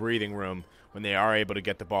ton of breathing room when they are able to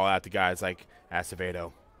get the ball out to guys like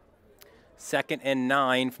Acevedo. 2nd and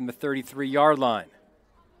 9 from the 33-yard line.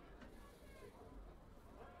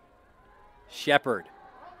 Shepard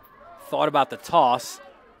thought about the toss,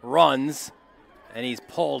 runs, and he's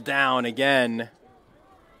pulled down again.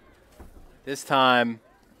 This time,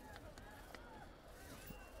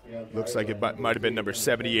 looks like it might have been number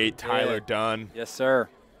 78, Tyler Dunn. Yes, sir.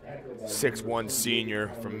 6'1" senior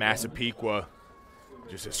from Massapequa.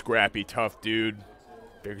 Just a scrappy, tough dude.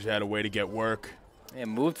 Figures out a way to get work. And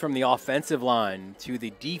moved from the offensive line to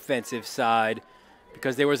the defensive side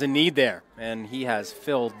because there was a need there, and he has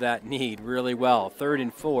filled that need really well. 3rd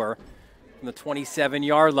and 4 from the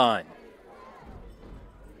 27-yard line.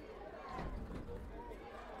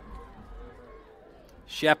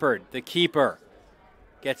 Shepard, the keeper,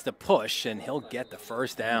 gets the push, and he'll get the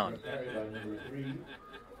first down.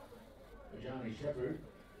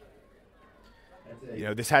 You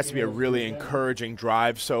know, this has to be a really encouraging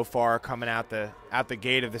drive so far coming out the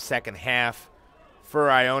gate of the second half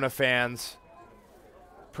for Iona fans.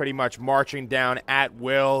 Pretty much marching down at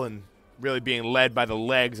will and really being led by the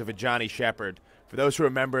legs of a Johnny Shepard. For those who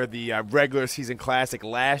remember the regular season classic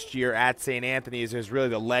last year at St. Anthony's, it was really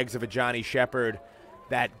the legs of a Johnny Shepard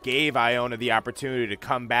that gave Iona the opportunity to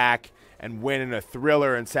come back and win in a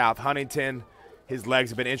thriller in South Huntington. His legs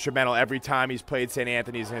have been instrumental every time he's played St.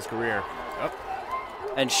 Anthony's in his career. Oh.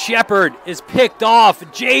 And Shepard is picked off.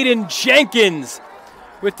 Jaden Jenkins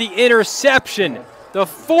with the interception. The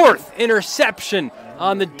 4th interception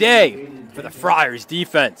on the day for the Friars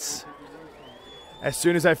defense. As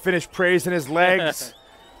soon as I finished praising his legs,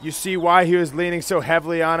 you see why he was leaning so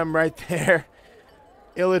heavily on him right there.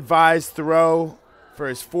 Ill-advised throw for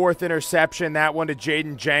his 4th interception. That one to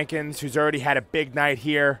Jaden Jenkins, who's already had a big night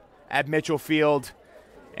here at Mitchell Field.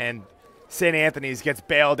 And St. Anthony's gets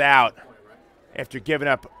bailed out after giving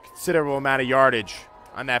up a considerable amount of yardage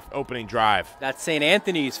on that opening drive. That's St.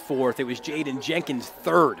 Anthony's 4th. It was Jaden Jenkins'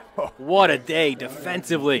 3rd. What a day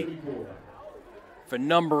defensively for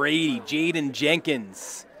number 80, Jaden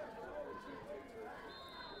Jenkins.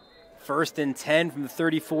 1st and 10 from the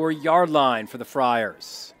 34-yard line for the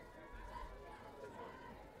Friars.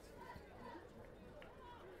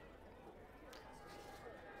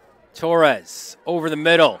 Torres over the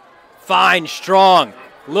middle. Finds Strong.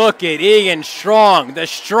 Look at Ian Strong, the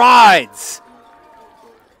strides.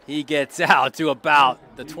 He gets out to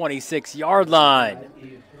about the 26-yard line.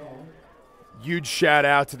 Huge shout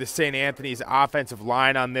out to the St. Anthony's offensive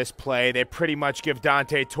line on this play. They pretty much give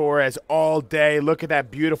Dante Torres all day. Look at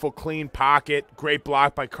that beautiful clean pocket. Great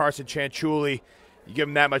block by Carson Chanchuli. You give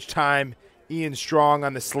him that much time. Ian Strong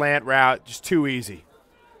on the slant route, just too easy.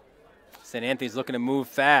 St. Anthony's looking to move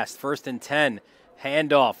fast. 1st and 10.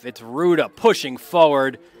 Handoff. It's Ruda pushing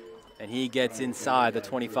forward, and he gets inside the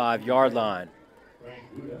 25-yard line.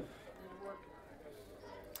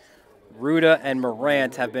 Ruda and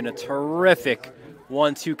Morant have been a terrific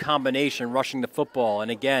 1-2 combination rushing the football.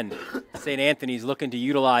 And again, St. Anthony's looking to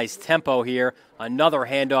utilize tempo here. Another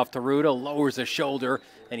handoff to Ruda, lowers the shoulder,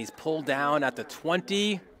 and he's pulled down at the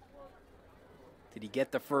 20. Did he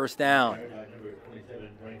get the first down?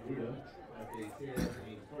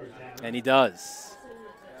 And he does.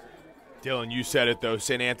 Dylan, you said it, though.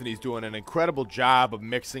 St. Anthony's doing an incredible job of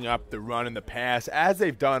mixing up the run and the pass, as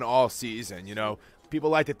they've done all season. You know,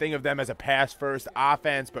 people like to think of them as a pass-first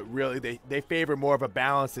offense, but really they favor more of a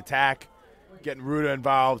balanced attack. Getting Ruda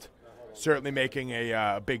involved, certainly making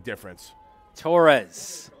a big difference.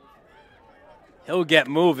 Torres. He'll get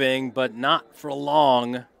moving, but not for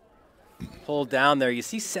long. Pulled down there. You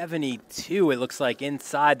see 72, it looks like,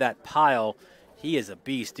 inside that pile. He is a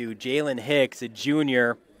beast, dude. Jalen Hicks, a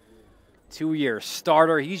junior, 2-year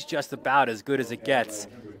starter. He's just about as good as it gets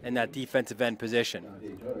in that defensive end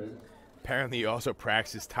position. Apparently he also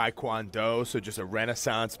practices Taekwondo, so just a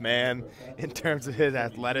renaissance man in terms of his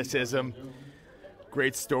athleticism.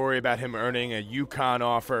 Great story about him earning a UConn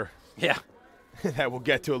offer. Yeah. That we'll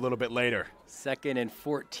get to a little bit later. 2nd and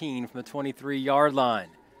 14 from the 23-yard line.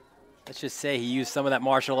 Let's just say he used some of that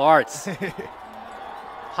martial arts.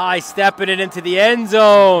 High stepping it into the end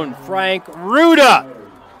zone. Frank Ruda,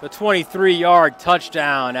 the 23-yard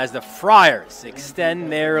touchdown as the Friars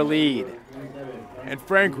extend their lead. And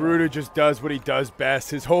Frank Ruda just does what he does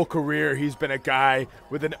best. His whole career, he's been a guy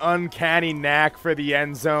with an uncanny knack for the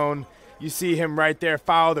end zone. You see him right there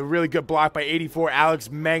follow the really good block by 84 Alex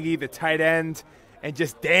Mengi, the tight end, and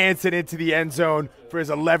just dance it into the end zone for his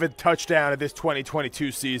 11th touchdown of this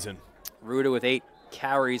 2022 season. Ruda with 8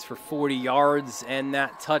 carries for 40 yards and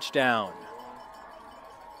that touchdown.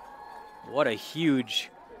 What a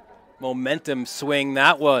huge momentum swing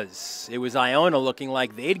that was. It was Iona looking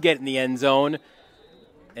like they'd get in the end zone.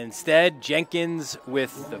 Instead, Jenkins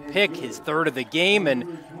with the pick, his 3rd of the game,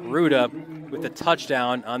 and Ruda with the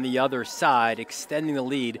touchdown on the other side, extending the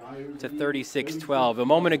lead to 36-12. A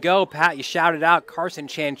moment ago, Pat, you shouted out Carson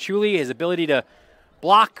Chanchuli, his ability to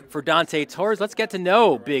block for Dante Torres. Let's get to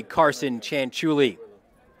know big Carson Chanchuli.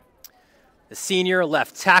 The senior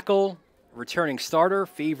left tackle, returning starter,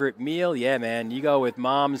 favorite meal. Yeah, man, you go with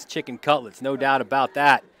Mom's chicken cutlets, no doubt about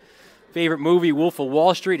that. Favorite movie, Wolf of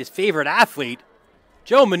Wall Street. His favorite athlete,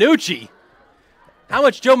 Joe Minucci. How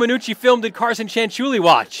much Joe Minucci film did Carson Chanchuli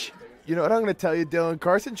watch? You know what I'm going to tell you, Dylan?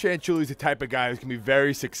 Carson Chanchuli is the type of guy who's going to be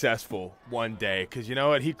very successful one day because, you know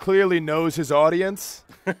what, he clearly knows his audience,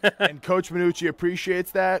 and Coach Minucci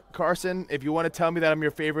appreciates that. Carson, if you want to tell me that I'm your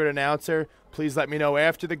favorite announcer, please let me know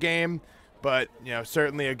after the game. But, you know,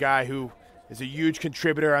 certainly a guy who is a huge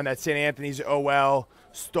contributor on that St. Anthony's OL,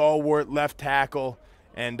 stalwart left tackle,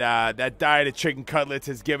 and that diet of chicken cutlets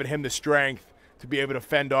has given him the strength to be able to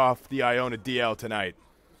fend off the Iona DL tonight.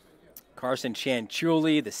 Carson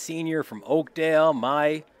Chanchuli, the senior from Oakdale,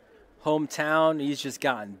 my hometown. He's just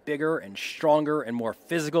gotten bigger and stronger and more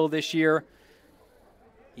physical this year.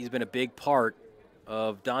 He's been a big part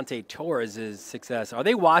of Dante Torres' success. Are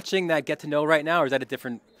they watching that Get to Know right now, or is that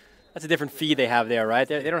that's a different feed they have there, right?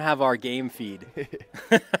 They don't have our game feed.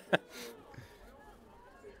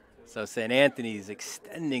 So St. Anthony's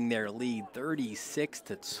extending their lead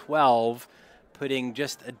 36-12, putting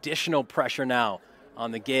just additional pressure now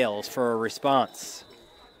on the Gales for a response.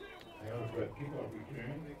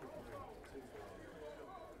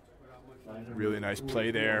 Really nice play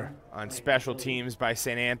there on special teams by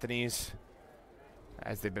St. Anthony's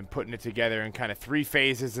as they've been putting it together in kind of 3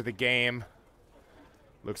 phases of the game.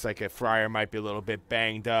 Looks like a Friar might be a little bit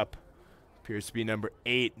banged up. Appears to be number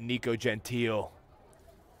 8, Nico Gentile.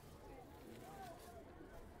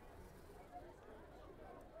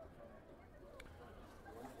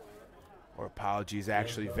 Or apologies,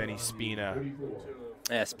 actually, Vinny Spina.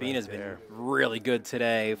 Yeah, Spina's been really good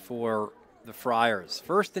today for the Friars.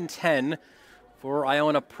 1st and 10 for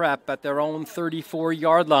Iona Prep at their own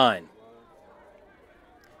 34-yard line.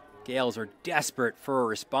 Gales are desperate for a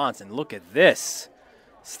response, and look at this.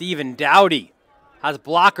 Stephen Dowdy has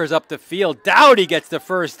blockers up the field. Dowdy gets the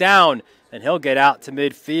first down, and he'll get out to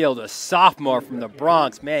midfield. A sophomore from the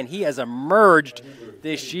Bronx. Man, he has emerged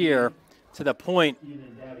this year to the point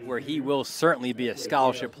where he will certainly be a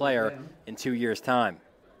scholarship player in 2 years' time.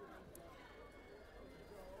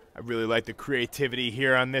 I really like the creativity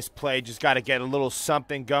here on this play. Just got to get a little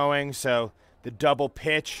something going. So the double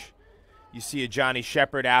pitch, you see a Johnny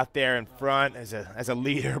Shepard out there in front as a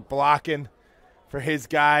leader blocking for his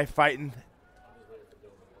guy, fighting.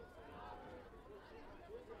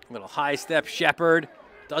 Little high step. Shepard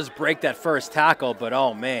does break that first tackle, but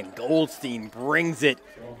oh man, Goldstein brings it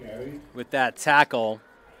with that tackle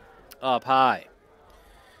up high.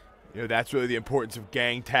 You know, that's really the importance of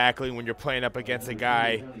gang tackling when you're playing up against a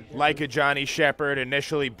guy like a Johnny Shepard.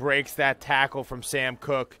 Initially breaks that tackle from Sam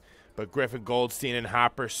Cook, but Griffin Goldstein in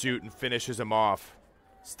hot pursuit and finishes him off.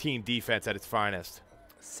 It's team defense at its finest.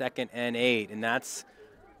 2nd and 8, and that's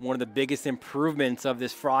one of the biggest improvements of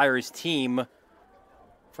this Friars team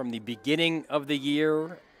from the beginning of the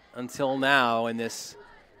year until now in this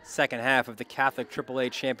second half of the Catholic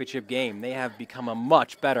AAA championship game. They have become a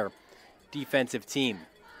much better defensive team.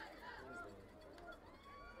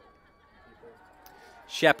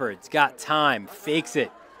 Shepard's got time, fakes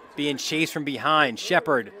it, being chased from behind.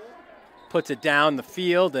 Shepard puts it down the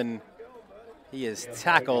field, and he is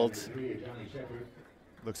tackled.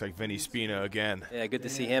 Looks like Vinny Spina again. Yeah, good to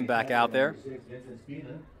see him back out there.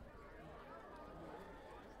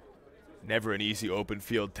 Never an easy open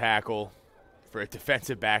field tackle for a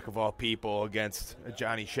defensive back of all people against a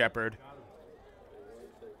Johnny Shepard.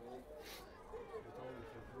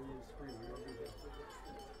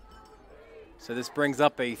 So this brings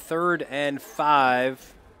up a 3rd and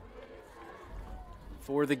 5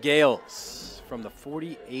 for the Gales from the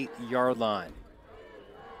 48-yard line.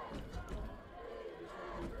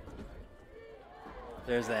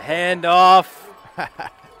 There's a handoff.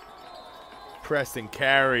 Preston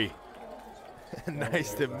Carey.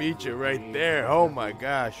 Nice to meet you right there. Oh my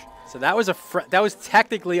gosh. So that was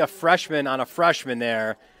technically a freshman on a freshman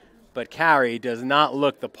there, but Carey does not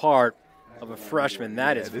look the part of a freshman,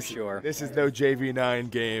 that is for sure. This is no JV9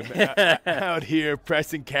 game. Out here,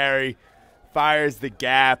 Preston Carey fires the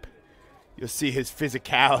gap. You'll see his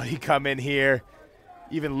physicality come in here.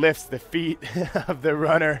 Even lifts the feet of the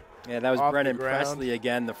runner. Yeah, that was Brennan Presley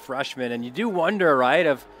again, the freshman. And you do wonder, right,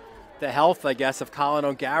 of the health, I guess, of Colin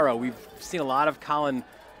O'Gara. We've seen a lot of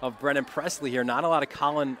Brennan Presley here, not a lot of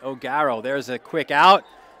Colin O'Gara. There's a quick out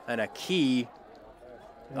and a key.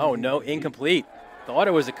 Oh, no, incomplete. Thought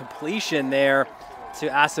it was a completion there to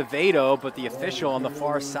Acevedo, but the official on the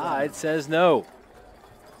far side says no.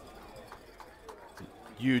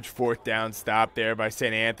 Huge 4th down stop there by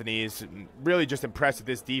St. Anthony's. Really just impressed with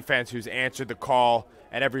this defense who's answered the call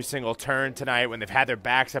at every single turn tonight. When they've had their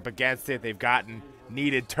backs up against it, they've gotten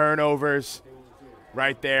needed turnovers.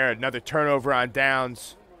 Right there, another turnover on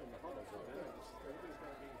downs.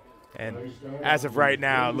 And as of right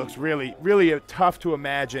now, it looks really, really tough to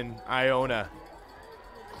imagine Iona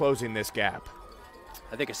closing this gap.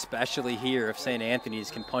 I think especially here if St. Anthony's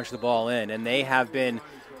can punch the ball in, and they have been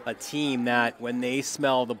a team that when they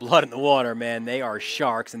smell the blood in the water, man, they are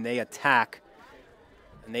sharks and they attack.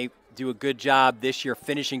 And they do a good job this year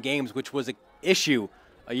finishing games, which was an issue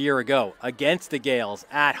a year ago. Against the Gales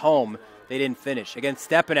at home, they didn't finish. Against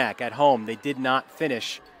Stepanak at home, they did not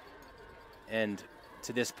finish. And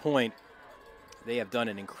to this point, they have done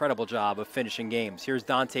an incredible job of finishing games. Here's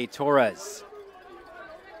Dante Torres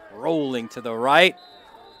rolling to the right,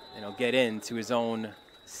 and he'll get into his own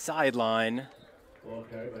sideline.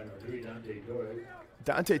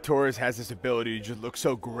 Dante Torres has this ability to just look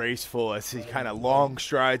so graceful as he kind of long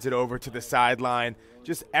strides it over to the sideline,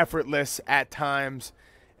 just effortless at times.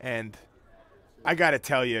 And I got to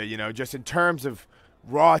tell you, just in terms of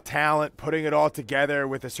raw talent, putting it all together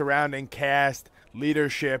with the surrounding cast,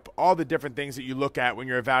 leadership, all the different things that you look at when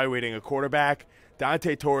you're evaluating a quarterback,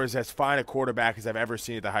 Dante Torres as fine a quarterback as I've ever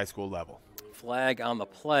seen at the high school level. Flag on the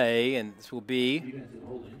play, and this will be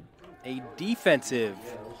a defensive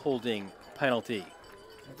holding penalty.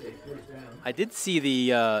 I did see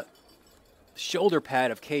the shoulder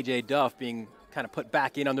pad of KJ Duff being kind of put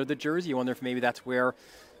back in under the jersey. You wonder if maybe that's where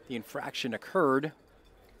the infraction occurred.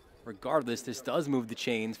 Regardless, this does move the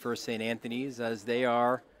chains for St. Anthony's as they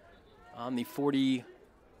are on the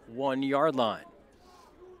 41-yard line.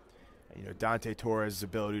 Dante Torres'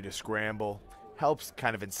 ability to scramble helps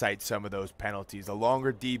kind of incite some of those penalties. The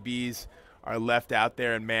longer DBs are left out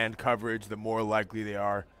there in man coverage, the more likely they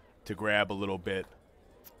are to grab a little bit.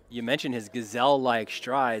 You mentioned his gazelle-like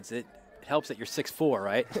strides. It helps that you're 6'4",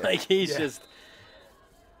 right? Like he's just,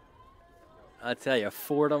 I'll tell you,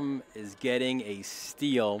 Fordham is getting a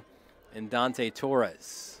steal in Dante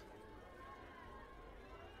Torres.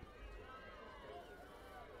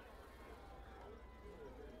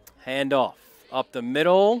 Handoff up the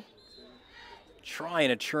middle. Trying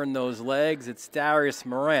to churn those legs. It's Darius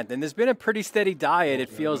Morant. And there's been a pretty steady diet, it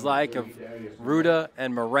feels like, of Ruda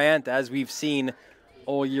and Morant as we've seen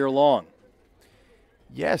all year long.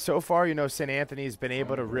 Yeah, so far, St. Anthony's been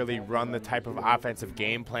able to really run the type of offensive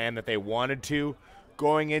game plan that they wanted to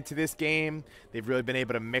going into this game. They've really been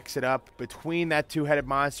able to mix it up between that two-headed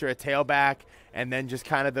monster at tailback and then just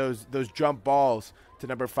kind of those jump balls to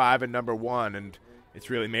number 5 and number 1, and it's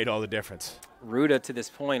really made all the difference. Ruda, to this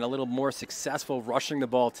point, a little more successful rushing the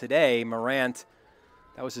ball today. Morant,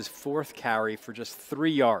 that was his 4th carry for just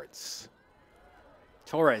 3 yards.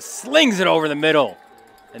 Torres slings it over the middle,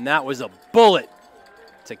 and that was a bullet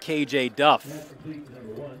to KJ Duff.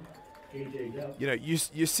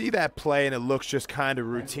 You see that play and it looks just kind of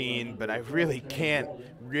routine, but I really can't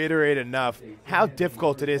reiterate enough how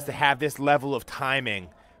difficult it is to have this level of timing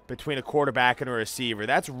between a quarterback and a receiver.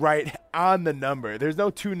 That's right on the number. There's no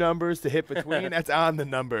 2 numbers to hit between. That's on the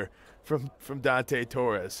number from Dante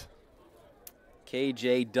Torres.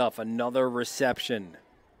 KJ Duff, another reception.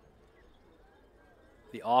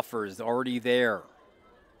 The offer's already there.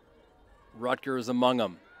 Rutgers among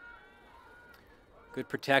them. Good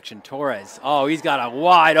protection. Torres. Oh, he's got a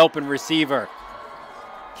wide open receiver.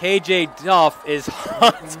 KJ Duff is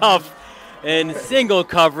tough in single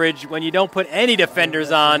coverage when you don't put any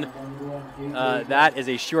defenders on. That is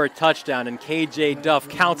a short touchdown, and KJ Duff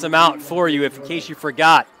counts them out for you in case you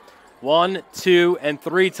forgot. 1, 2, and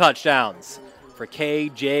 3 touchdowns for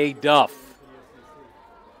KJ Duff.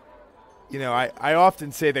 You know, I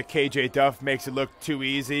often say that KJ Duff makes it look too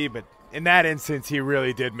easy, but in that instance, he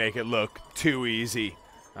really did make it look too easy.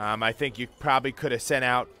 I think you probably could have sent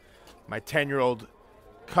out my 10-year-old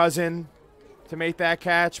cousin to make that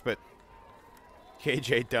catch, but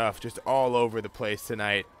KJ Duff just all over the place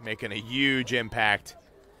tonight, making a huge impact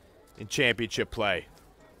in championship play.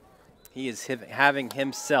 He is having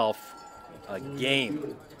himself a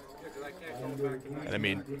game. And I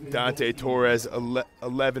mean, Dante Torres,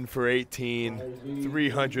 11 for 18,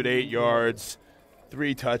 308 yards,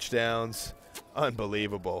 3 touchdowns.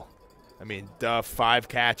 Unbelievable. I mean, Duff, 5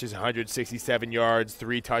 catches, 167 yards,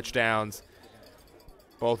 3 touchdowns.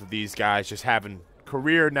 Both of these guys just having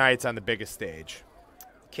career nights on the biggest stage.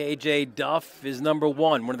 KJ Duff is number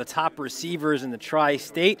 1, one of the top receivers in the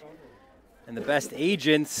tri-state. And the best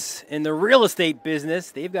agents in the real estate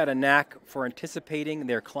business, they've got a knack for anticipating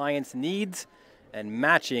their clients' needs and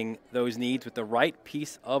matching those needs with the right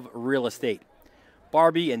piece of real estate.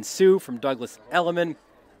 Barbie and Sue from Douglas Elliman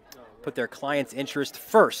put their clients' interest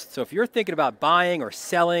first. So if you're thinking about buying or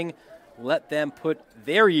selling, let them put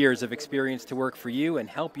their years of experience to work for you and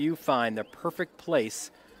help you find the perfect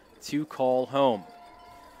place to call home.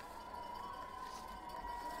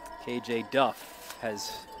 KJ Duff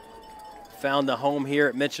has found the home here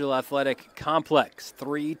at Mitchell Athletic Complex.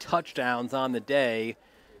 3 touchdowns on the day,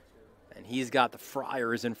 and he's got the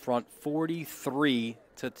Friars in front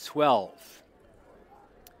 43-12.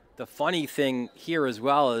 The funny thing here as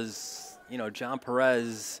well is, you know, John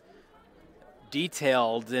Perez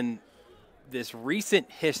detailed in this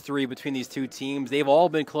recent history between these two teams, they've all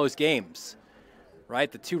been close games,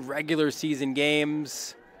 right? The 2 regular season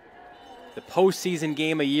games, the postseason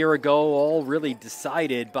game a year ago, all really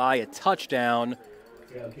decided by a touchdown.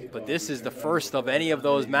 But this is the first of any of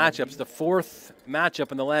those matchups, the 4th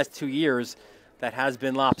matchup in the last 2 years that has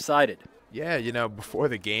been lopsided. Yeah, you know, before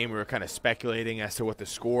the game, we were kind of speculating as to what the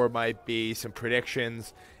score might be, some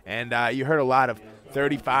predictions. And you heard a lot of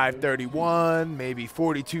 35-31, maybe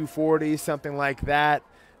 42-40, something like that.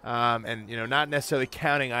 And, you know, not necessarily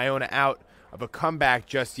counting Iona out of a comeback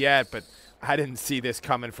just yet, but I didn't see this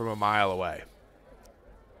coming from a mile away.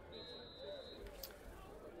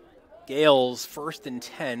 Gales 1st and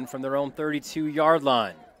 10 from their own 32-yard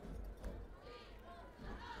line.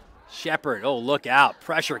 Shepard, oh, look out.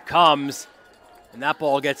 Pressure comes, and that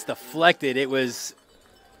ball gets deflected. It was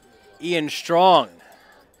Ian Strong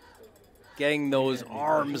getting those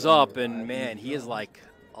arms up, and, man, he is like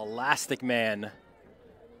Elastic Man.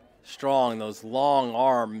 Strong, those long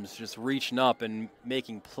arms just reaching up and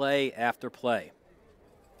making play after play.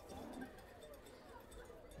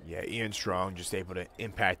 Yeah, Ian Strong just able to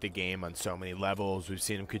impact the game on so many levels. We've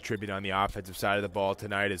seen him contribute on the offensive side of the ball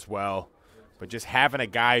tonight as well. But just having a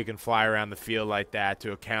guy who can fly around the field like that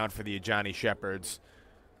to account for the Johnny Shepards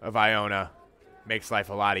of Iona makes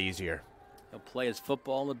life a lot easier. He'll play his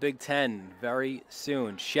football in the Big Ten very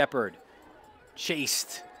soon. Shepard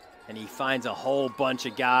chased, and he finds a whole bunch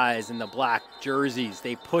of guys in the black jerseys.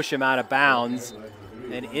 They push him out of bounds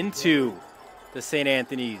and into the St.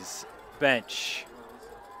 Anthony's bench.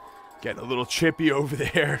 Getting a little chippy over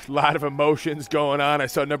there. A lot of emotions going on. I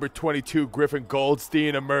saw number 22, Griffin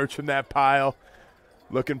Goldstein, emerge from that pile,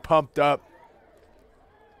 looking pumped up.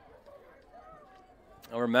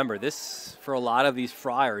 Now remember, this, for a lot of these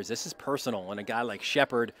Friars, this is personal. And a guy like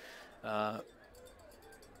Shepard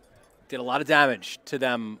did a lot of damage to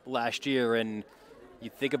them last year. And you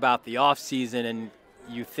think about the offseason and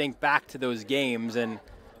you think back to those games, and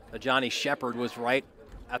Johnny Shepard was right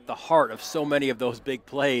at the heart of so many of those big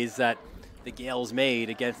plays that the Gales made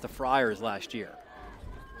against the Friars last year.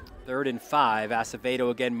 3rd and 5, Acevedo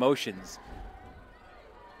again motions.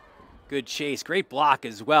 Good chase, great block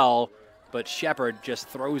as well, but Shepard just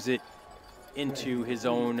throws it into his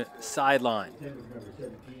own sideline.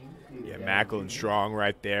 Yeah, Macklin Strong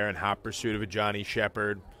right there in hot pursuit of a Johnny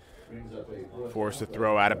Shepard. Forced to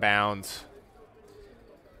throw out of bounds.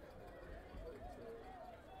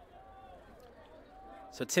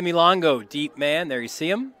 So Timmy Longo, deep man, there you see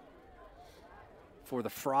him for the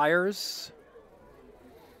Friars.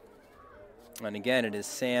 And again, it is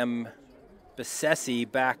Sam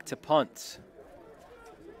Bissessi back to punt.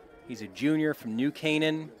 He's a junior from New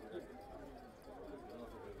Canaan.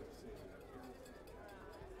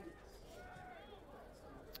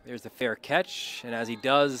 There's the fair catch, and as he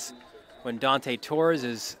does when Dante Torres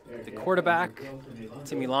is the quarterback,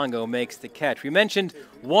 Timmy Longo makes the catch. We mentioned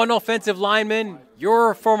one offensive lineman,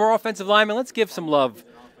 your former offensive lineman. Let's give some love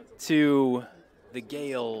to the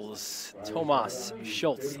Gales. Tomas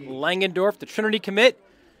Schultz Langendorf, the Trinity commit.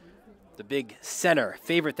 The big center.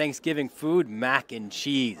 Favorite Thanksgiving food, mac and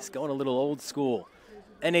cheese. Going a little old school.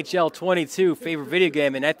 NHL 22, favorite video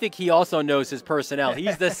game, and I think he also knows his personnel.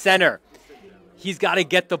 He's the center. He's got to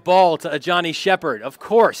get the ball to a Johnny Shepard. Of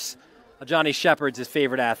course, a Johnny Shepard's his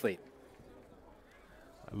favorite athlete.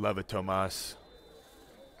 I love it, Tomas.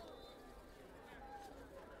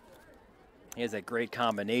 He has a great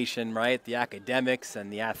combination, right? The academics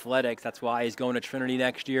and the athletics. That's why he's going to Trinity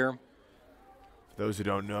next year. For those who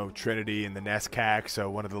don't know, Trinity and the NESCAC,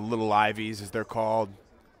 so one of the little Ivies, as they're called.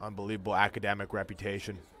 Unbelievable academic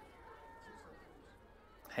reputation.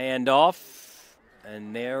 Handoff,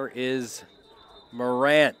 and there is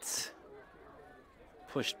Morant.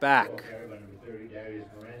 Pushed back.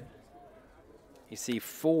 You see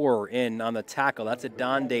 4 in on the tackle. That's a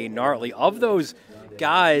Donde Nartley. Of those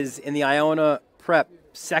guys in the Iona Prep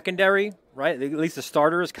secondary, right, at least the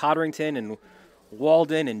starters, Codrington and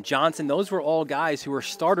Walden and Johnson, those were all guys who were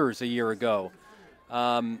starters a year ago.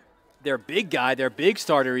 Their big guy, their big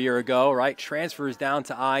starter a year ago, right, transfers down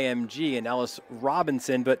to IMG and Ellis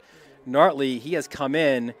Robinson. But Nartley, he has come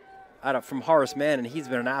in from Horace Mann, and he's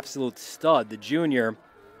been an absolute stud. The junior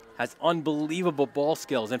has unbelievable ball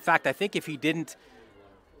skills. In fact, I think if he didn't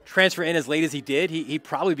transfer in as late as he did, he'd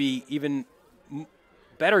probably be even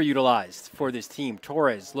better utilized for this team.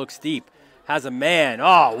 Torres looks deep, has a man.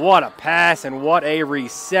 Oh, what a pass and what a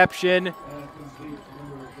reception.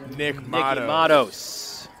 Nicky Matos.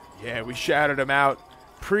 Yeah, we shouted him out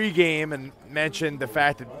pregame and mentioned the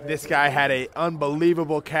fact that this guy had an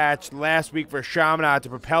unbelievable catch last week for Chaminade to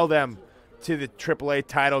propel them to the AAA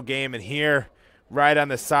title game. And here, right on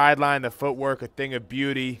the sideline, the footwork, a thing of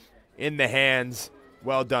beauty in the hands.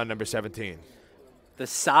 Well done, number 17. The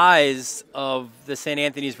size of the St.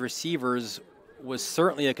 Anthony's receivers was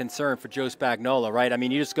certainly a concern for Joe Spagnuolo, right? I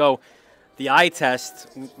mean, you just go the eye test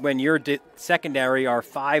when your secondary are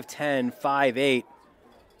 5'10", 5'8",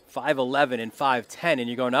 5'11", and 5'10", and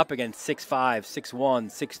you're going up against 6'5",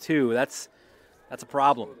 6'1", 6'2". That's a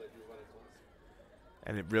problem.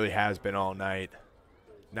 And it really has been all night.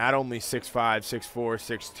 Not only 6'5", 6'4",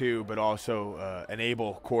 6'2", but also an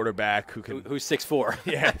able quarterback who's 6'4".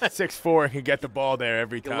 Yeah, 6'4", and can get the ball there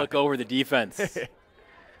every time. Look over the defense.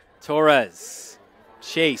 Torres,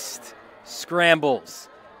 chased, scrambles.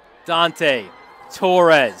 Dante,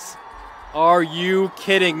 Torres. Are you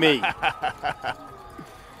kidding me?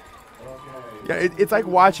 Yeah, it's like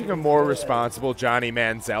watching a more responsible Johnny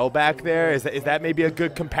Manziel back there. Is that maybe a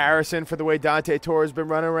good comparison for the way Dante Torres has been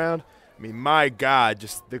running around? I mean, my God,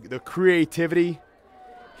 just the creativity.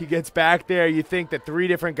 He gets back there. You think that 3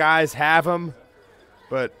 different guys have him,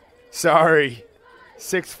 but sorry.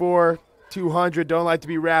 6'4", 200, don't like to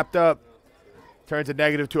be wrapped up. Turns a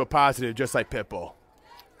negative to a positive, just like Pitbull.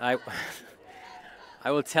 I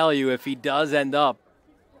will tell you, if he does end up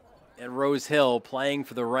at Rose Hill playing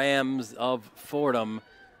for the Rams of Fordham,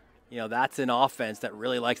 you know, that's an offense that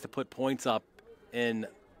really likes to put points up in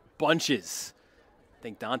bunches. I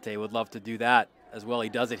think Dante would love to do that as well. He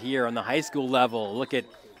does it here on the high school level. Look at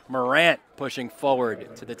Morant pushing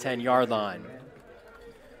forward to the 10-yard line.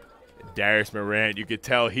 Darius Morant, you could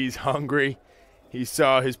tell he's hungry. He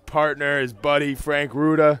saw his partner, his buddy, Frank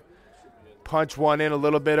Ruda, punch one in a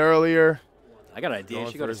little bit earlier. I got an idea. You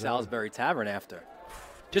should go to Salisbury Tavern after.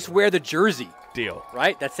 Just wear the jersey. Deal.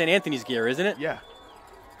 Right? That's St. Anthony's gear, isn't it? Yeah.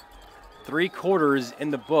 3 quarters in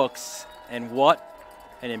the books, and what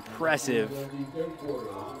an impressive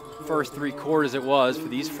first 3 quarters it was for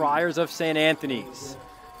these Friars of St. Anthony's.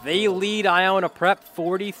 They lead Iona Prep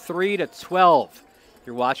 43-12.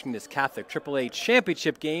 You're watching this Catholic AAA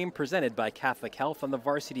championship game presented by Catholic Health on the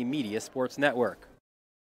Varsity Media Sports Network.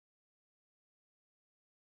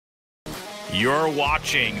 You're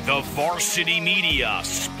watching the Varsity Media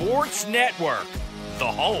Sports Network, the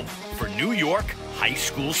home for New York high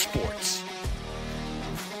school sports.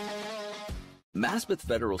 Maspeth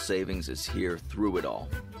Federal Savings is here through it all.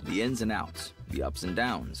 The ins and outs, the ups and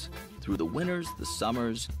downs. Through the winters, the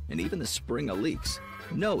summers, and even the spring of leaks.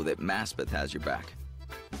 Know that Maspeth has your back.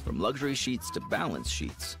 From luxury sheets to balance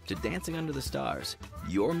sheets to dancing under the stars,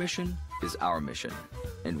 your mission is our mission.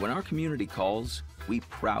 And when our community calls, we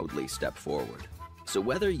proudly step forward. So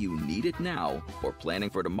whether you need it now or planning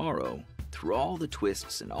for tomorrow, through all the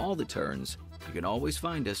twists and all the turns, you can always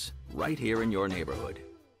find us right here in your neighborhood.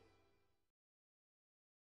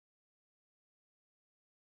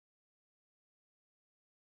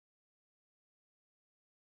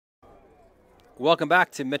 Welcome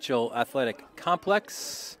back to Mitchell Athletic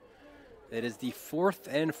Complex. It is the 4th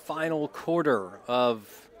and final quarter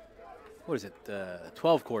of what is it,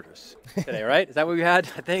 12 quarters today, right? Is that what we had,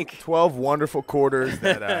 I think? 12 wonderful quarters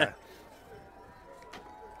that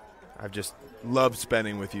I've just loved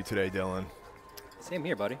spending with you today, Dylan. Same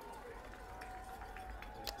here, buddy.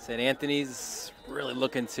 St. Anthony's really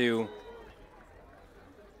looking to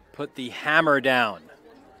put the hammer down.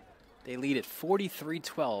 They lead at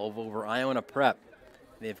 43-12 over Iona Prep.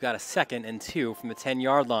 They've got a 2nd and 2 from the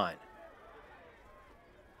 10-yard line.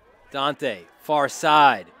 Dante, far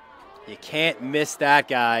side. You can't miss that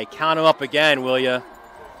guy. Count him up again, will you?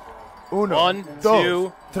 1,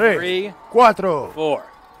 2, 3, 4.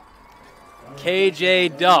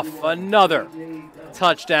 KJ Duff, another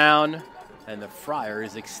touchdown, and the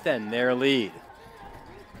Friars extend their lead.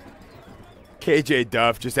 KJ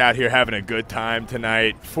Duff just out here having a good time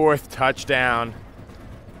tonight. 4th touchdown.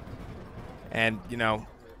 And, you know,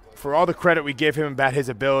 for all the credit we give him about his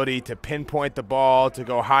ability to pinpoint the ball, to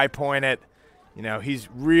go high point it, you know, he's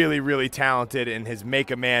really, really talented in his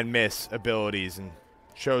make a man miss abilities, and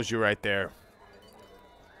shows you right there.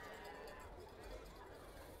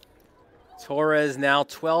 Torres now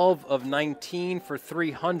 12 of 19 for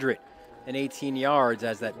 318 yards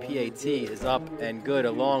as that PAT is up and good,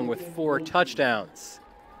 along with 4 touchdowns.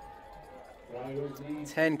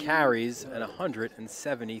 10 carries and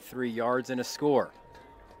 173 yards and a score.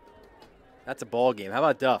 That's a ball game. How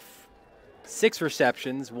about Duff? 6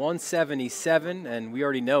 receptions, 177, and we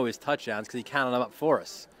already know his touchdowns because he counted them up for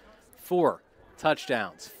us. 4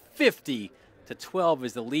 touchdowns. 50-12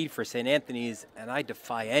 is the lead for St. Anthony's, and I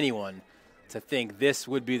defy anyone to think this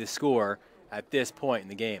would be the score at this point in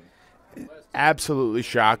the game. Absolutely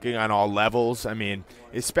shocking on all levels. I mean,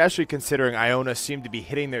 especially considering Iona seemed to be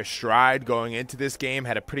hitting their stride going into this game,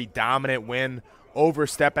 had a pretty dominant win over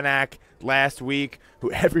Stepanak last week,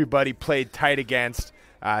 who everybody played tight against.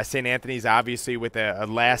 St. Anthony's obviously with a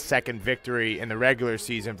last-second victory in the regular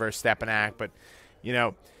season versus Stepanak. But, you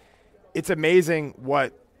know, it's amazing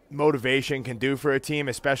what motivation can do for a team,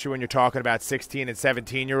 especially when you're talking about 16 and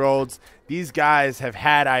 17-year-olds. These guys have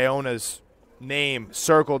had Iona's name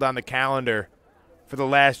circled on the calendar for the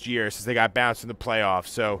last year since they got bounced in the playoffs.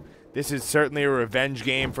 So this is certainly a revenge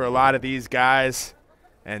game for a lot of these guys,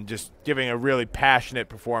 and just giving a really passionate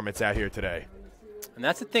performance out here today. And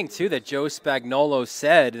that's the thing, too, that Joe Spagnuolo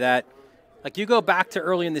said, that, like, you go back to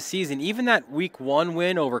early in the season, even that Week 1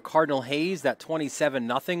 win over Cardinal Hayes, that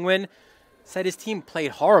 27-0 win, said his team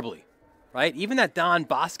played horribly, right? Even that Don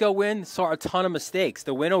Bosco win saw a ton of mistakes.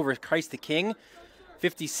 The win over Christ the King,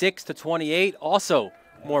 56-28, also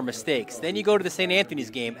more mistakes. Then you go to the St. Anthony's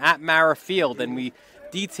game at Mara Field, and we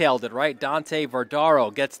detailed it, right? Dante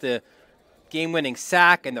Vardaro gets the game-winning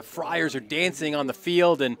sack, and the Friars are dancing on the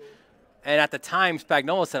field, and at the time,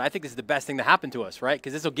 Spagnuolo said, I think this is the best thing that happened to us, right?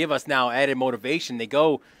 Because this will give us now added motivation. They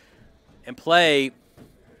go and play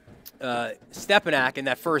Stepanak in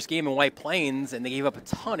that first game in White Plains, and they gave up a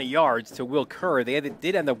ton of yards to Will Kerr. They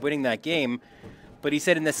did end up winning that game, but he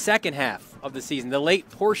said in the second half of the season, the late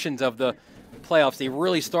portions of the playoffs, they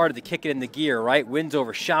really started to kick it into gear, right? Wins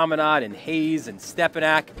over Chaminade and Hayes and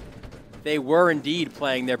Stepanak. They were indeed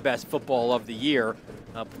playing their best football of the year,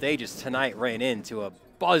 but they just tonight ran into a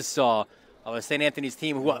buzzsaw of a St. Anthony's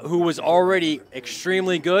team who was already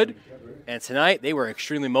extremely good, and tonight they were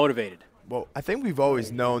extremely motivated. Well, I think we've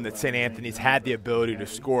always known that St. Anthony's had the ability to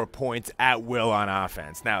score points at will on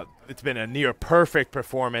offense. Now, it's been a near-perfect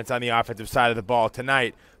performance on the offensive side of the ball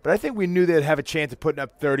tonight, but I think we knew they'd have a chance of putting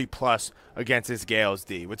up 30-plus against this Gales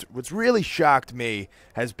D. What's really shocked me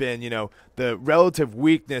has been, you know, the relative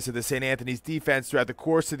weakness of the St. Anthony's defense throughout the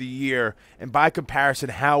course of the year, and by comparison,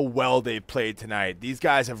 how well they've played tonight. These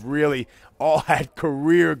guys have really all had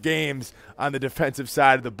career games on the defensive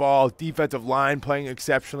side of the ball. Defensive line playing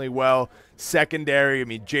exceptionally well. Secondary, I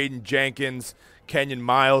mean, Jaden Jenkins, Kenyon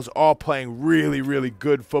Miles, all playing really, really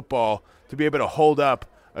good football to be able to hold up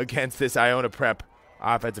against this Iona Prep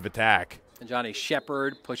offensive attack. And Johnny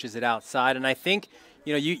Shepard pushes it outside. And I think,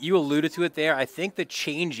 you know, you alluded to it there. I think the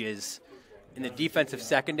changes in the defensive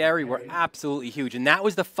secondary were absolutely huge. And that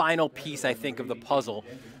was the final piece, I think, of the puzzle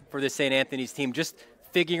for the St. Anthony's team. Just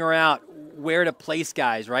figuring out where to place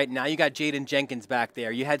guys, right? Now you got Jaden Jenkins back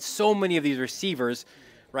there. You had so many of these receivers,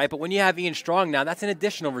 right? But when you have Ian Strong now, that's an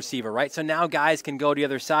additional receiver, right? So now guys can go to the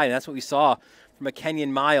other side. And that's what we saw from a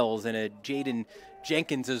Kenyon Miles and a Jaden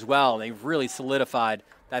Jenkins as well. They've really solidified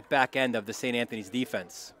that back end of the St. Anthony's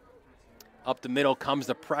defense. Up the middle comes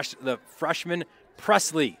the freshman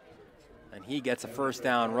Presley, and he gets a first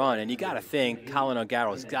down run. And you got to think Colin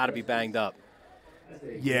O'Garrow's got to be banged up.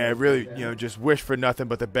 Yeah, really, you know, just wish for nothing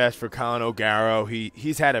but the best for Colin O'Garrow.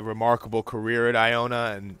 He's had a remarkable career at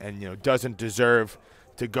Iona, and you know, doesn't deserve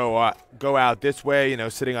to go out this way,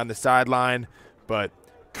 sitting on the sideline. But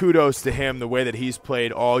kudos to him, the way that he's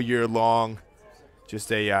played all year long. Just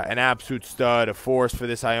an absolute stud, a force for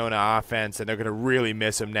this Iona offense, and they're going to really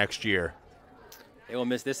miss him next year. They will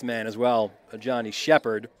miss this man as well, Johnny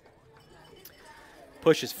Shepard.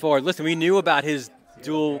 Pushes forward. Listen, we knew about his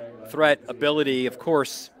dual threat ability, of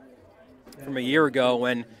course, from a year ago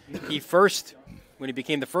when he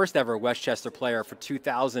became the first ever Westchester player for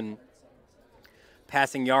 2,000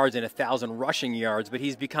 passing yards and 1,000 rushing yards. But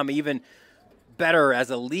he's become even better as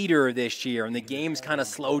a leader this year, and the game's kind of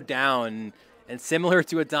slowed down. And similar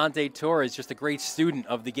to Adante Torres, just a great student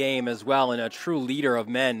of the game as well, and a true leader of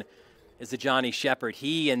men is the Johnny Shepard.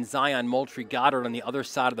 He and Zion Moultrie-Goddard on the other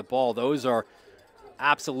side of the ball, those are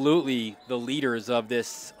absolutely the leaders of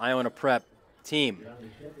this Iona Prep team.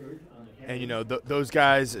 And, those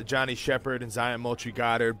guys, Johnny Shepard and Zion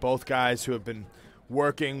Moultrie-Goddard, both guys who have been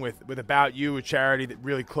working with About You, a charity that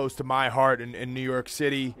really close to my heart in New York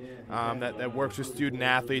City, that works with student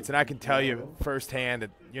athletes. And I can tell you firsthand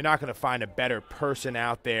that you're not going to find a better person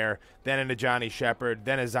out there than a Johnny Shepard,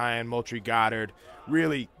 than a Zion Moultrie-Goddard.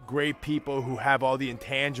 Really great people who have all the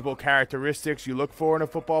intangible characteristics you look for in a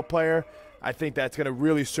football player. I think that's going to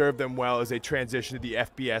really serve them well as they transition to the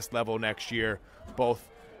FBS level next year. Both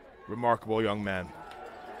remarkable young men.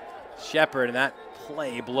 Shepard, and that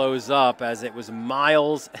play blows up as it was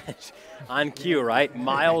Miles on cue, right?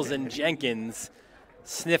 Miles and Jenkins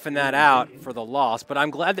sniffing that out for the loss. But I'm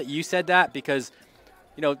glad that you said that because,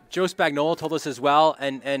 Joe Spagnuolo told us as well,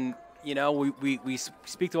 and we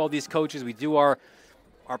speak to all these coaches. We do our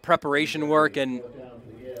preparation work, and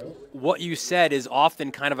what you said is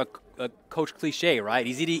often kind of a coach cliche, right?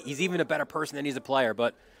 He's even a better person than he's a player,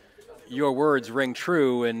 but your words ring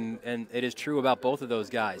true, and it is true about both of those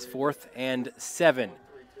guys. 4th and 7.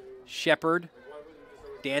 Shepard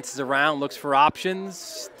dances around, looks for options,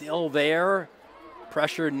 still there.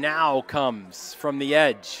 Pressure now comes from the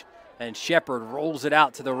edge, and Shepard rolls it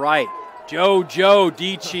out to the right. Jojo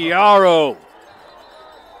DiChiaro.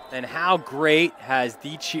 And how great has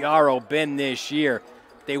DiChiaro been this year?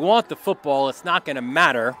 They want the football. It's not going to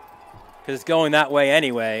matter because it's going that way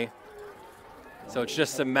anyway. So it's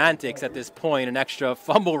just semantics at this point, an extra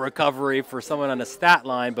fumble recovery for someone on the stat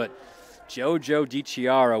line. But Jojo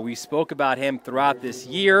DiChiaro, we spoke about him throughout this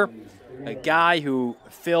year, a guy who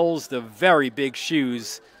fills the very big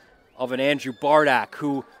shoes of an Andrew Bardak,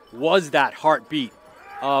 who was that heartbeat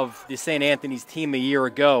of the St. Anthony's team a year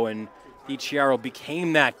ago. And DiChiaro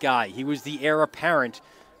became that guy. He was the heir apparent,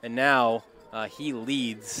 and now he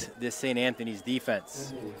leads this St. Anthony's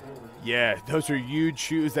defense. Yeah, those are huge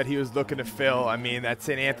shoes that he was looking to fill. I mean, that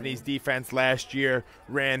St. Anthony's defense last year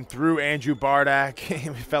ran through Andrew Bardak.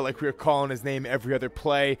 We felt like we were calling his name every other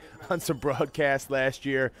play on some broadcasts last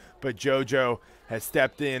year. But JoJo has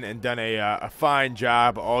stepped in and done a fine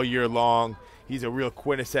job all year long. He's a real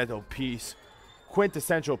quintessential piece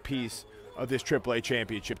of this AAA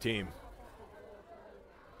championship team.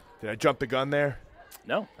 Did I jump the gun there?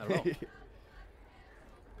 No, not at all.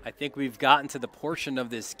 I think we've gotten to the portion of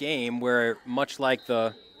this game where, much like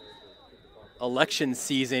the election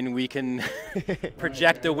season, we can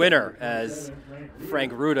project a winner as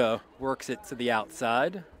Frank Ruda works it to the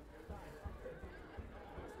outside.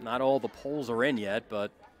 Not all the polls are in yet,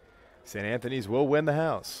 but St. Anthony's will win the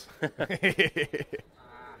house.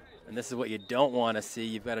 And this is what you don't want to see.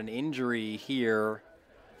 You've got an injury here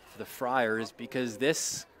for the Friars because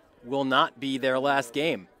this will not be their last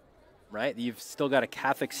game. Right? You've still got a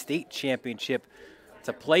Catholic State Championship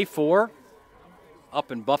to play for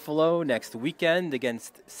up in Buffalo next weekend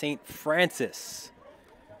against St. Francis,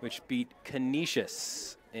 which beat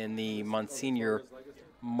Canisius in the Monsignor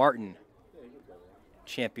Martin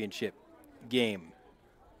Championship game.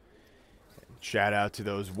 Shout out to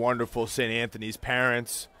those wonderful St. Anthony's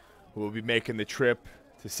parents who will be making the trip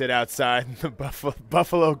to sit outside in the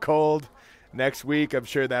Buffalo cold next week. I'm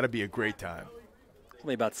sure that'll be a great time.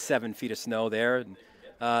 Only about 7 feet of snow there.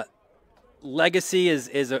 Legacy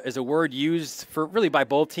is a word used for really by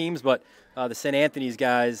both teams, but the St. Anthony's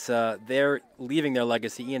guys, they're leaving their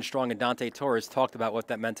legacy. Ian Strong and Dante Torres talked about what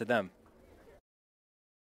that meant to them.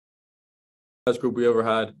 Best group we ever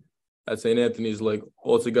had at St. Anthony's, like,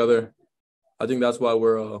 all together. I think that's why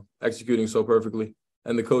we're executing so perfectly,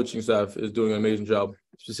 and the coaching staff is doing an amazing job.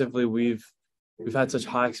 Specifically, we've had such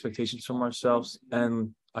high expectations from ourselves,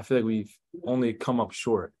 and I feel like we've only come up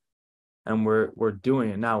short, and we're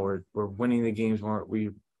doing it now. We're winning the games where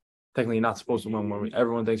we technically not supposed to win. When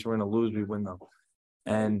everyone thinks we're going to lose, we win them,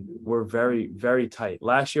 and we're very, very tight.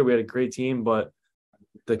 Last year we had a great team, but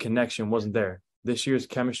the connection wasn't there. This year's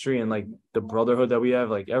chemistry and like the brotherhood that we have,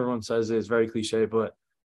 like everyone says, it's very cliche, but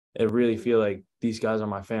I really feel like these guys are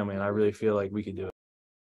my family, and I really feel like we could do it.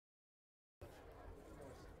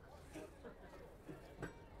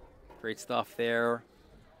 Great stuff there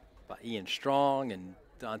by Ian Strong and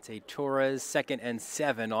Dante Torres. 2nd and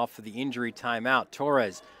 7 off of the injury timeout.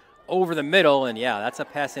 Torres over the middle, and yeah, that's a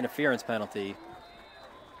pass interference penalty.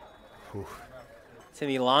 Whew.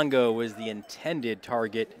 Timmy Longo was the intended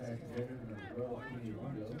target.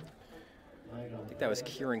 I think that was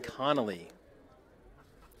Kieran Connolly.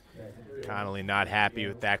 Connolly not happy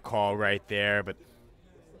with that call right there, but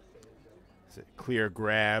it's a clear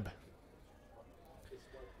grab.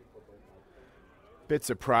 Bit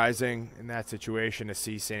surprising in that situation to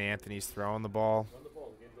see St. Anthony's throwing the ball,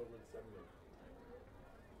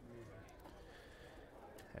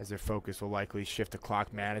 as their focus will likely shift to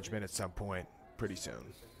clock management at some point pretty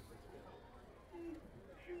soon.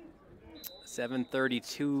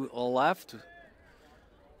 7:32 left.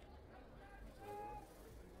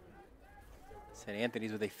 St.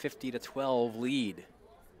 Anthony's with a 50-12 lead.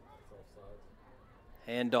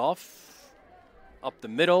 Handoff up the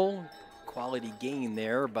middle. Quality gain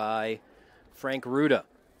there by Frank Ruda.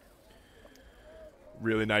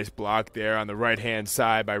 Really nice block there on the right-hand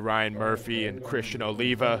side by Ryan Murphy and Christian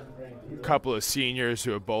Oliva. A couple of seniors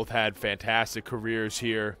who have both had fantastic careers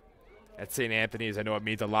here at St. Anthony's. I know it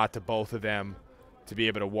means a lot to both of them to be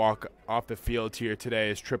able to walk off the field here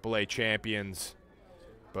today as AAA champions,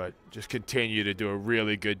 but just continue to do a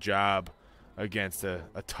really good job against a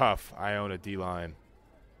tough Iona D-line.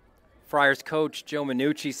 Friars coach Joe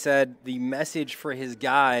Minucci said the message for his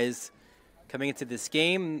guys coming into this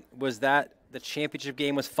game was that the championship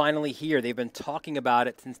game was finally here. They've been talking about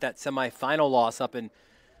it since that semifinal loss up in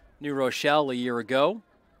New Rochelle a year ago.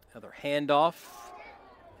 Another handoff.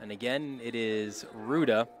 And again, it is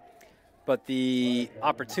Ruda. But the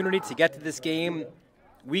opportunity to get to this game,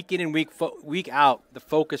 week in and week out, the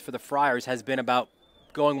focus for the Friars has been about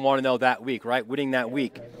going 1-0 that week, right? Winning that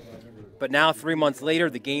week. But now, 3 months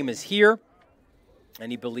later, the game is here,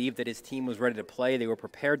 and he believed that his team was ready to play. They were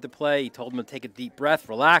prepared to play. He told them to take a deep breath,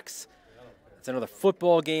 relax. It's another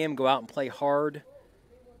football game. Go out and play hard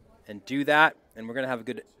and do that, and we're going to have a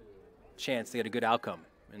good chance to get a good outcome,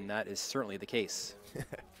 and that is certainly the case.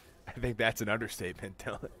 I think that's an understatement,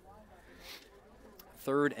 Dylan.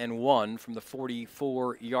 3rd and 1 from the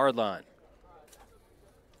 44-yard line.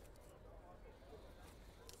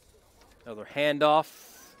 Another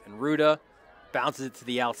handoff. And Ruda bounces it to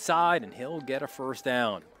the outside, and he'll get a first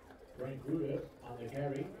down. Frank Ruda on the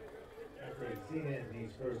carry after St. Anthony's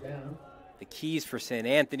first down. The keys for St.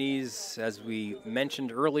 Anthony's, as we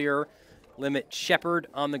mentioned earlier, limit Shepard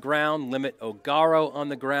on the ground, limit O'Garo on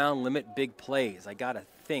the ground, limit big plays. I got to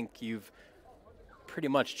think you've pretty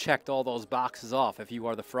much checked all those boxes off if you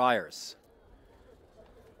are the Friars.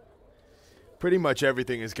 Pretty much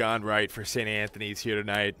everything has gone right for St. Anthony's here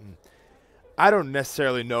tonight. And I don't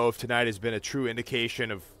necessarily know if tonight has been a true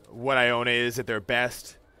indication of what Iona is at their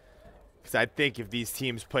best, because I think if these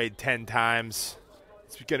teams played 10 times,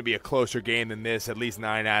 it's going to be a closer game than this, at least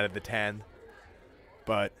 9 out of the 10.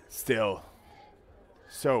 But still,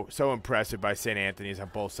 so impressive by St. Anthony's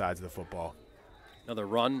on both sides of the football. Another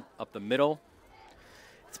run up the middle.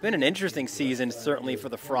 It's been an interesting season, certainly for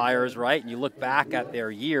the Friars, right? And you look back at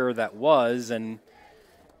their year that was, and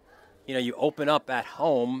you know, you open up at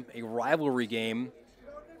home a rivalry game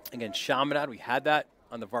against Chaminade. We had that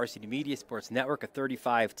on the Varsity Media Sports Network, a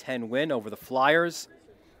 35-10 win over the Flyers.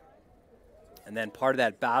 And then part of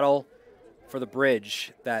that battle for the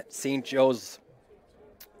bridge, that St. Joe's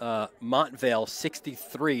Montvale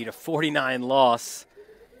 63-49 loss.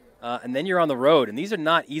 And then you're on the road, and these are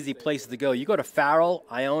not easy places to go. You go to Farrell,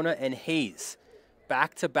 Iona, and Hayes,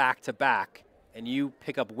 back to back to back, and you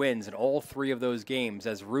pick up wins in all 3 of those games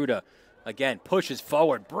as Ruda, again, pushes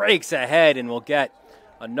forward, breaks ahead, and will get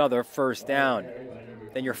another first down.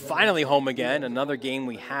 Then you're finally home again, another game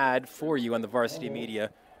we had for you on the Varsity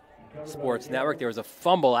Media Sports Network. There was a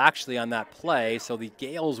fumble actually on that play, so the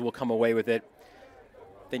Gales will come away with it.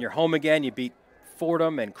 Then you're home again. You beat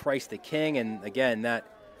Fordham and Christ the King, and again, that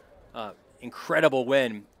incredible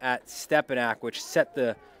win at Stepinac, which set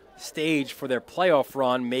the stage for their playoff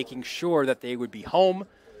run, making sure that they would be home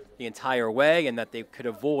the entire way and that they could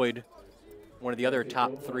avoid one of the other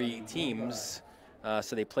top 3 teams.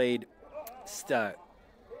 So they played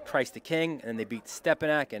Christ the King, and they beat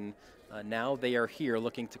Stepinac, and now they are here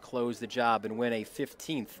looking to close the job and win a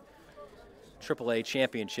 15th AAA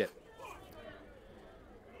championship.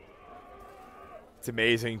 It's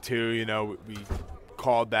amazing, too. You know, we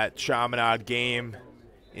called that Chaminade game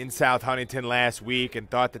in South Huntington last week and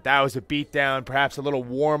thought that that was a beatdown, perhaps a little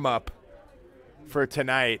warm-up for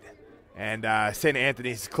tonight. And St.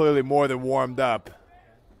 Anthony's clearly more than warmed up.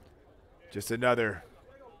 Just another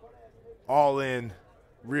all-in,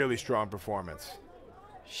 really strong performance.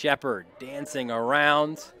 Shepard dancing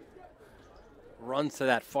around, runs to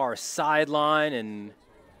that far sideline, and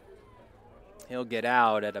he'll get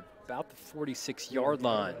out at about the 46-yard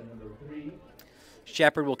line.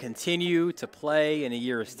 Shepard will continue to play in a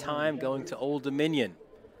year's time, going to Old Dominion.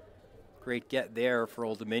 Great get there for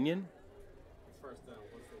Old Dominion.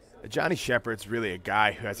 Johnny Shepard's really a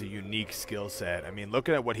guy who has a unique skill set. I mean,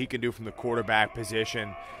 looking at what he can do from the quarterback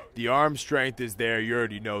position, the arm strength is there. You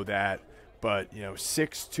already know that. But,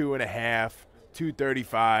 6'2.5",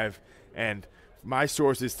 235, and my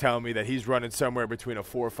sources tell me that he's running somewhere between a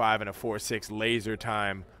 4.5 and a 4.6 laser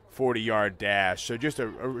time 40-yard dash. So just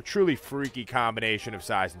a truly freaky combination of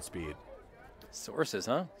size and speed. Sources,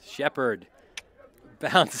 huh? Shepard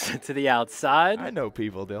bounces to the outside. I know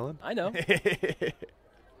people, Dylan. I know.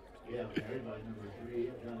 Yeah, carried by number 3,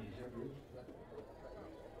 Johnny Shepard.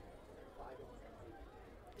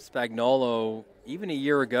 Spagnuolo, even a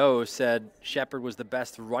year ago, said Shepard was the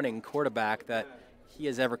best running quarterback that he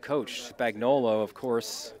has ever coached. Spagnuolo, of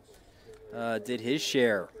course, did his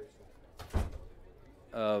share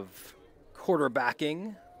of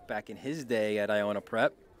quarterbacking back in his day at Iona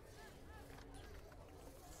Prep.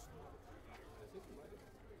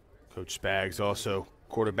 Coach Spags also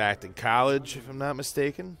quarterbacked in college, if I'm not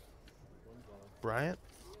mistaken. Bryant?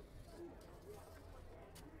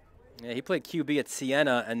 Yeah, he played QB at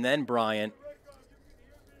Siena and then Bryant.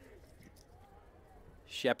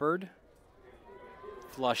 Shepard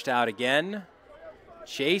flushed out again.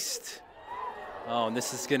 Chased. Oh, and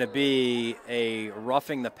this is going to be a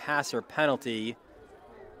roughing the passer penalty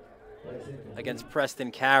against Preston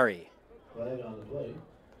Carey.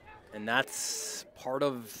 And that's part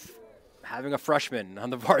of having a freshman on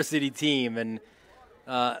the varsity team. And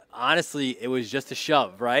honestly, it was just a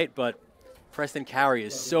shove, right? But Preston Carey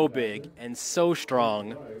is so big and so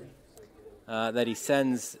strong that he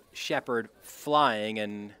sends Shepard flying,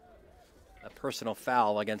 and a personal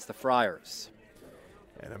foul against the Friars.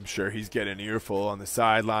 And I'm sure he's getting an earful on the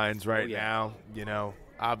sidelines right now.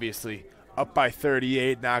 Obviously up by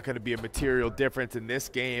 38, not going to be a material difference in this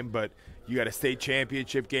game, but you got a state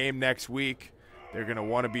championship game next week. They're going to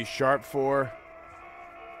want to be sharp for,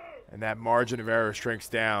 and that margin of error shrinks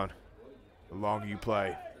down the longer you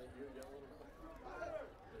play.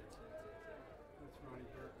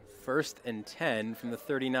 1st and 10 from the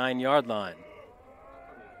 39-yard line.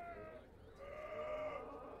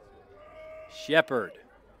 Shepard,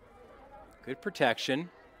 good protection,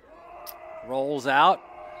 rolls out.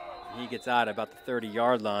 He gets out at about the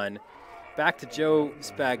 30-yard line. Back to Joe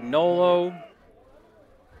Spagnuolo.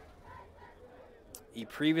 He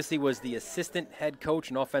previously was the assistant head coach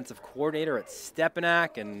and offensive coordinator at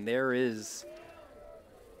Stepinac, and there is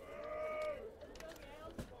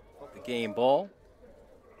the game ball.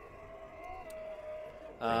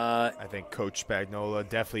 I think Coach Spagnuolo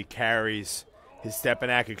definitely carries his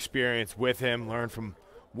Stepinac experience with him, learned from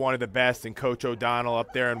one of the best in Coach O'Donnell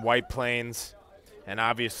up there in White Plains. And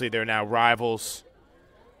obviously they're now rivals,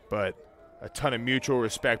 but a ton of mutual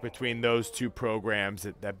respect between those two programs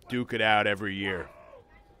that duke it out every year.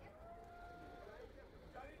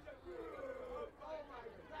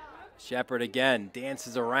 Shepard again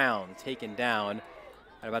dances around, taken down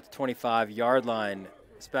at about the 25-yard line.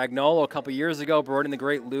 Spagnuolo a couple years ago brought in the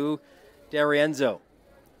great Lou D'Arienzo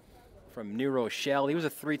from New Rochelle. He was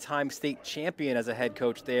a 3-time state champion as a head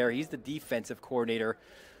coach there. He's the defensive coordinator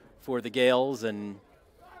for the Gales, and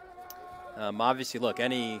obviously, look,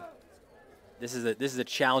 this is a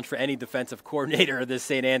challenge for any defensive coordinator of this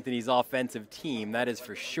St. Anthony's offensive team. That is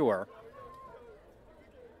for sure.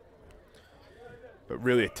 But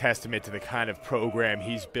really a testament to the kind of program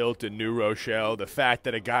he's built in New Rochelle. The fact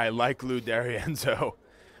that a guy like Lou D'Arienzo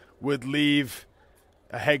would leave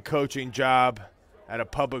a head coaching job at a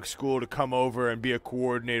public school to come over and be a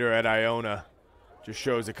coordinator at Iona just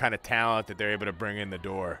shows the kind of talent that they're able to bring in the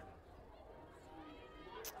door.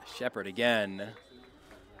 Shepard again,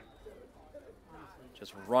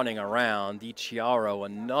 just running around. DiChiaro,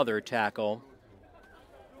 another tackle.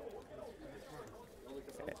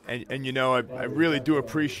 And you know, I really do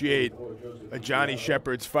appreciate Johnny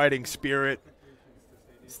Shepard's fighting spirit.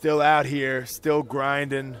 Still out here, still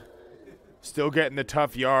grinding, still getting the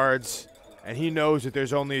tough yards. And he knows that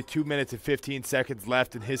there's only 2 minutes and 15 seconds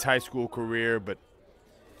left in his high school career, but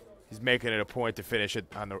he's making it a point to finish it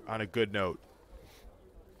on a good note.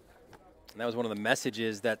 And that was one of the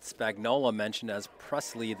messages that Spagnuolo mentioned as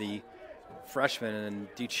Presley, the freshman,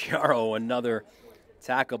 and DiChiaro, another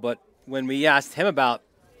tackle. But when we asked him about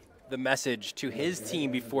the message to his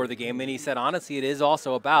team before the game, and he said, honestly, it is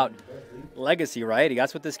also about legacy, right?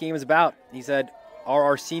 That's what this game is about. He said, are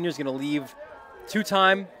our seniors going to leave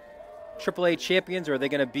two-time AAA champions, or are they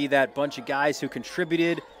going to be that bunch of guys who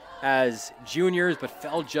contributed as juniors but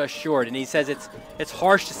fell just short? And he says it's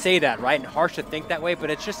harsh to say that, right, and harsh to think that way, but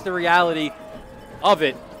it's just the reality of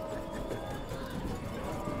it.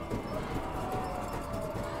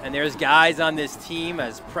 And there's guys on this team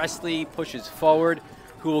as Presley pushes forward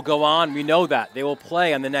who will go on. We know that. They will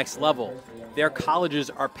play on the next level. Their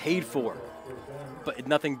colleges are paid for, but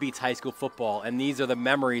nothing beats high school football, and these are the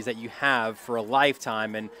memories that you have for a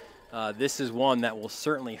lifetime, and this is one that will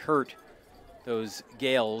certainly hurt those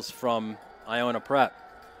Gales from Iona Prep.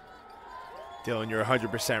 Dylan, you're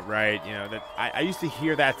 100% right. You know, that I used to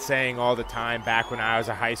hear that saying all the time back when I was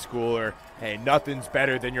a high schooler. Hey, nothing's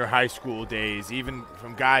better than your high school days, even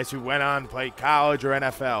from guys who went on and played college or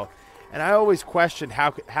NFL. And I always questioned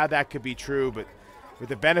how that could be true, but with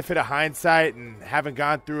the benefit of hindsight and having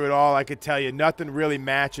gone through it all, I could tell you nothing really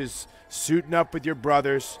matches suiting up with your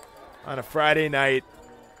brothers on a Friday night.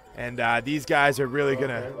 And these guys are really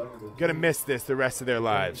gonna miss this the rest of their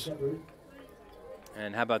lives.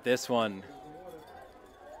 And how about this one?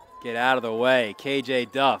 Get out of the way.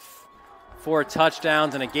 KJ Duff, 4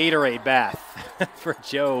 touchdowns and a Gatorade bath for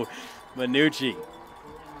Joe Minucci.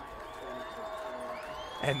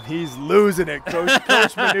 And he's losing it. Coach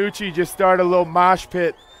Minucci just started a little mosh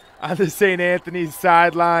pit on the St. Anthony's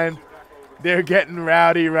sideline. They're getting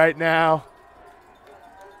rowdy right now.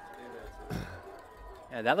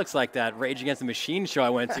 Yeah, that looks like that Rage Against the Machine show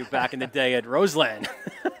I went to back in the day at Roseland.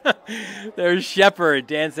 There's Shepard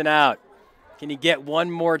dancing out. Can he get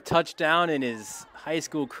one more touchdown in his high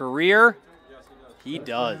school career? He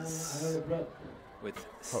does. With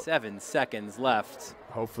 7 seconds left.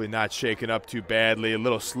 Hopefully not shaken up too badly. A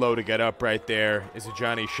little slow to get up right there is a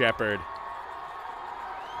Johnny Shepard.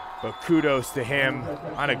 But kudos to him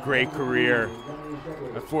on a great career.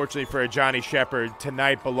 Unfortunately for a Johnny Shepard,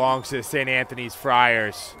 tonight belongs to the St. Anthony's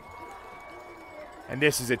Friars. And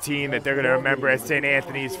this is a team that they're going to remember at St.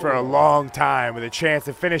 Anthony's for a long time, with a chance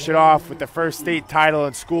to finish it off with the first state title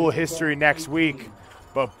in school history next week.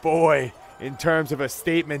 But boy, in terms of a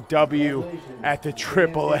statement W at the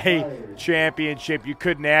AAA championship, you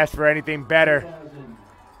couldn't ask for anything better.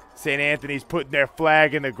 St. Anthony's putting their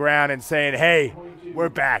flag in the ground and saying, hey, we're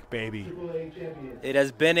back, baby. It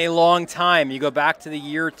has been a long time. You go back to the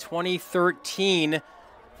year 2013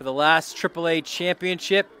 for the last AAA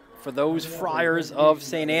championship for those Friars of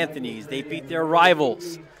St. Anthony's. They beat their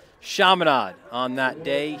rivals, Chaminade, on that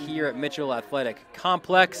day here at Mitchell Athletic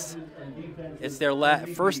Complex. It's their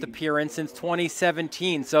first appearance since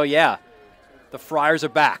 2017. So, yeah, the Friars are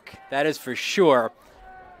back. That is for sure.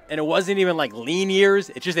 And it wasn't even like lean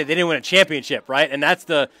years. It's just that they didn't win a championship, right? And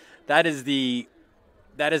that is the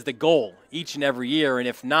goal each and every year. And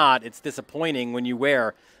if not, it's disappointing when you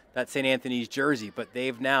wear that St. Anthony's jersey. But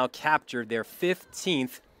they've now captured their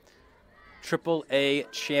 15th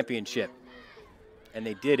AAA championship. And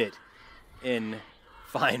they did it in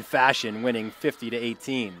fine fashion, winning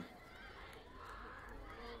 50-18.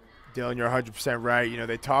 Dylan, you're 100% right. You know,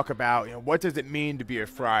 they talk about, what does it mean to be a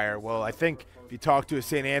Friar? Well, I think if you talk to a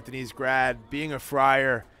St. Anthony's grad, being a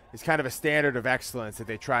Friar is kind of a standard of excellence that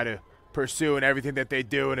they try to pursue in everything that they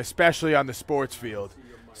do, and especially on the sports field.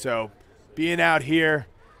 So being out here,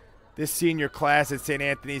 this senior class at St.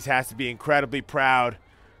 Anthony's has to be incredibly proud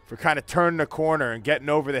for kind of turning the corner and getting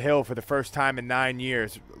over the hill for the first time in 9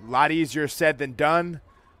 years. A lot easier said than done,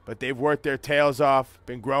 but they've worked their tails off,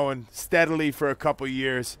 been growing steadily for a couple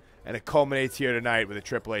years, and it culminates here tonight with a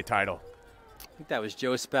AAA title. I think that was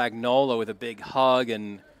Joe Spagnuolo with a big hug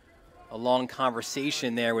and a long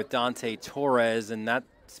conversation there with Dante Torres, and that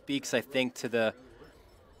speaks, I think, to the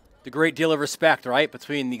great deal of respect, right,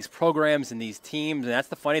 between these programs and these teams. And that's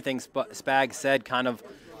the funny thing Spag said kind of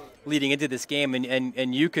leading into this game,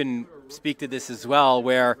 and you can speak to this as well,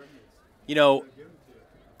 where,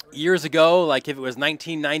 years ago, like if it was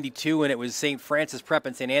 1992 and it was St. Francis Prep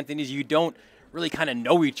and St. Anthony's, you don't really kind of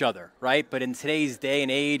know each other, right? But in today's day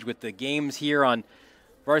and age, with the games here on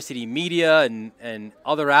Varsity Media and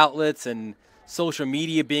other outlets and social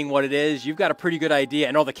media being what it is, you've got a pretty good idea.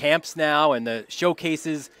 And all the camps now and the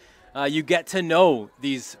showcases, you get to know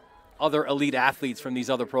these other elite athletes from these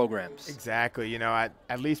other programs. Exactly.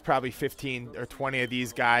 At least probably 15 or 20 of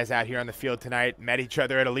these guys out here on the field tonight met each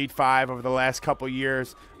other at Elite 5 over the last couple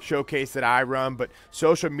years, showcase that I run. But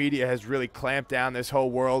social media has really clamped down this whole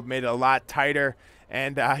world, made it a lot tighter.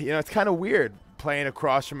 And, it's kind of weird playing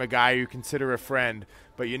across from a guy you consider a friend.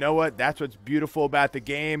 But you know what? That's what's beautiful about the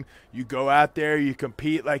game. You go out there, you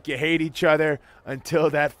compete like you hate each other until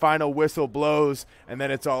that final whistle blows, and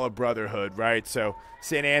then it's all a brotherhood, right? So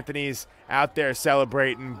St. Anthony's out there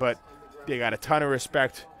celebrating, but they got a ton of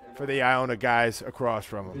respect for the Iona guys across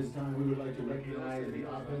from them.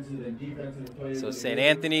 So St.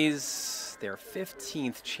 Anthony's, their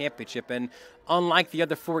 15th championship, and unlike the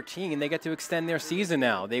other 14, they get to extend their season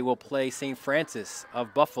now. They will play St. Francis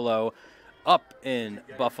of Buffalo up in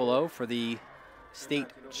Buffalo for the state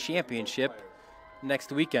championship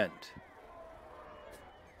next weekend.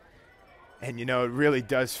 And, you know, it really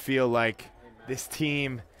does feel like this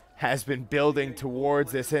team has been building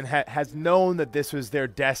towards this and has known that this was their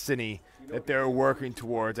destiny that they're working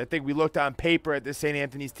towards. I think we looked on paper at the St.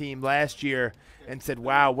 Anthony's team last year and said,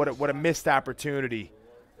 wow, what a missed opportunity.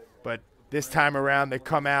 But this time around, they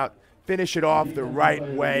come out, finish it off the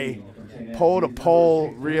right way, pole to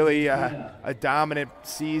pole, really a dominant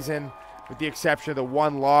season, with the exception of the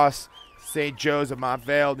one loss, St. Joe's of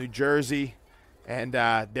Montvale, New Jersey. And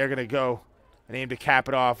they're going to go and aim to cap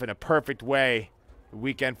it off in a perfect way the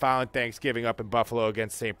weekend following Thanksgiving up in Buffalo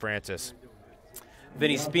against St. Francis.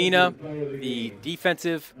 Vinny Spina, the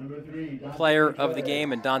defensive player of the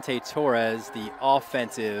game, and Dante Torres, the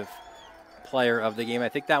offensive player of the game. I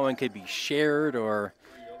think that one could be shared, or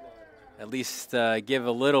at least give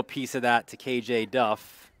a little piece of that to KJ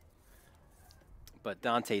Duff. But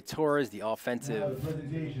Dante Torres, the offensive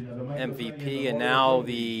MVP, and now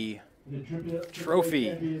the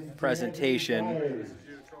trophy presentation.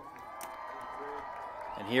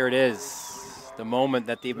 And here it is, the moment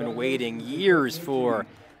that they've been waiting years for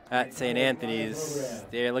at St. Anthony's.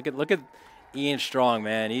 There, look at Ian Strong,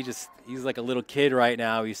 man. He's like a little kid right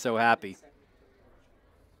now. He's so happy.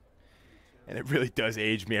 And it really does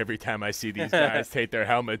age me every time I see these guys take their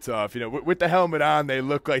helmets off. You know, with the helmet on, they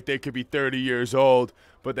look like they could be 30 years old,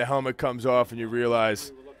 but the helmet comes off and you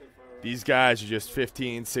realize these guys are just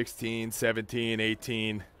 15, 16, 17,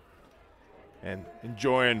 18, and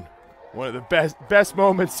enjoying one of the best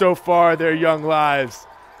moments so far of their young lives,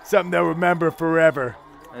 something they'll remember forever.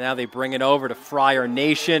 And now they bring it over to Friar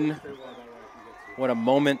Nation. What a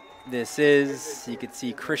moment this is. You can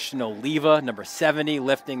see Christian Oliva, number 70,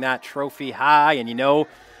 lifting that trophy high. And you know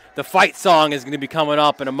the fight song is going to be coming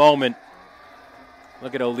up in a moment.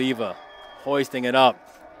 Look at Oliva hoisting it up.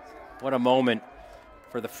 What a moment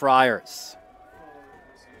for the Friars.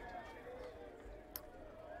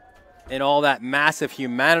 In all that massive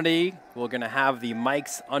humanity, we're going to have the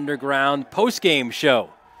Mike's Underground postgame show,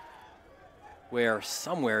 where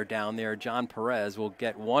somewhere down there, John Perez will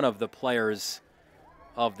get one of the players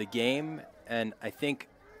of the game. And I think,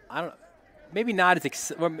 maybe not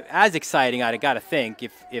as exciting, I got to think,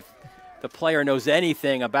 if the player knows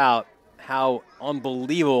anything about how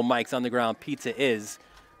unbelievable Mike's Underground pizza is,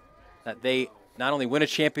 that they not only win a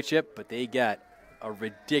championship, but they get a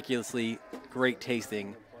ridiculously great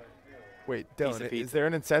tasting. Wait, Dylan, is there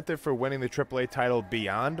an incentive for winning the AAA title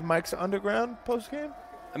beyond Mike's Underground postgame?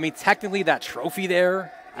 I mean, technically that trophy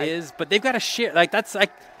there is, but they've got to share.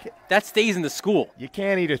 That stays in the school. You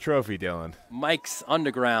can't eat a trophy, Dylan. Mike's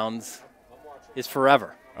Undergrounds is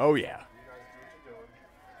forever. Oh, yeah.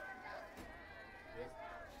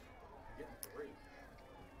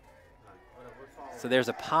 So there's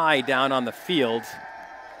a pie down on the field,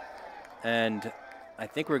 and I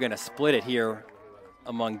think we're going to split it here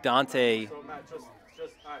among Dante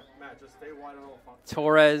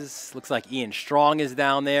Torres. Looks like Ian Strong is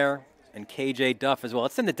down there, and KJ Duff as well.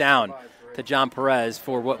 Let's send it down to John Perez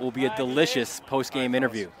for what will be a delicious post-game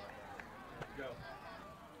interview.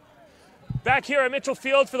 Back here at Mitchell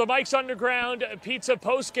Field for the Mike's Underground Pizza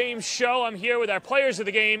post-game show. I'm here with our players of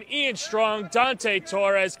the game, Ian Strong, Dante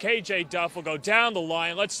Torres, KJ Duff. We'll go down the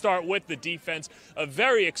line. Let's start with the defense. A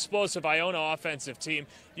very explosive Iona offensive team.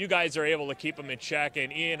 You guys are able to keep them in check.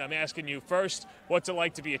 And Ian, I'm asking you first, what's it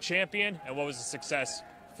like to be a champion, and what was the success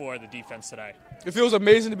for the defense today? It feels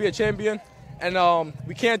amazing to be a champion, and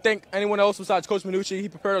we can't thank anyone else besides Coach Minucci. He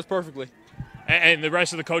prepared us perfectly. And the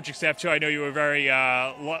rest of the coaching staff, too. I know you were very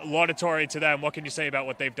laudatory to them. What can you say about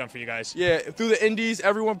what they've done for you guys? Yeah, through the Indies,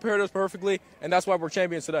 everyone prepared us perfectly, and that's why we're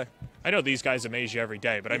champions today. I know these guys amaze you every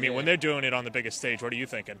day, but I mean, when they're doing it on the biggest stage, what are you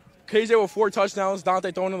thinking? KJ with 4 touchdowns,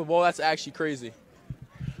 Dante throwing him the ball, that's actually crazy.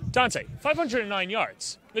 Dante, 509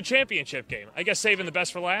 yards, the championship game. I guess saving the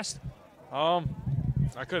best for last? I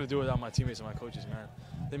couldn't do it without my teammates and my coaches, man.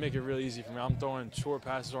 They make it really easy for me. I'm throwing short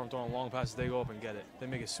passes or I'm throwing long passes. They go up and get it. They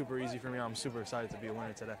make it super easy for me. I'm super excited to be a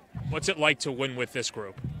winner today. What's it like to win with this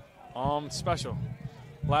group? Special.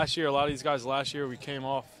 Last year, a lot of these guys last year, we came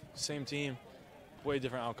off, same team, way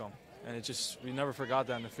different outcome. and we never forgot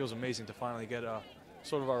that, and it feels amazing to finally get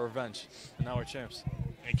sort of our revenge, and now we're champs.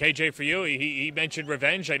 And KJ, for you, he mentioned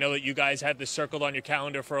revenge. I know that you guys had this circled on your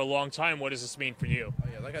calendar for a long time. What does this mean for you? Oh,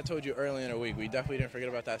 yeah, like I told you earlier in the week, we definitely didn't forget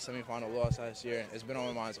about that semifinal loss last year. It's been on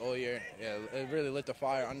my mind all year. Yeah, it really lit the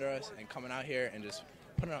fire under us, and coming out here and just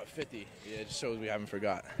putting up 50, yeah, it just shows we haven't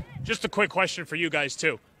forgot. Just a quick question for you guys,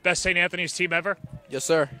 too. Best St. Anthony's team ever? Yes,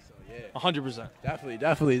 sir. 100%.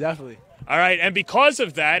 Definitely. All right, and because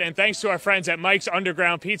of that, and thanks to our friends at Mike's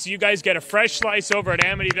Underground Pizza, you guys get a fresh slice over at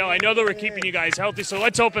Amityville. I know that we're keeping you guys healthy, so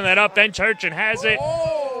let's open that up. Ben Turchin has it.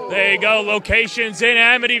 There you go, locations in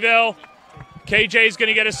Amityville. KJ's going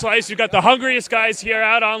to get a slice. We've got the hungriest guys here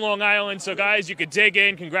out on Long Island, so guys, you could dig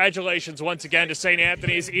in. Congratulations once again to St.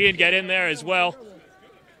 Anthony's. Ian, get in there as well.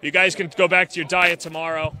 You guys can go back to your diet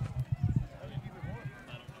tomorrow.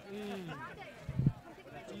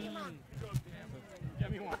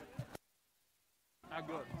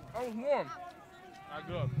 I was warm.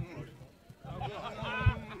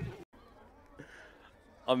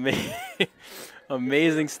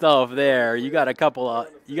 Amazing stuff there. You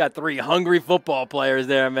got 3 hungry football players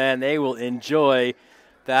there, man. They will enjoy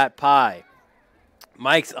that pie.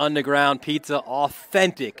 Mike's Underground Pizza,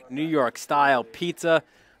 authentic New York style pizza.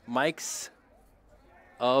 Mike's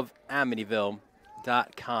of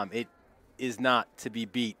Amityville.com. It is not to be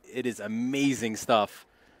beat. It is amazing stuff.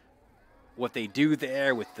 What they do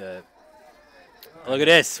there with the, look at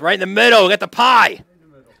this, right in the middle, got the pie.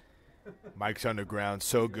 Mike's Underground,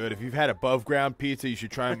 so good. If you've had above ground pizza, you should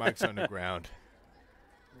try Mike's Underground.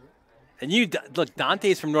 And look,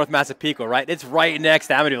 Dante's from North Massapequa, right? It's right next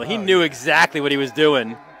to Amityville. He knew exactly what he was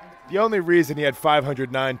doing. The only reason he had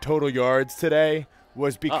 509 total yards today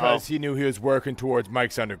was because he knew he was working towards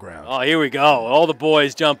Mike's Underground. Oh, here we go. All the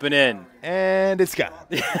boys jumping in. And it's gone.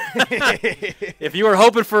 If you were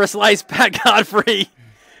hoping for a slice, Pat Godfrey,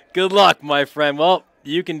 good luck, my friend. Well,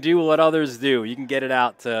 you can do what others do. You can get it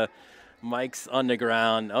out to Mike's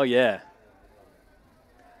Underground. Oh, yeah.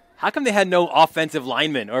 How come they had no offensive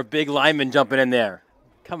linemen or big linemen jumping in there?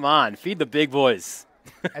 Come on, feed the big boys.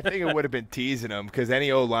 I think it would have been teasing them because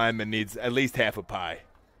any old lineman needs at least half a pie.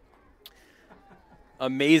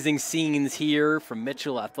 Amazing scenes here from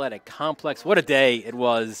Mitchell Athletic Complex. What a day it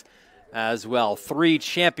was as well. 3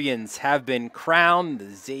 champions have been crowned. The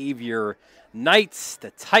Xavier Knights, the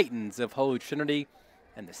Titans of Holy Trinity,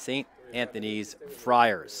 and the St. Anthony's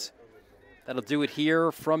Friars. That'll do it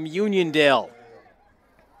here from Uniondale.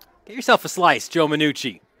 Get yourself a slice, Joe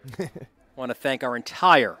Minucci. Want to thank our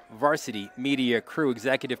entire Varsity Media crew,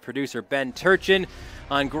 executive producer Ben Turchin,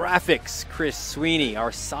 on graphics, Chris Sweeney,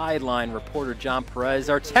 our sideline reporter, John Perez,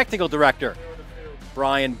 our technical director,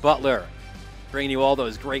 Brian Butler, bringing you all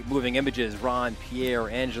those great moving images, Ron Pierre,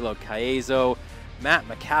 Angelo Caezo, Matt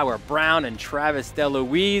McCower, Brown, and Travis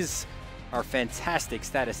DeLuise, our fantastic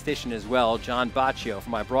statistician as well, John Baccio,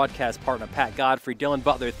 from my broadcast partner, Pat Godfrey, Dylan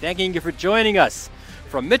Butler, thanking you for joining us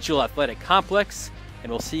from Mitchell Athletic Complex,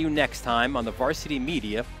 and we'll see you next time on the Varsity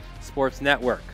Media Sports Network.